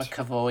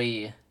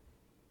McAvoy.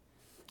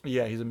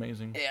 Yeah, he's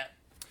amazing. Yeah.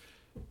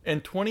 In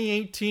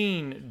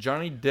 2018,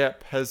 Johnny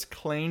Depp has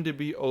claimed to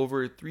be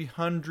over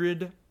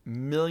 $300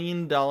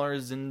 million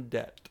in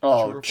debt.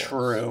 Oh,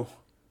 true.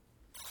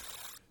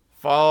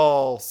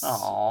 False.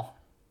 Aw.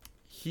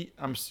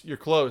 You're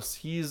close.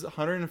 He's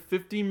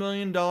 $150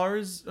 million.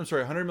 I'm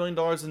sorry, $100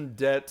 million in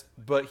debt,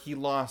 but he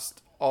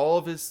lost all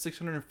of his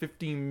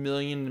 $650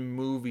 million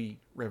movie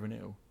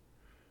revenue.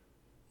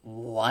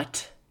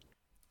 What?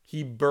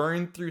 He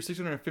burned through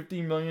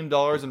 $650 million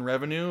in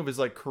revenue of his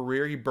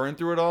career. He burned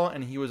through it all,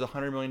 and he was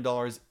 $100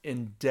 million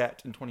in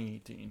debt in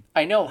 2018.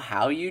 I know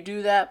how you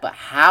do that, but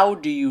how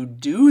do you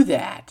do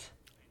that?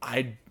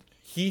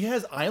 He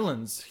has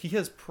islands. He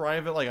has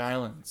private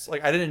islands.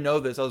 I didn't know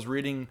this. I was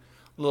reading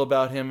a little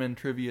about him in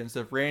trivia and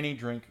stuff. Randy,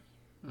 drink.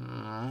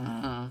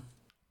 Mm-hmm.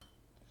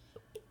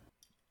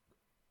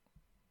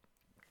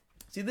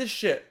 See this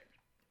shit.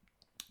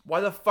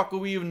 Why the fuck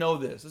would we even know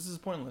this? This is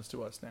pointless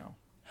to us now.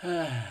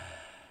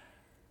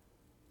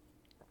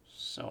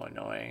 So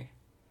annoying.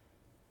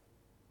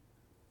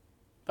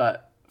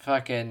 But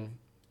fucking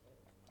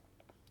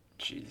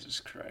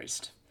Jesus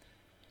Christ.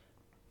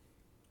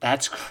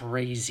 That's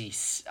crazy.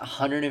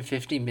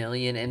 150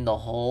 million in the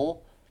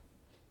hole?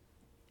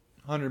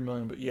 100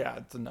 million, but yeah,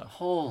 it's enough.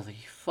 Holy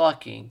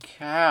fucking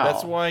cow.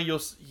 That's why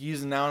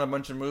he's now in a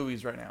bunch of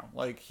movies right now.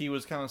 He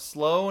was kind of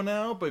slow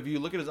now, but if you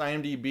look at his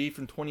IMDb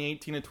from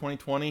 2018 to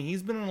 2020,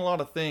 he's been in a lot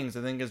of things.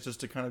 I think it's just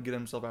to kind of get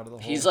himself out of the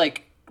hole. He's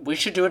like, we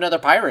should do another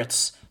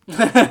Pirates.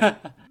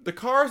 The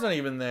car's not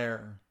even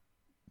there.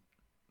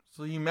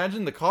 So you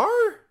imagine the car?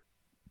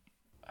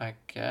 I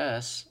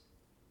guess.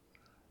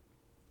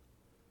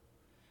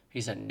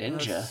 He's a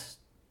ninja.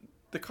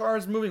 The car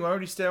is moving. Why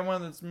would he stay on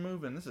one that's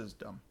moving? This is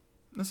dumb.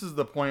 This is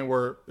the point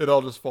where it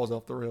all just falls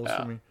off the rails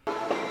for me.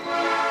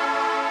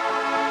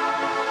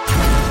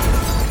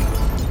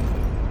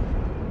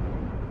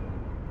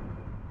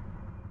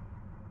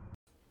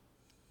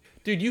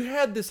 Dude, you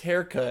had this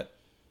haircut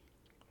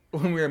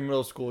when we were in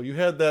middle school. You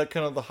had that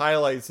kind of the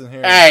highlights in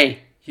hair. Hey,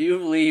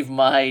 you leave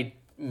my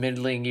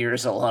middling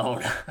years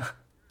alone.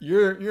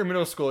 You're in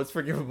middle school. It's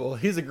forgivable.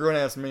 He's a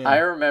grown-ass man. I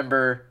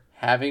remember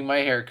having my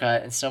hair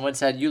cut, and someone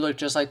said, "You look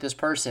just like this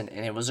person,"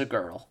 and it was a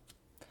girl.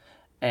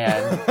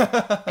 And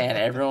and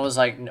everyone was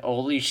like,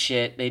 "Holy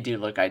shit, they do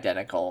look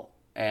identical."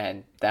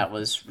 And that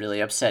was really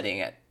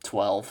upsetting at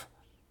 12.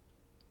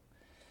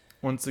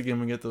 Once again,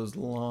 we get those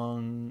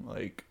long,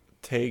 like,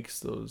 takes,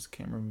 those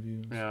camera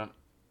views. Yeah.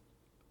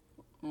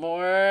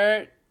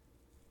 More.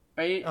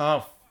 Are you?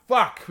 Oh,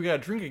 fuck. We gotta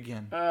drink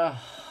again. And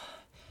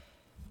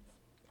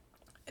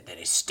then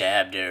he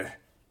stabbed her,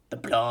 the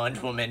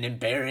blonde woman, and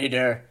buried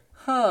her.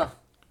 Huh.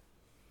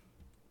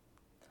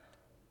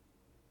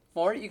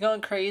 Mort, you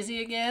going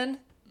crazy again?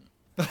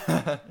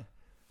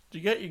 Do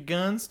you got your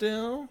gun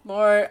still?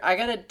 Mort, I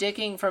got a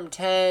dicking from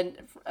 10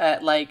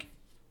 at like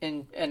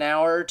in an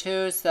hour or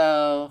two,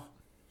 so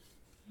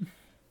He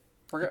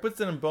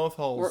puts it in both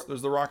holes.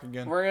 There's the rock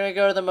again. we're gonna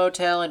go to the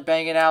motel and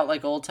bang it out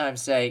like old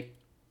times say.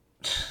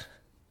 Do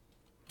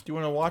you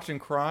want to watch and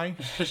cry?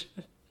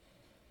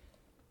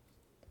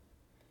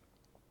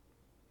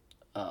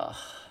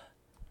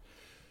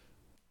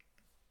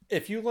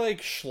 If you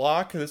like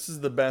schlock, this is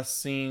the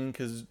best scene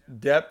because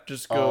Depp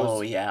just goes Oh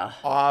yeah.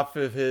 off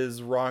of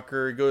his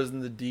rocker, goes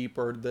in the deep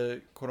or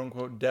the quote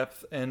unquote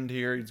depth end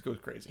here. He just goes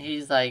crazy.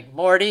 He's like,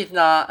 Morty's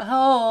not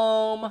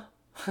home.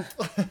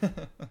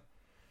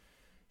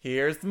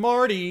 Here's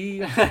Marty.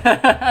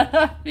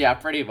 Yeah,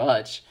 pretty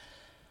much.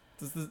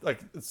 This is like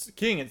it's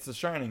King. It's The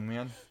Shining,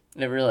 man.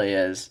 It really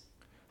is.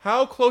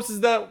 How close is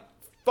that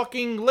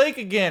fucking lake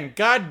again?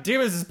 God damn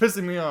it, this is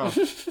pissing me off.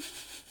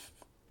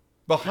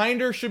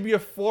 Behind her should be a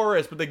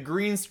forest, but they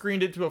green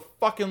screened it to a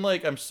fucking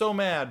lake. I'm so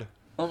mad.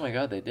 Oh my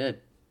god, they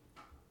did.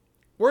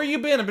 Where you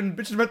been? I've been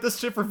bitching about this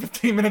shit for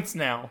 15 minutes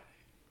now.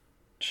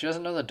 She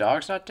doesn't know the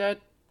dog's not dead?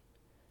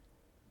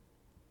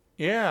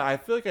 Yeah, I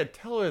feel like I'd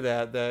tell her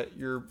that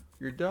your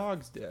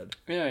dog's dead.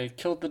 Yeah, he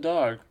killed the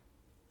dog.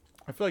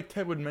 I feel like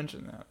Ted would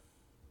mention that.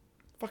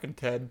 Fucking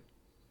Ted.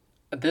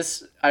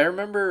 I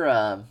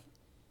remember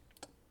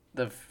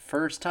the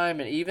first time,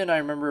 and even I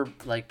remember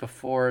like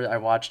before I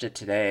watched it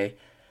today,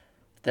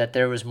 that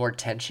there was more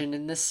tension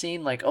in this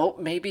scene. Like, oh,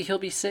 maybe he'll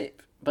be safe.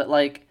 But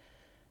like,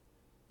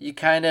 you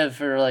kind of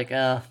are like,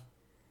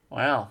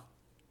 wow,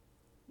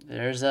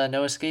 there's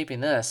no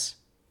escaping this.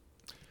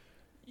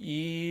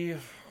 Yeah,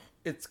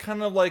 it's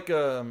kind of like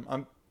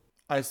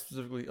I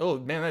specifically. Oh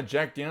man, that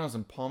Jack Daniels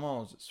and Pall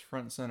Mall is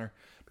front and center.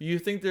 But you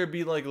think there'd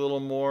be like a little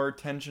more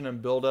tension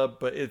and build up,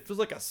 but it feels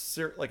like a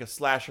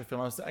slasher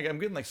film. I'm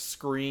getting like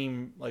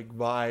Scream like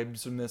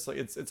vibes from this. Like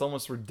it's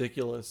almost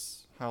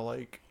ridiculous how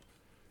like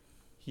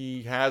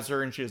he has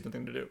her and she has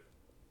nothing to do.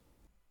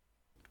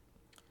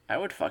 I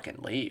would fucking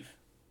leave.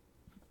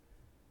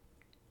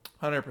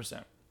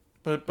 100%.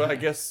 But I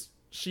guess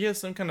she has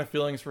some kind of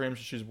feelings for him,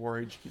 so she's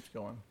worried. She keeps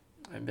going.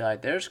 I'd be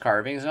like, there's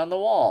carvings on the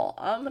wall.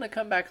 I'm gonna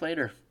come back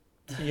later.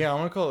 Yeah, I'm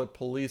gonna call it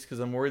police because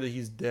I'm worried that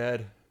he's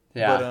dead.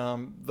 Yeah.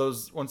 But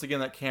those once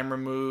again that camera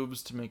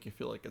moves to make you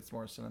feel like it's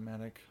more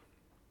cinematic.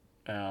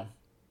 Yeah.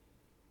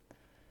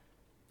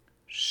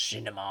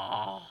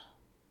 Cinema.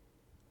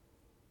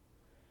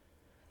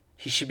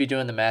 He should be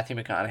doing the Matthew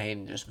McConaughey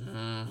and just.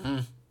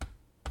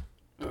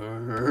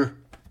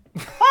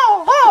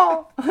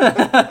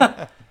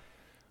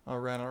 All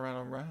right.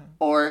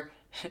 Or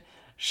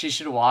she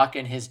should walk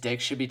and his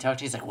dick should be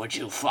tucked. He's like, "Would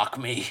you fuck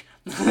me?"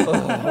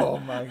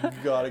 Oh my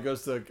god! It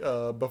goes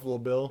to Buffalo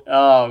Bill.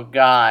 Oh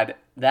god,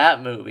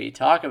 that movie!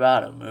 Talk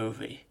about a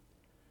movie.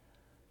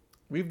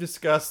 We've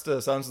discussed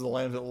Silence of the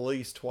Lambs at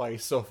least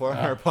twice so far in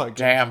our podcast.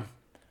 Damn.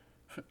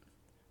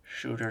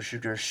 Shooter,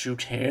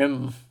 shoot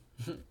him.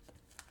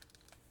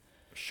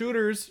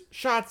 Shooters,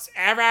 shots,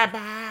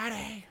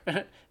 everybody.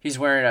 He's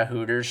wearing a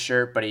Hooters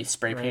shirt, but he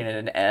spray painted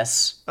an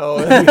S.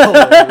 Oh, that'd be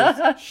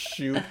hilarious.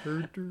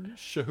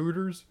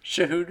 Shooters.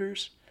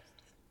 Shahooters.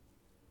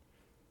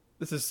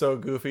 This is so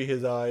goofy.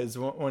 His eyes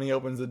when he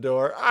opens the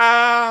door.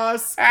 Ah,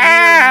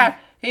 Ah!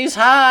 He's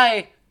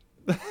high.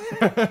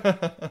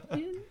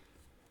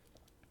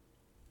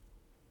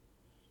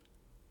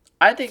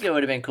 I think it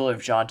would have been cool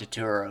if John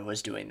Turturro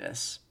was doing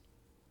this.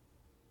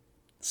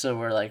 So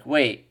we're like,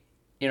 wait,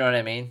 you know what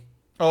I mean?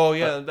 Oh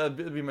yeah,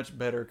 that'd be a much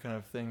better kind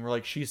of thing. Where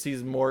like she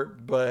sees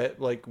Mort, but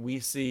like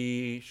we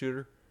see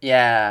Shooter.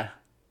 Yeah,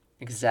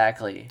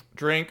 exactly.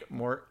 Drink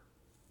Mort.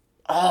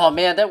 Oh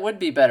man, that would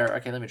be better.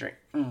 Okay, let me drink.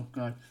 Oh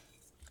god.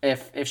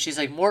 If she's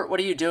like, Mort, what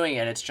are you doing?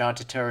 And it's John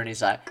Turturro, and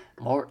he's like,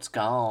 Mort's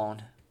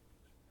gone.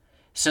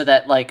 So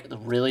that like the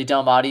really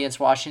dumb audience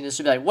watching this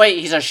would be like, wait,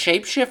 he's a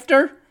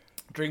shapeshifter?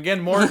 Drink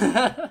again, Mort.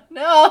 No.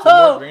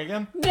 Mort, drink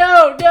again.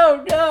 No.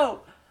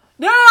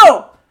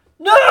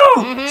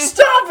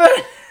 Stop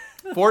it.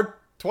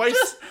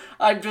 Twice.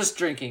 I'm just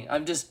drinking.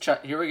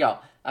 Here we go.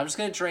 I'm just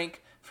going to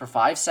drink for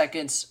 5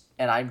 seconds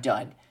and I'm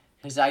done.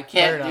 Because I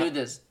can't do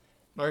this.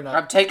 No, you're not.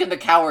 I'm taking the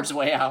coward's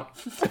way out.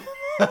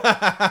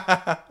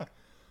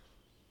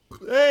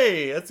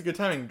 Hey, that's a good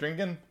timing.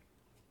 Drinking.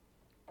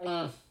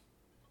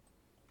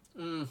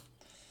 You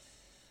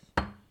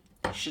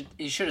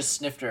should have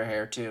sniffed her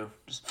hair too.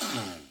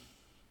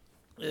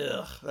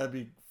 Ugh, that'd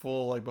be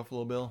full like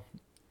Buffalo Bill.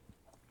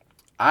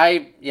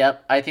 I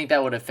think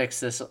that would have fixed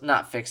this.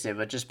 Not fixed it,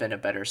 but just been a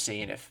better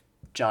scene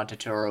John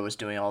Turturro was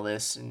doing all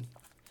this, and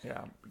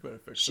Yeah, better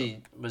fix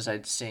she was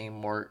seeing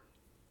more.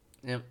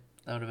 Yep,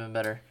 that would have been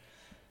better.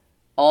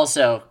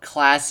 Also,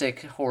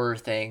 classic horror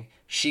thing.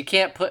 She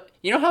can't put.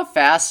 You know how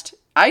fast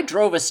I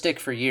drove a stick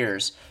for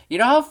years. You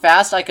know how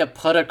fast I could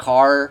put a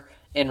car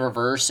in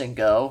reverse and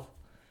go.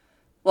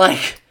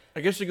 Like,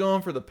 I guess you're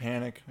going for the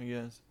panic. I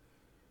guess.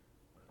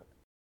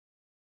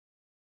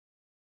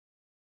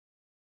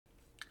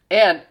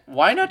 and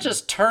why not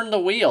just turn the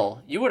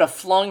wheel? You would have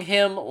flung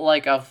him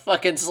like a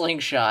fucking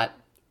slingshot.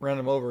 Ran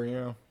him over.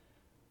 Yeah.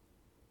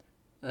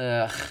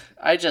 Ugh,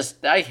 I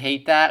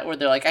hate that where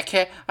they're like, I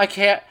can't.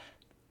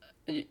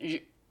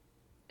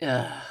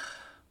 Ugh,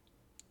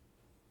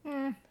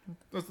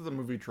 This is a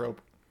movie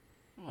trope.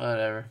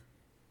 whatever.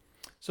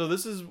 So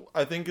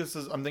I'm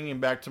thinking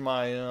back to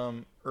my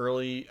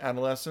early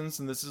adolescence,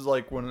 and this is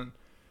like when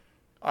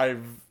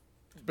I've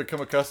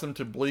become accustomed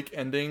to bleak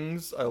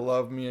endings. I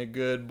love me a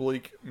good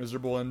bleak,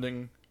 miserable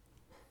ending.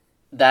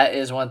 That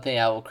is one thing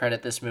I will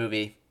credit this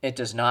movie. It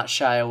does not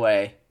shy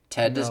away.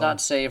 Ted does No.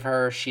 not save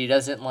her. She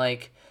doesn't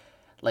like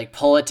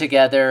pull it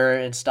together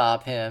and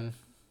stop him.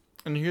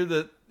 And you hear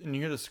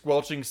the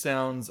squelching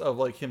sounds of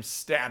like him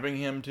stabbing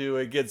him too.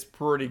 It gets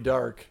pretty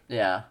dark.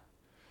 Yeah.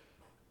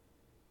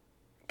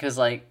 Cause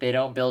like they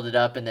don't build it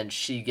up and then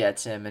she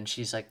gets him and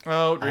she's like,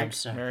 Oh, I'm drink,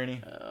 sorry.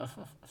 Marini. No.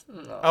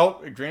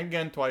 Oh, drink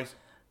again twice.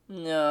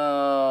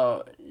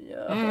 No.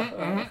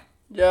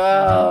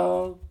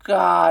 No.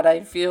 God,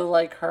 I feel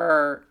like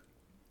her.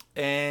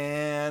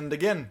 And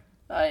again.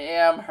 I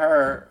am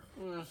her.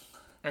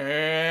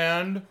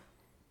 And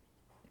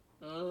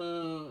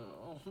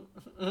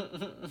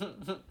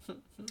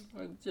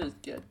I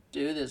just can't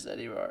do this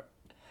anymore.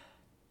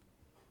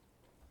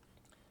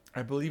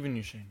 I believe in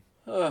you, Shane.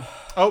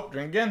 Oh,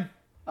 drink again.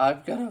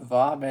 I'm gonna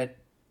vomit.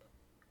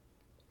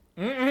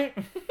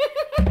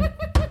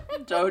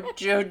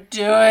 Don't you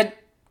do it.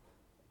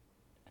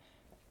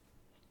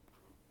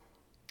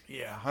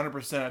 Yeah,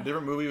 100%. A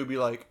different movie would be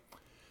like,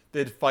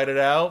 they'd fight it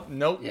out.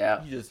 Nope.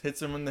 Yeah. He just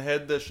hits him in the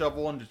head with the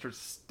shovel and just starts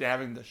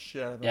stabbing the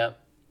shit out of him. Yep.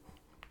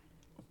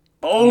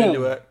 I'm into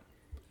Boom. it.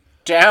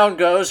 Down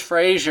goes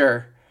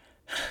Frasier.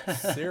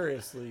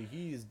 Seriously,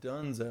 he's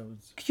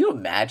donezo's. Can you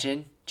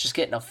imagine just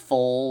getting a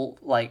full,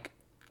 like,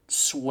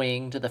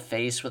 swing to the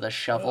face with a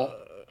shovel?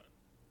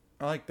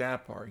 I like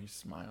that part. He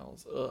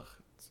smiles. Ugh.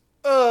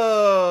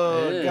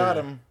 Oh, Ew. got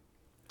him.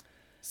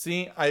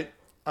 See,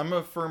 I'm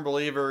a firm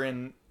believer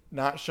in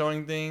not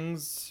showing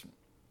things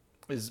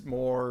is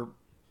more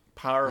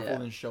powerful Yeah.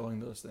 than showing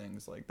those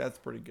things. Like, that's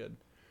pretty good.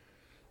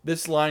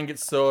 This line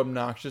gets so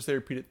obnoxious, they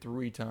repeat it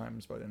 3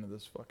 times by the end of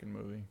this fucking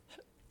movie.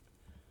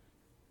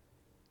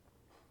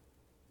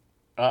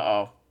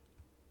 Uh-oh.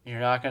 You're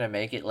not gonna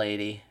make it,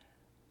 lady.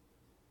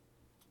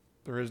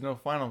 There is no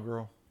final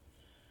girl.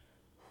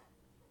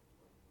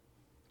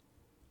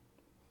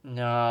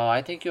 No,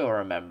 I think you'll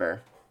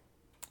remember.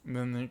 And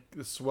then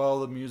the swell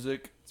of the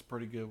music, it's a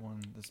pretty good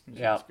one. This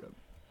music's Yeah. good.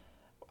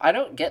 I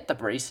don't get the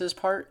braces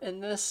part in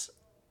this.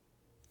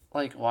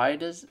 Like, why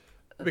does...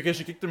 Because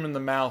she kicked him in the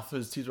mouth,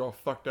 his teeth are all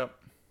fucked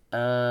up.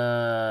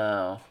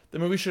 Oh. The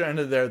movie should have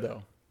ended there,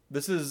 though.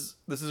 This is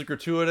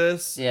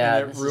gratuitous, Yeah,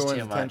 and it this is ruins too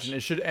the much. tension. It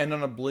should end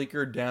on a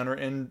bleaker, downer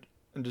end,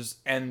 and just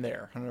end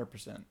there,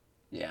 100%.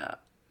 Yeah.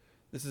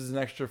 This is an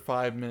extra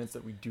 5 minutes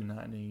that we do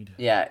not need.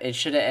 Yeah, it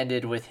should have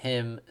ended with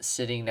him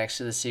sitting next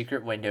to the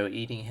secret window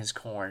eating his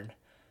corn.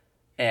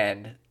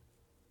 And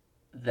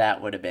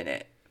that would have been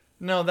it.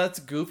 No, that's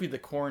goofy, the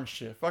corn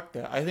shit. Fuck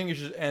that. I think it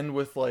should end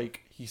with,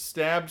 like, he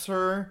stabs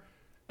her,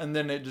 and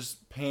then it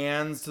just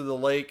pans to the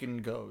lake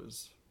and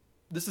goes.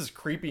 This is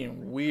creepy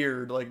and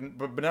weird, like,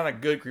 but not a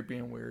good creepy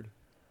and weird.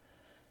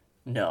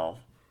 No.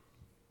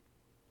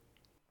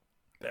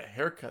 That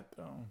haircut,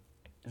 though.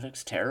 It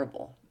looks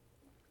terrible.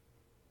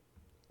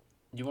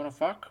 You want to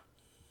fuck?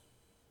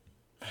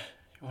 You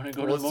want to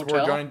go Well, to the this is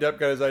where motel? Johnny Depp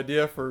got his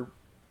idea for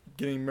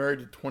getting married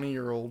to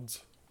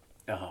 20-year-olds.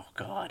 Oh,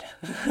 God.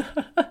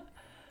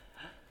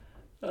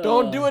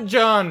 Don't do it,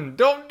 John!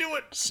 Don't do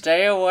it!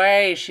 Stay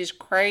away. She's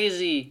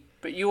crazy.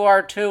 But you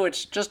are too.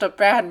 It's just a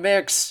bad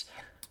mix.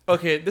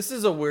 Okay, this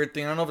is a weird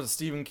thing. I don't know if it's a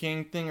Stephen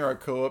King thing or a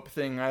co-op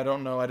thing. I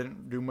don't know. I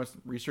didn't do much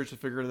research to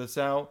figure this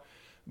out.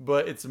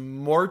 But it's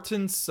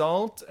Morton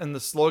Salt, and the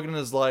slogan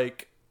is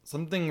like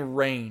something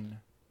rain.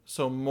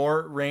 So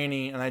Mort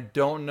Rainy, and I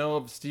don't know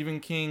if Stephen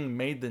King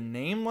made the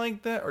name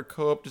like that or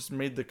co-op just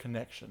made the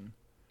connection.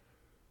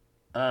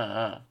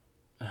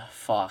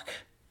 Fuck.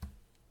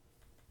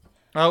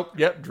 Oh,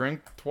 yep,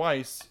 drink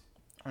twice.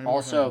 I don't know what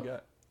Also, I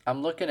got.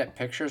 I'm looking at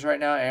pictures right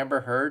now. Amber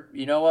Heard.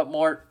 You know what,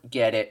 Mort?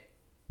 Get it.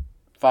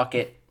 Fuck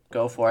it.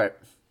 Go for it.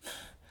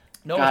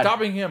 No, God. I'm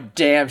stopping him.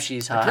 Damn,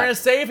 she's hot. I'm trying to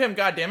save him,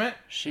 goddammit.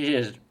 She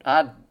is.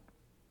 I'll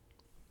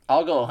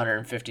go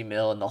 150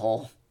 mil in the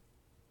hole.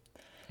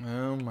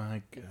 Oh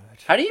my god.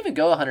 How do you even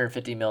go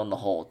 150 mil in the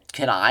hole?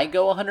 Can I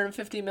go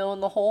 150 mil in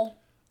the hole?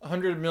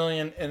 100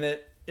 million, and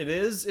it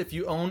is if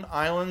you own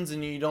islands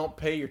and you don't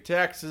pay your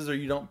taxes or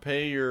you don't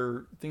pay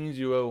your things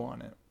you owe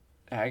on it.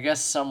 I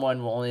guess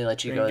someone will only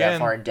let you Drink go that again.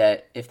 far in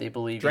debt if they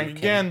believe Drink you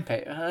again.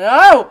 can pay.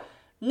 No!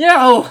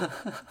 No!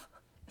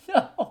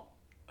 No!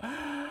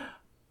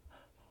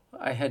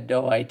 I had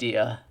no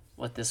idea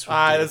what this would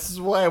do. This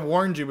is why I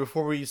warned you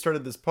before we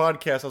started this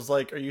podcast. I was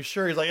like, are you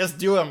sure? He's like, let's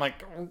do it. I'm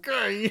like,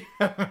 okay.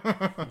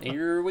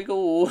 Here we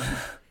go.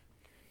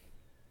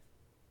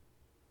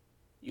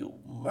 You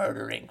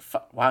murdering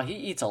Wow, he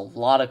eats a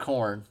lot of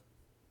corn.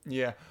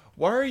 Yeah.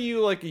 Why are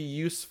you like a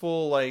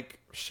useful like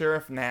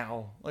sheriff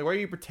now? Like, why are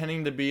you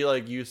pretending to be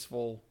like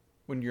useful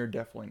when you're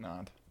definitely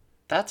not?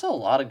 That's a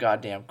lot of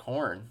goddamn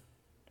corn.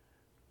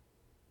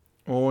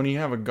 Well, when you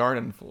have a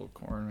garden full of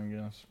corn, I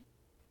guess.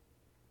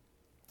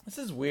 This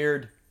is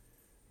weird.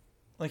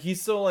 Like,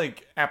 he's so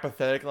like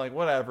apathetic. Like,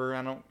 whatever.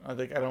 I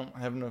don't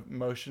have no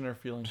emotion or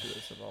feeling to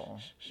this at all.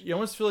 You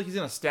almost feel like he's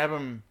gonna stab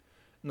him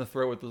in the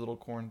throat with those little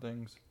corn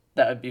things.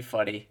 That would be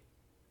funny.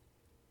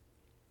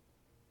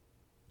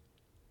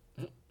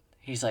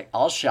 He's like,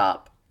 I'll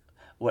shop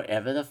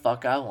wherever the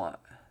fuck I want.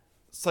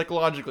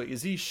 Psychologically,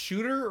 is he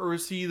Shooter or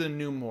is he the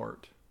new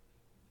Mort?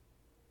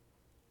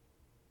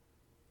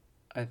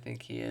 I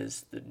think he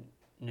is the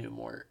new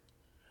Mort.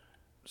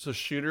 So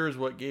Shooter is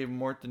what gave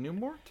Mort the new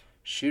Mort?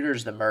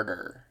 Shooter's the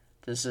murderer.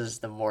 This is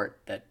the Mort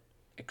that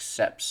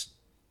accepts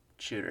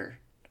Shooter,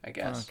 I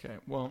guess. Okay,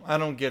 well, I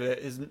don't get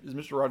it. His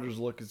Mr. Rogers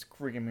look is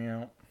freaking me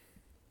out.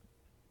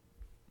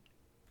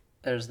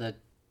 There's the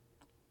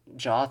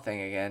jaw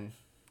thing again.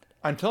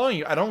 I'm telling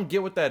you, I don't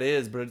get what that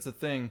is, but it's a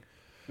thing.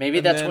 Maybe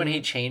And that's then- when he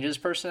changes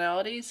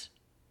personalities?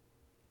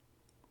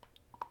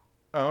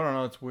 I don't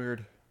know, it's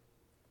weird.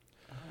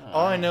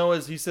 All I know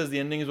is he says the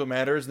ending is what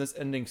matters, and this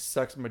ending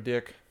sucks my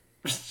dick.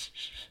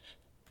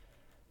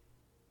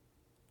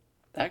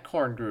 That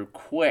corn grew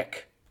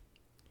quick.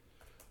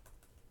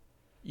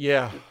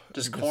 Yeah.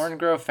 Does corn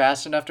grow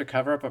fast enough to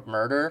cover up a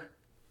murder?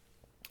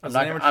 As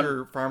an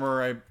amateur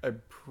farmer,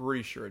 I'm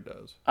pretty sure it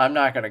does. I'm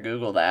not going to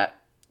Google that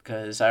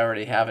because I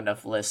already have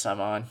enough lists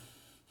I'm on.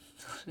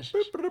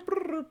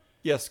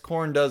 Yes,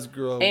 corn does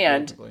grow.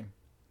 And- quickly.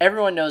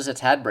 Everyone knows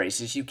it's had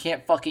braces. You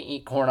can't fucking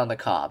eat corn on the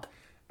cob.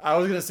 I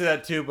was gonna say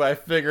that too, but I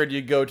figured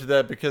you'd go to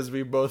that because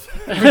we both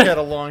we had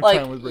a long Like,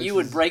 time with braces. you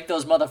would break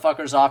those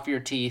motherfuckers off your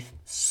teeth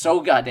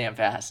so goddamn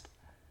fast.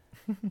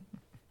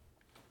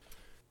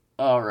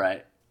 All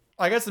right.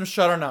 I got some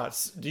shot or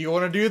nots. Do you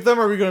want to do them,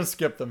 or are we gonna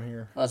skip them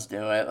here? Let's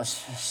do it.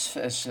 It's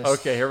just...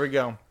 Okay, here we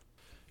go.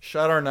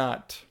 Shot or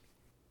not.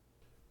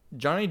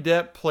 Johnny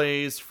Depp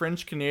plays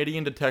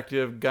French-Canadian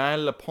detective Guy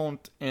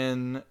Lapointe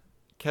in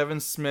Kevin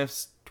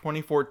Smith's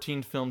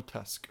 2014 film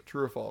Tusk.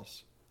 True or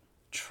false?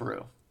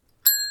 True.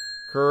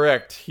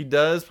 Correct. He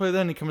does play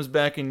that, and he comes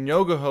back in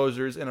Yoga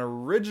Hosers, and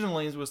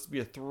originally it was supposed to be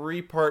a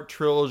 3-part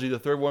trilogy, the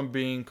third one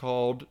being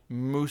called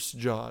Moose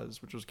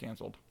Jaws, which was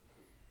canceled.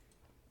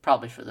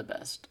 Probably for the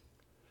best.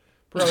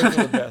 Probably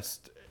for the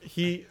best.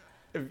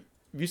 Have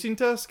you seen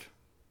Tusk?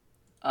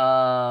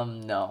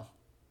 No.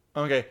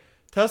 Okay.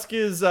 Tusk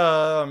is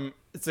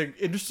it's an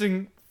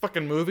interesting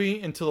fucking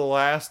movie until the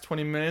last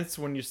 20 minutes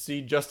when you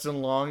see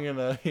Justin Long in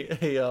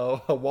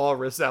a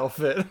walrus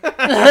outfit.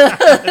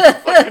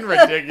 It's fucking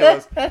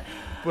ridiculous.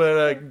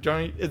 But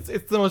Johnny, it's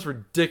the most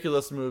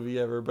ridiculous movie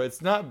ever, but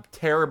it's not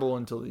terrible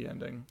until the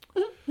ending.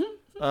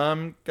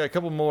 Got a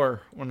couple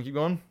more. Want to keep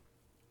going?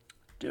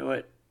 Do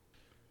it.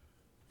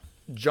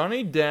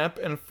 Johnny Depp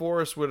and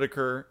Forrest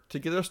Whitaker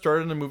together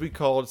starred in a movie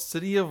called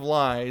City of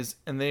Lies,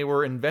 and they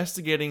were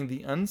investigating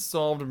the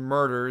unsolved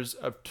murders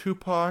of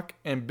Tupac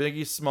and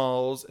Biggie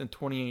Smalls in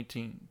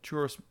 2018.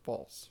 True or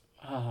false?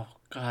 Oh,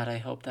 God, I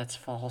hope that's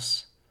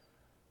false.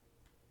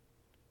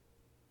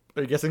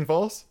 Are you guessing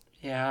false?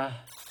 Yeah.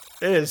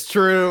 It is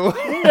true.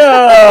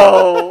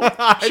 No!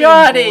 I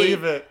Johnny! didn't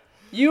believe it.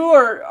 You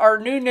are our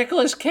new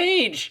Nicolas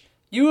Cage.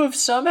 You have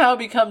somehow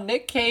become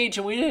Nick Cage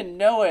and we didn't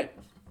know it.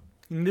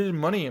 He needed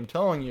money, I'm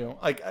telling you.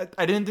 Like,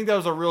 I didn't think that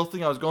was a real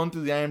thing. I was going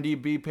through the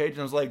IMDb page and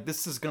I was like,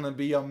 this is going to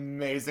be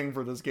amazing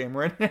for this game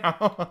right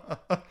now.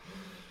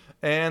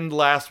 And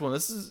last one.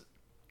 This is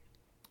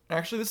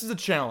a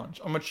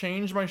challenge. I'm going to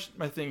change my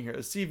thing here.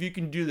 Let's see if you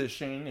can do this,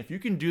 Shane. If you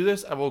can do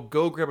this, I will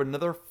go grab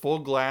another full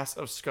glass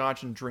of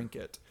scotch and drink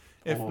it.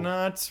 If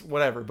not,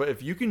 whatever. But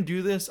if you can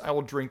do this, I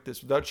will drink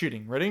this without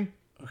cheating. Ready?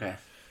 Okay.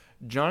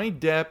 Johnny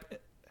Depp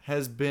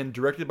has been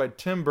directed by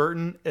Tim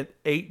Burton in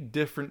 8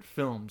 different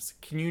films.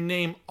 Can you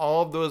name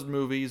all of those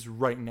movies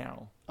right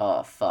now?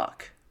 Oh,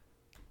 fuck.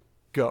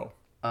 Go.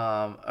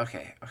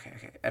 Okay.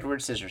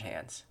 Edward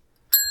Scissorhands.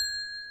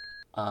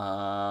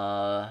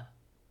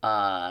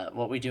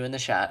 What We Do in the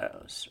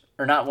Shadows.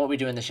 Or not What We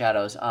Do in the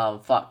Shadows.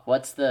 Fuck.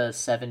 What's the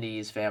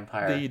 70s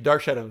vampire? The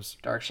Dark Shadows.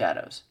 Dark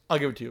Shadows. I'll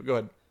give it to you. Go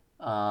ahead.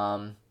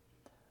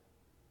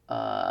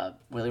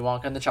 Willy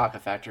Wonka and the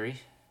Chocolate Factory.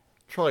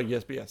 Charlie,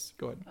 yes.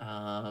 Go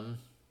ahead.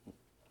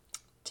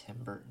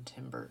 Tim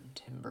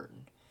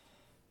Burton.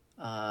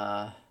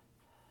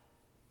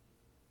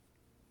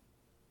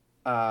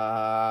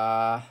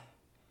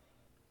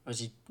 Was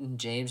he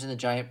James and the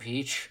Giant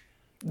Peach?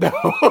 No.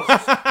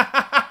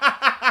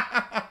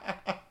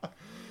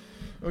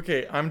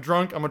 Okay, I'm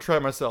drunk. I'm going to try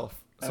it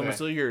myself. So I'm going to Okay.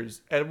 steal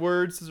yours.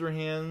 Edward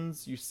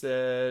Scissorhands. You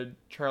said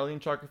Charlie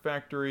and Chocolate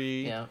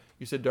Factory. Yeah.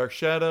 You said Dark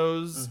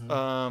Shadows.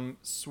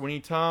 Sweeney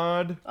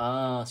Todd.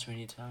 Oh,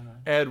 Sweeney Todd.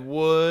 Ed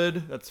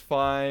Wood. That's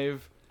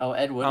 5. Oh,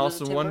 Ed Wood.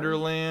 Alice in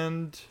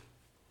Wonderland.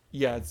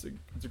 Yeah, it's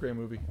a great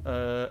movie.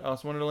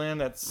 Alice in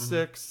Wonderland. That's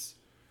 6.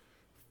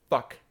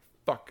 Fuck.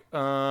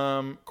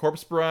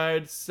 Corpse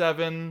Bride.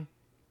 7.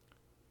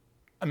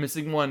 I'm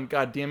missing one.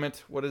 God damn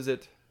it. What is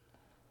it?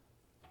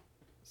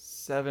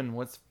 7.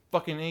 What's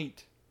fucking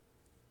 8?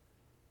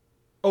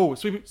 Oh,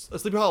 Sleepy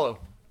Hollow.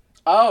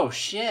 Oh,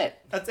 shit.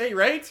 That's 8,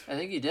 right? I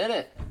think you did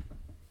it. I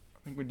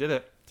think we did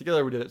it.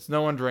 Together we did it. So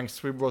no one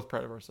drinks. We're both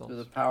proud of ourselves. Through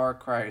the power of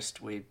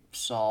Christ, we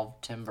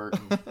solved Tim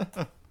Burton.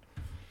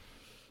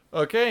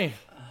 Okay.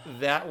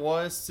 That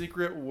was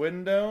Secret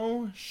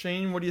Window.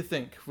 Shane, what do you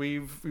think?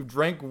 We've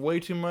drank way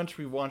too much.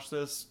 We've watched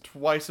this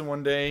twice in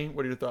one day.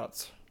 What are your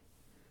thoughts?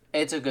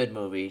 It's a good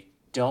movie.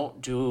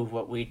 Don't do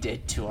what we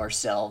did to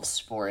ourselves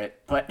for it.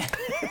 But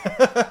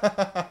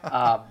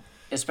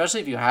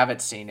especially if you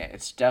haven't seen it,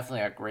 it's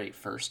definitely a great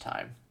first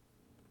time.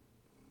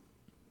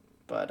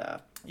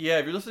 But yeah,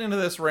 if you're listening to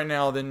this right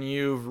now, then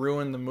you've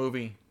ruined the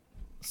movie.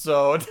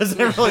 So it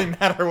doesn't really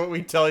matter what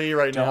we tell you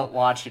right now. Don't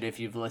watch it if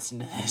you've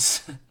listened to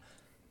this.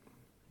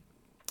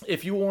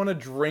 If you want to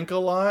drink a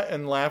lot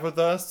and laugh with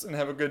us and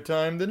have a good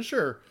time, then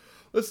sure.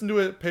 Listen to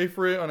it, pay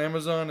for it on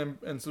Amazon,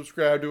 and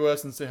subscribe to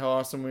us and say how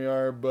awesome we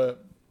are.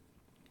 But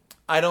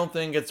I don't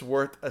think it's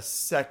worth a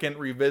second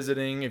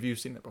revisiting if you've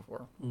seen it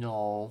before.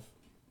 No.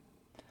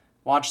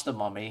 Watch The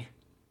Mummy.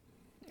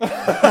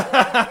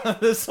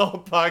 This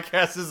whole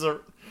podcast is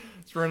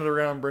running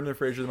around Brendan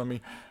Fraser, The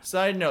Mummy.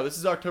 Side note, this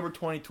is October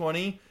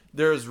 2020.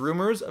 There's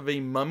rumors of a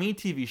Mummy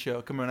TV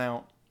show coming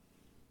out.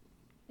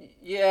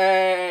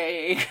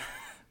 Yay!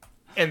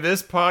 And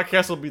this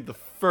podcast will be the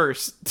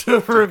first to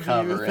review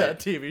cover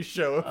that it. TV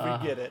show if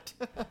we get it.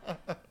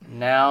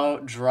 Now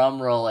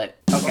drum roll it.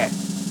 Okay.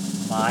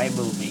 My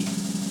movie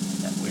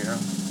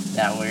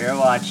that we're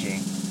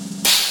watching.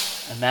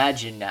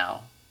 Imagine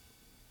now.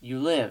 You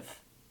live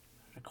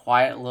in a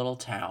quiet little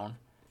town.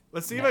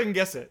 Let's see if I can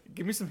guess it.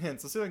 Give me some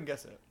hints. Let's see if I can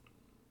guess it.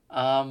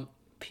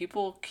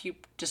 People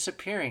keep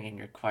disappearing in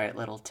your quiet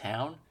little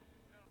town.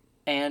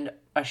 And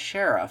a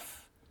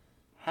sheriff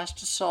has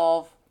to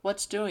solve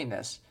what's doing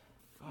this.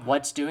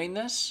 What's doing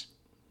this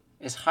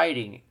is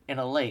hiding in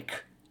a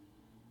lake.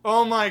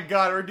 Oh my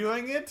god, we're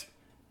doing it?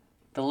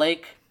 The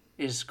lake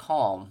is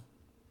calm.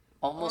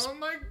 Almost Oh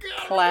my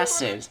god.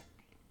 placid.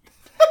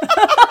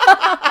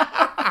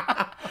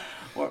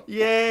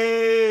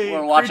 Yay!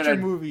 We're watching Creature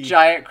a movie.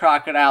 giant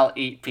crocodile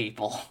eat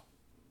people.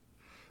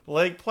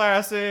 Lake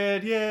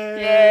Placid,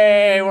 yay!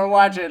 Yay! We're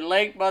watching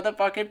Lake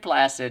motherfucking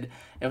Placid.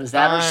 It was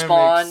that or I'm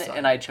Spawn, excited.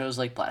 and I chose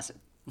Lake Placid.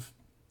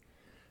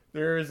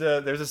 There's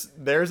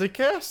a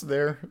cast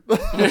there.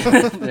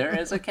 There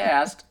is a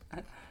cast.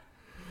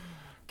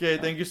 Okay,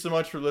 thank you so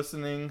much for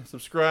listening.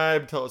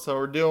 Subscribe, tell us how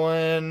we're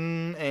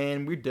doing,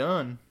 and we're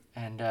done.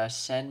 And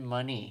send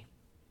money.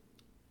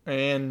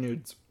 And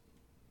nudes.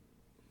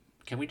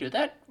 Can we do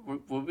that?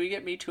 Will we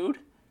get Me Too'd?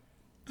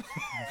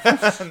 They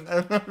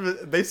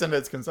send it,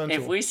 it's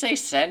consensual. If we say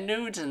send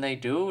nudes and they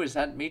do, is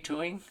that Me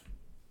Too'ing? As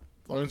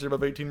long as you're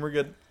above 18, we're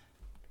good.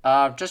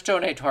 Just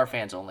donate to our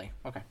fans only.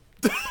 Okay.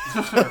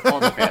 Or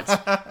older fans.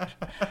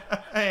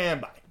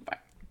 And bye. Bye.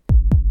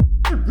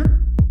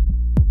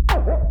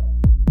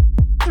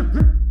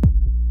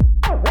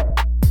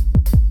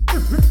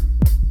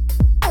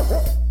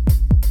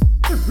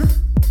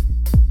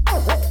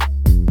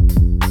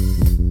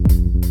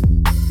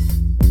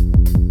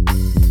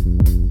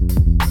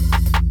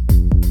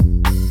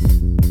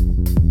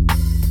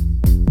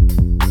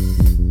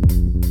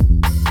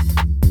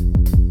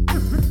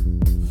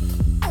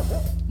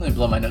 Let me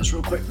blow my nose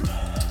real quick.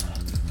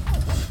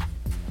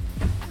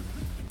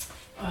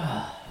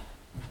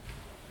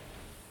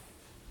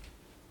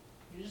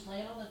 You just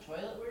laying on the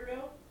toilet, weirdo?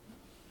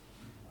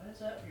 What is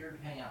that weird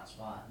hangout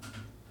spot?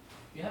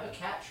 You have a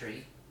cat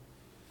tree.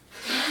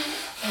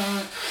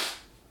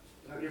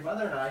 Your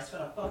mother and I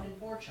spent a fucking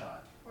fortune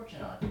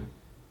on.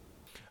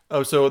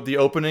 Oh, so the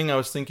opening, I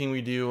was thinking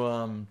we do.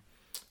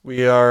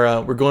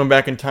 We're going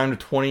back in time to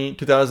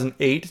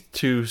 2008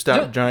 to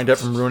stop Johnny Depp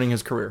from ruining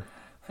his career.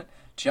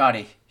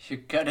 Johnny, you're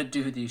gonna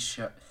do these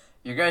shows.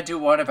 You're gonna do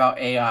one about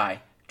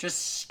AI.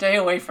 Just stay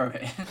away from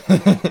it.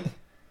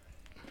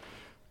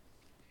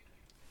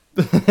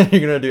 You're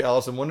gonna do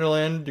Alice in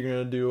Wonderland. You're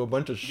gonna do a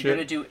bunch of shit. You're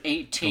gonna do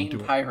 18 Don't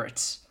do it.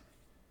 pirates.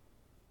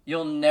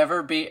 You'll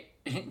never be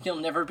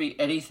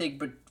anything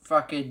but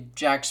fucking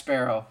Jack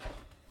Sparrow.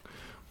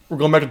 We're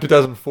going back to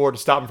 2004 to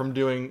stop him from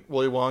doing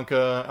Willy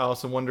Wonka,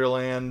 Alice in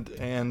Wonderland,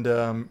 and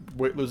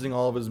losing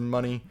all of his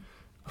money.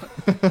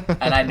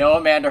 And I know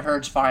Amanda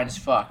Heard's fine as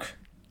fuck.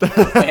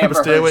 But Amber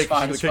stay away, Heard's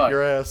fine 'cause as she's gonna kick fuck.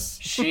 your ass.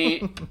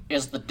 She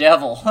is the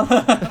devil.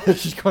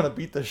 She's gonna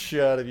beat the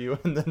shit out of you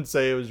and then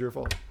say it was your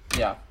fault,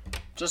 Yeah.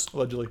 Just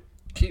allegedly.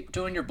 keep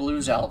doing your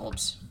blues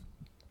albums.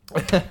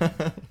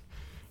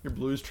 Your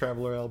Blues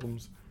Traveler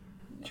albums.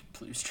 Your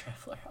Blues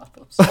Traveler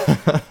albums.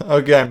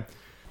 Okay.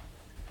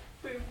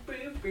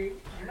 You're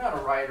not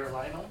a writer,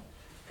 Lionel.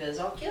 Because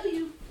I'll kill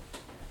you.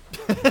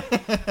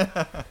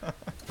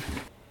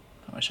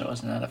 I wish I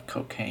wasn't out of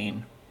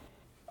cocaine.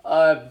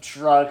 I'm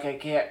drunk. I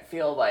can't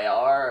feel my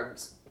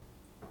arms.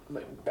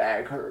 My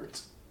back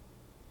hurts.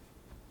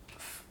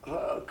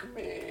 Fuck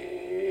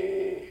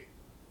me.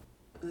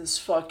 This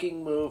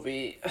fucking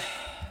movie.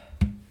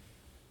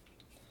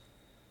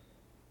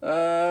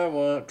 I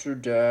want to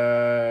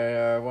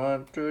die. I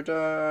want to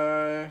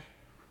die.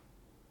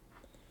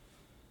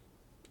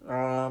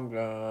 I'm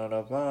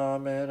gonna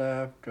vomit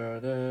after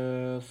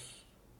this.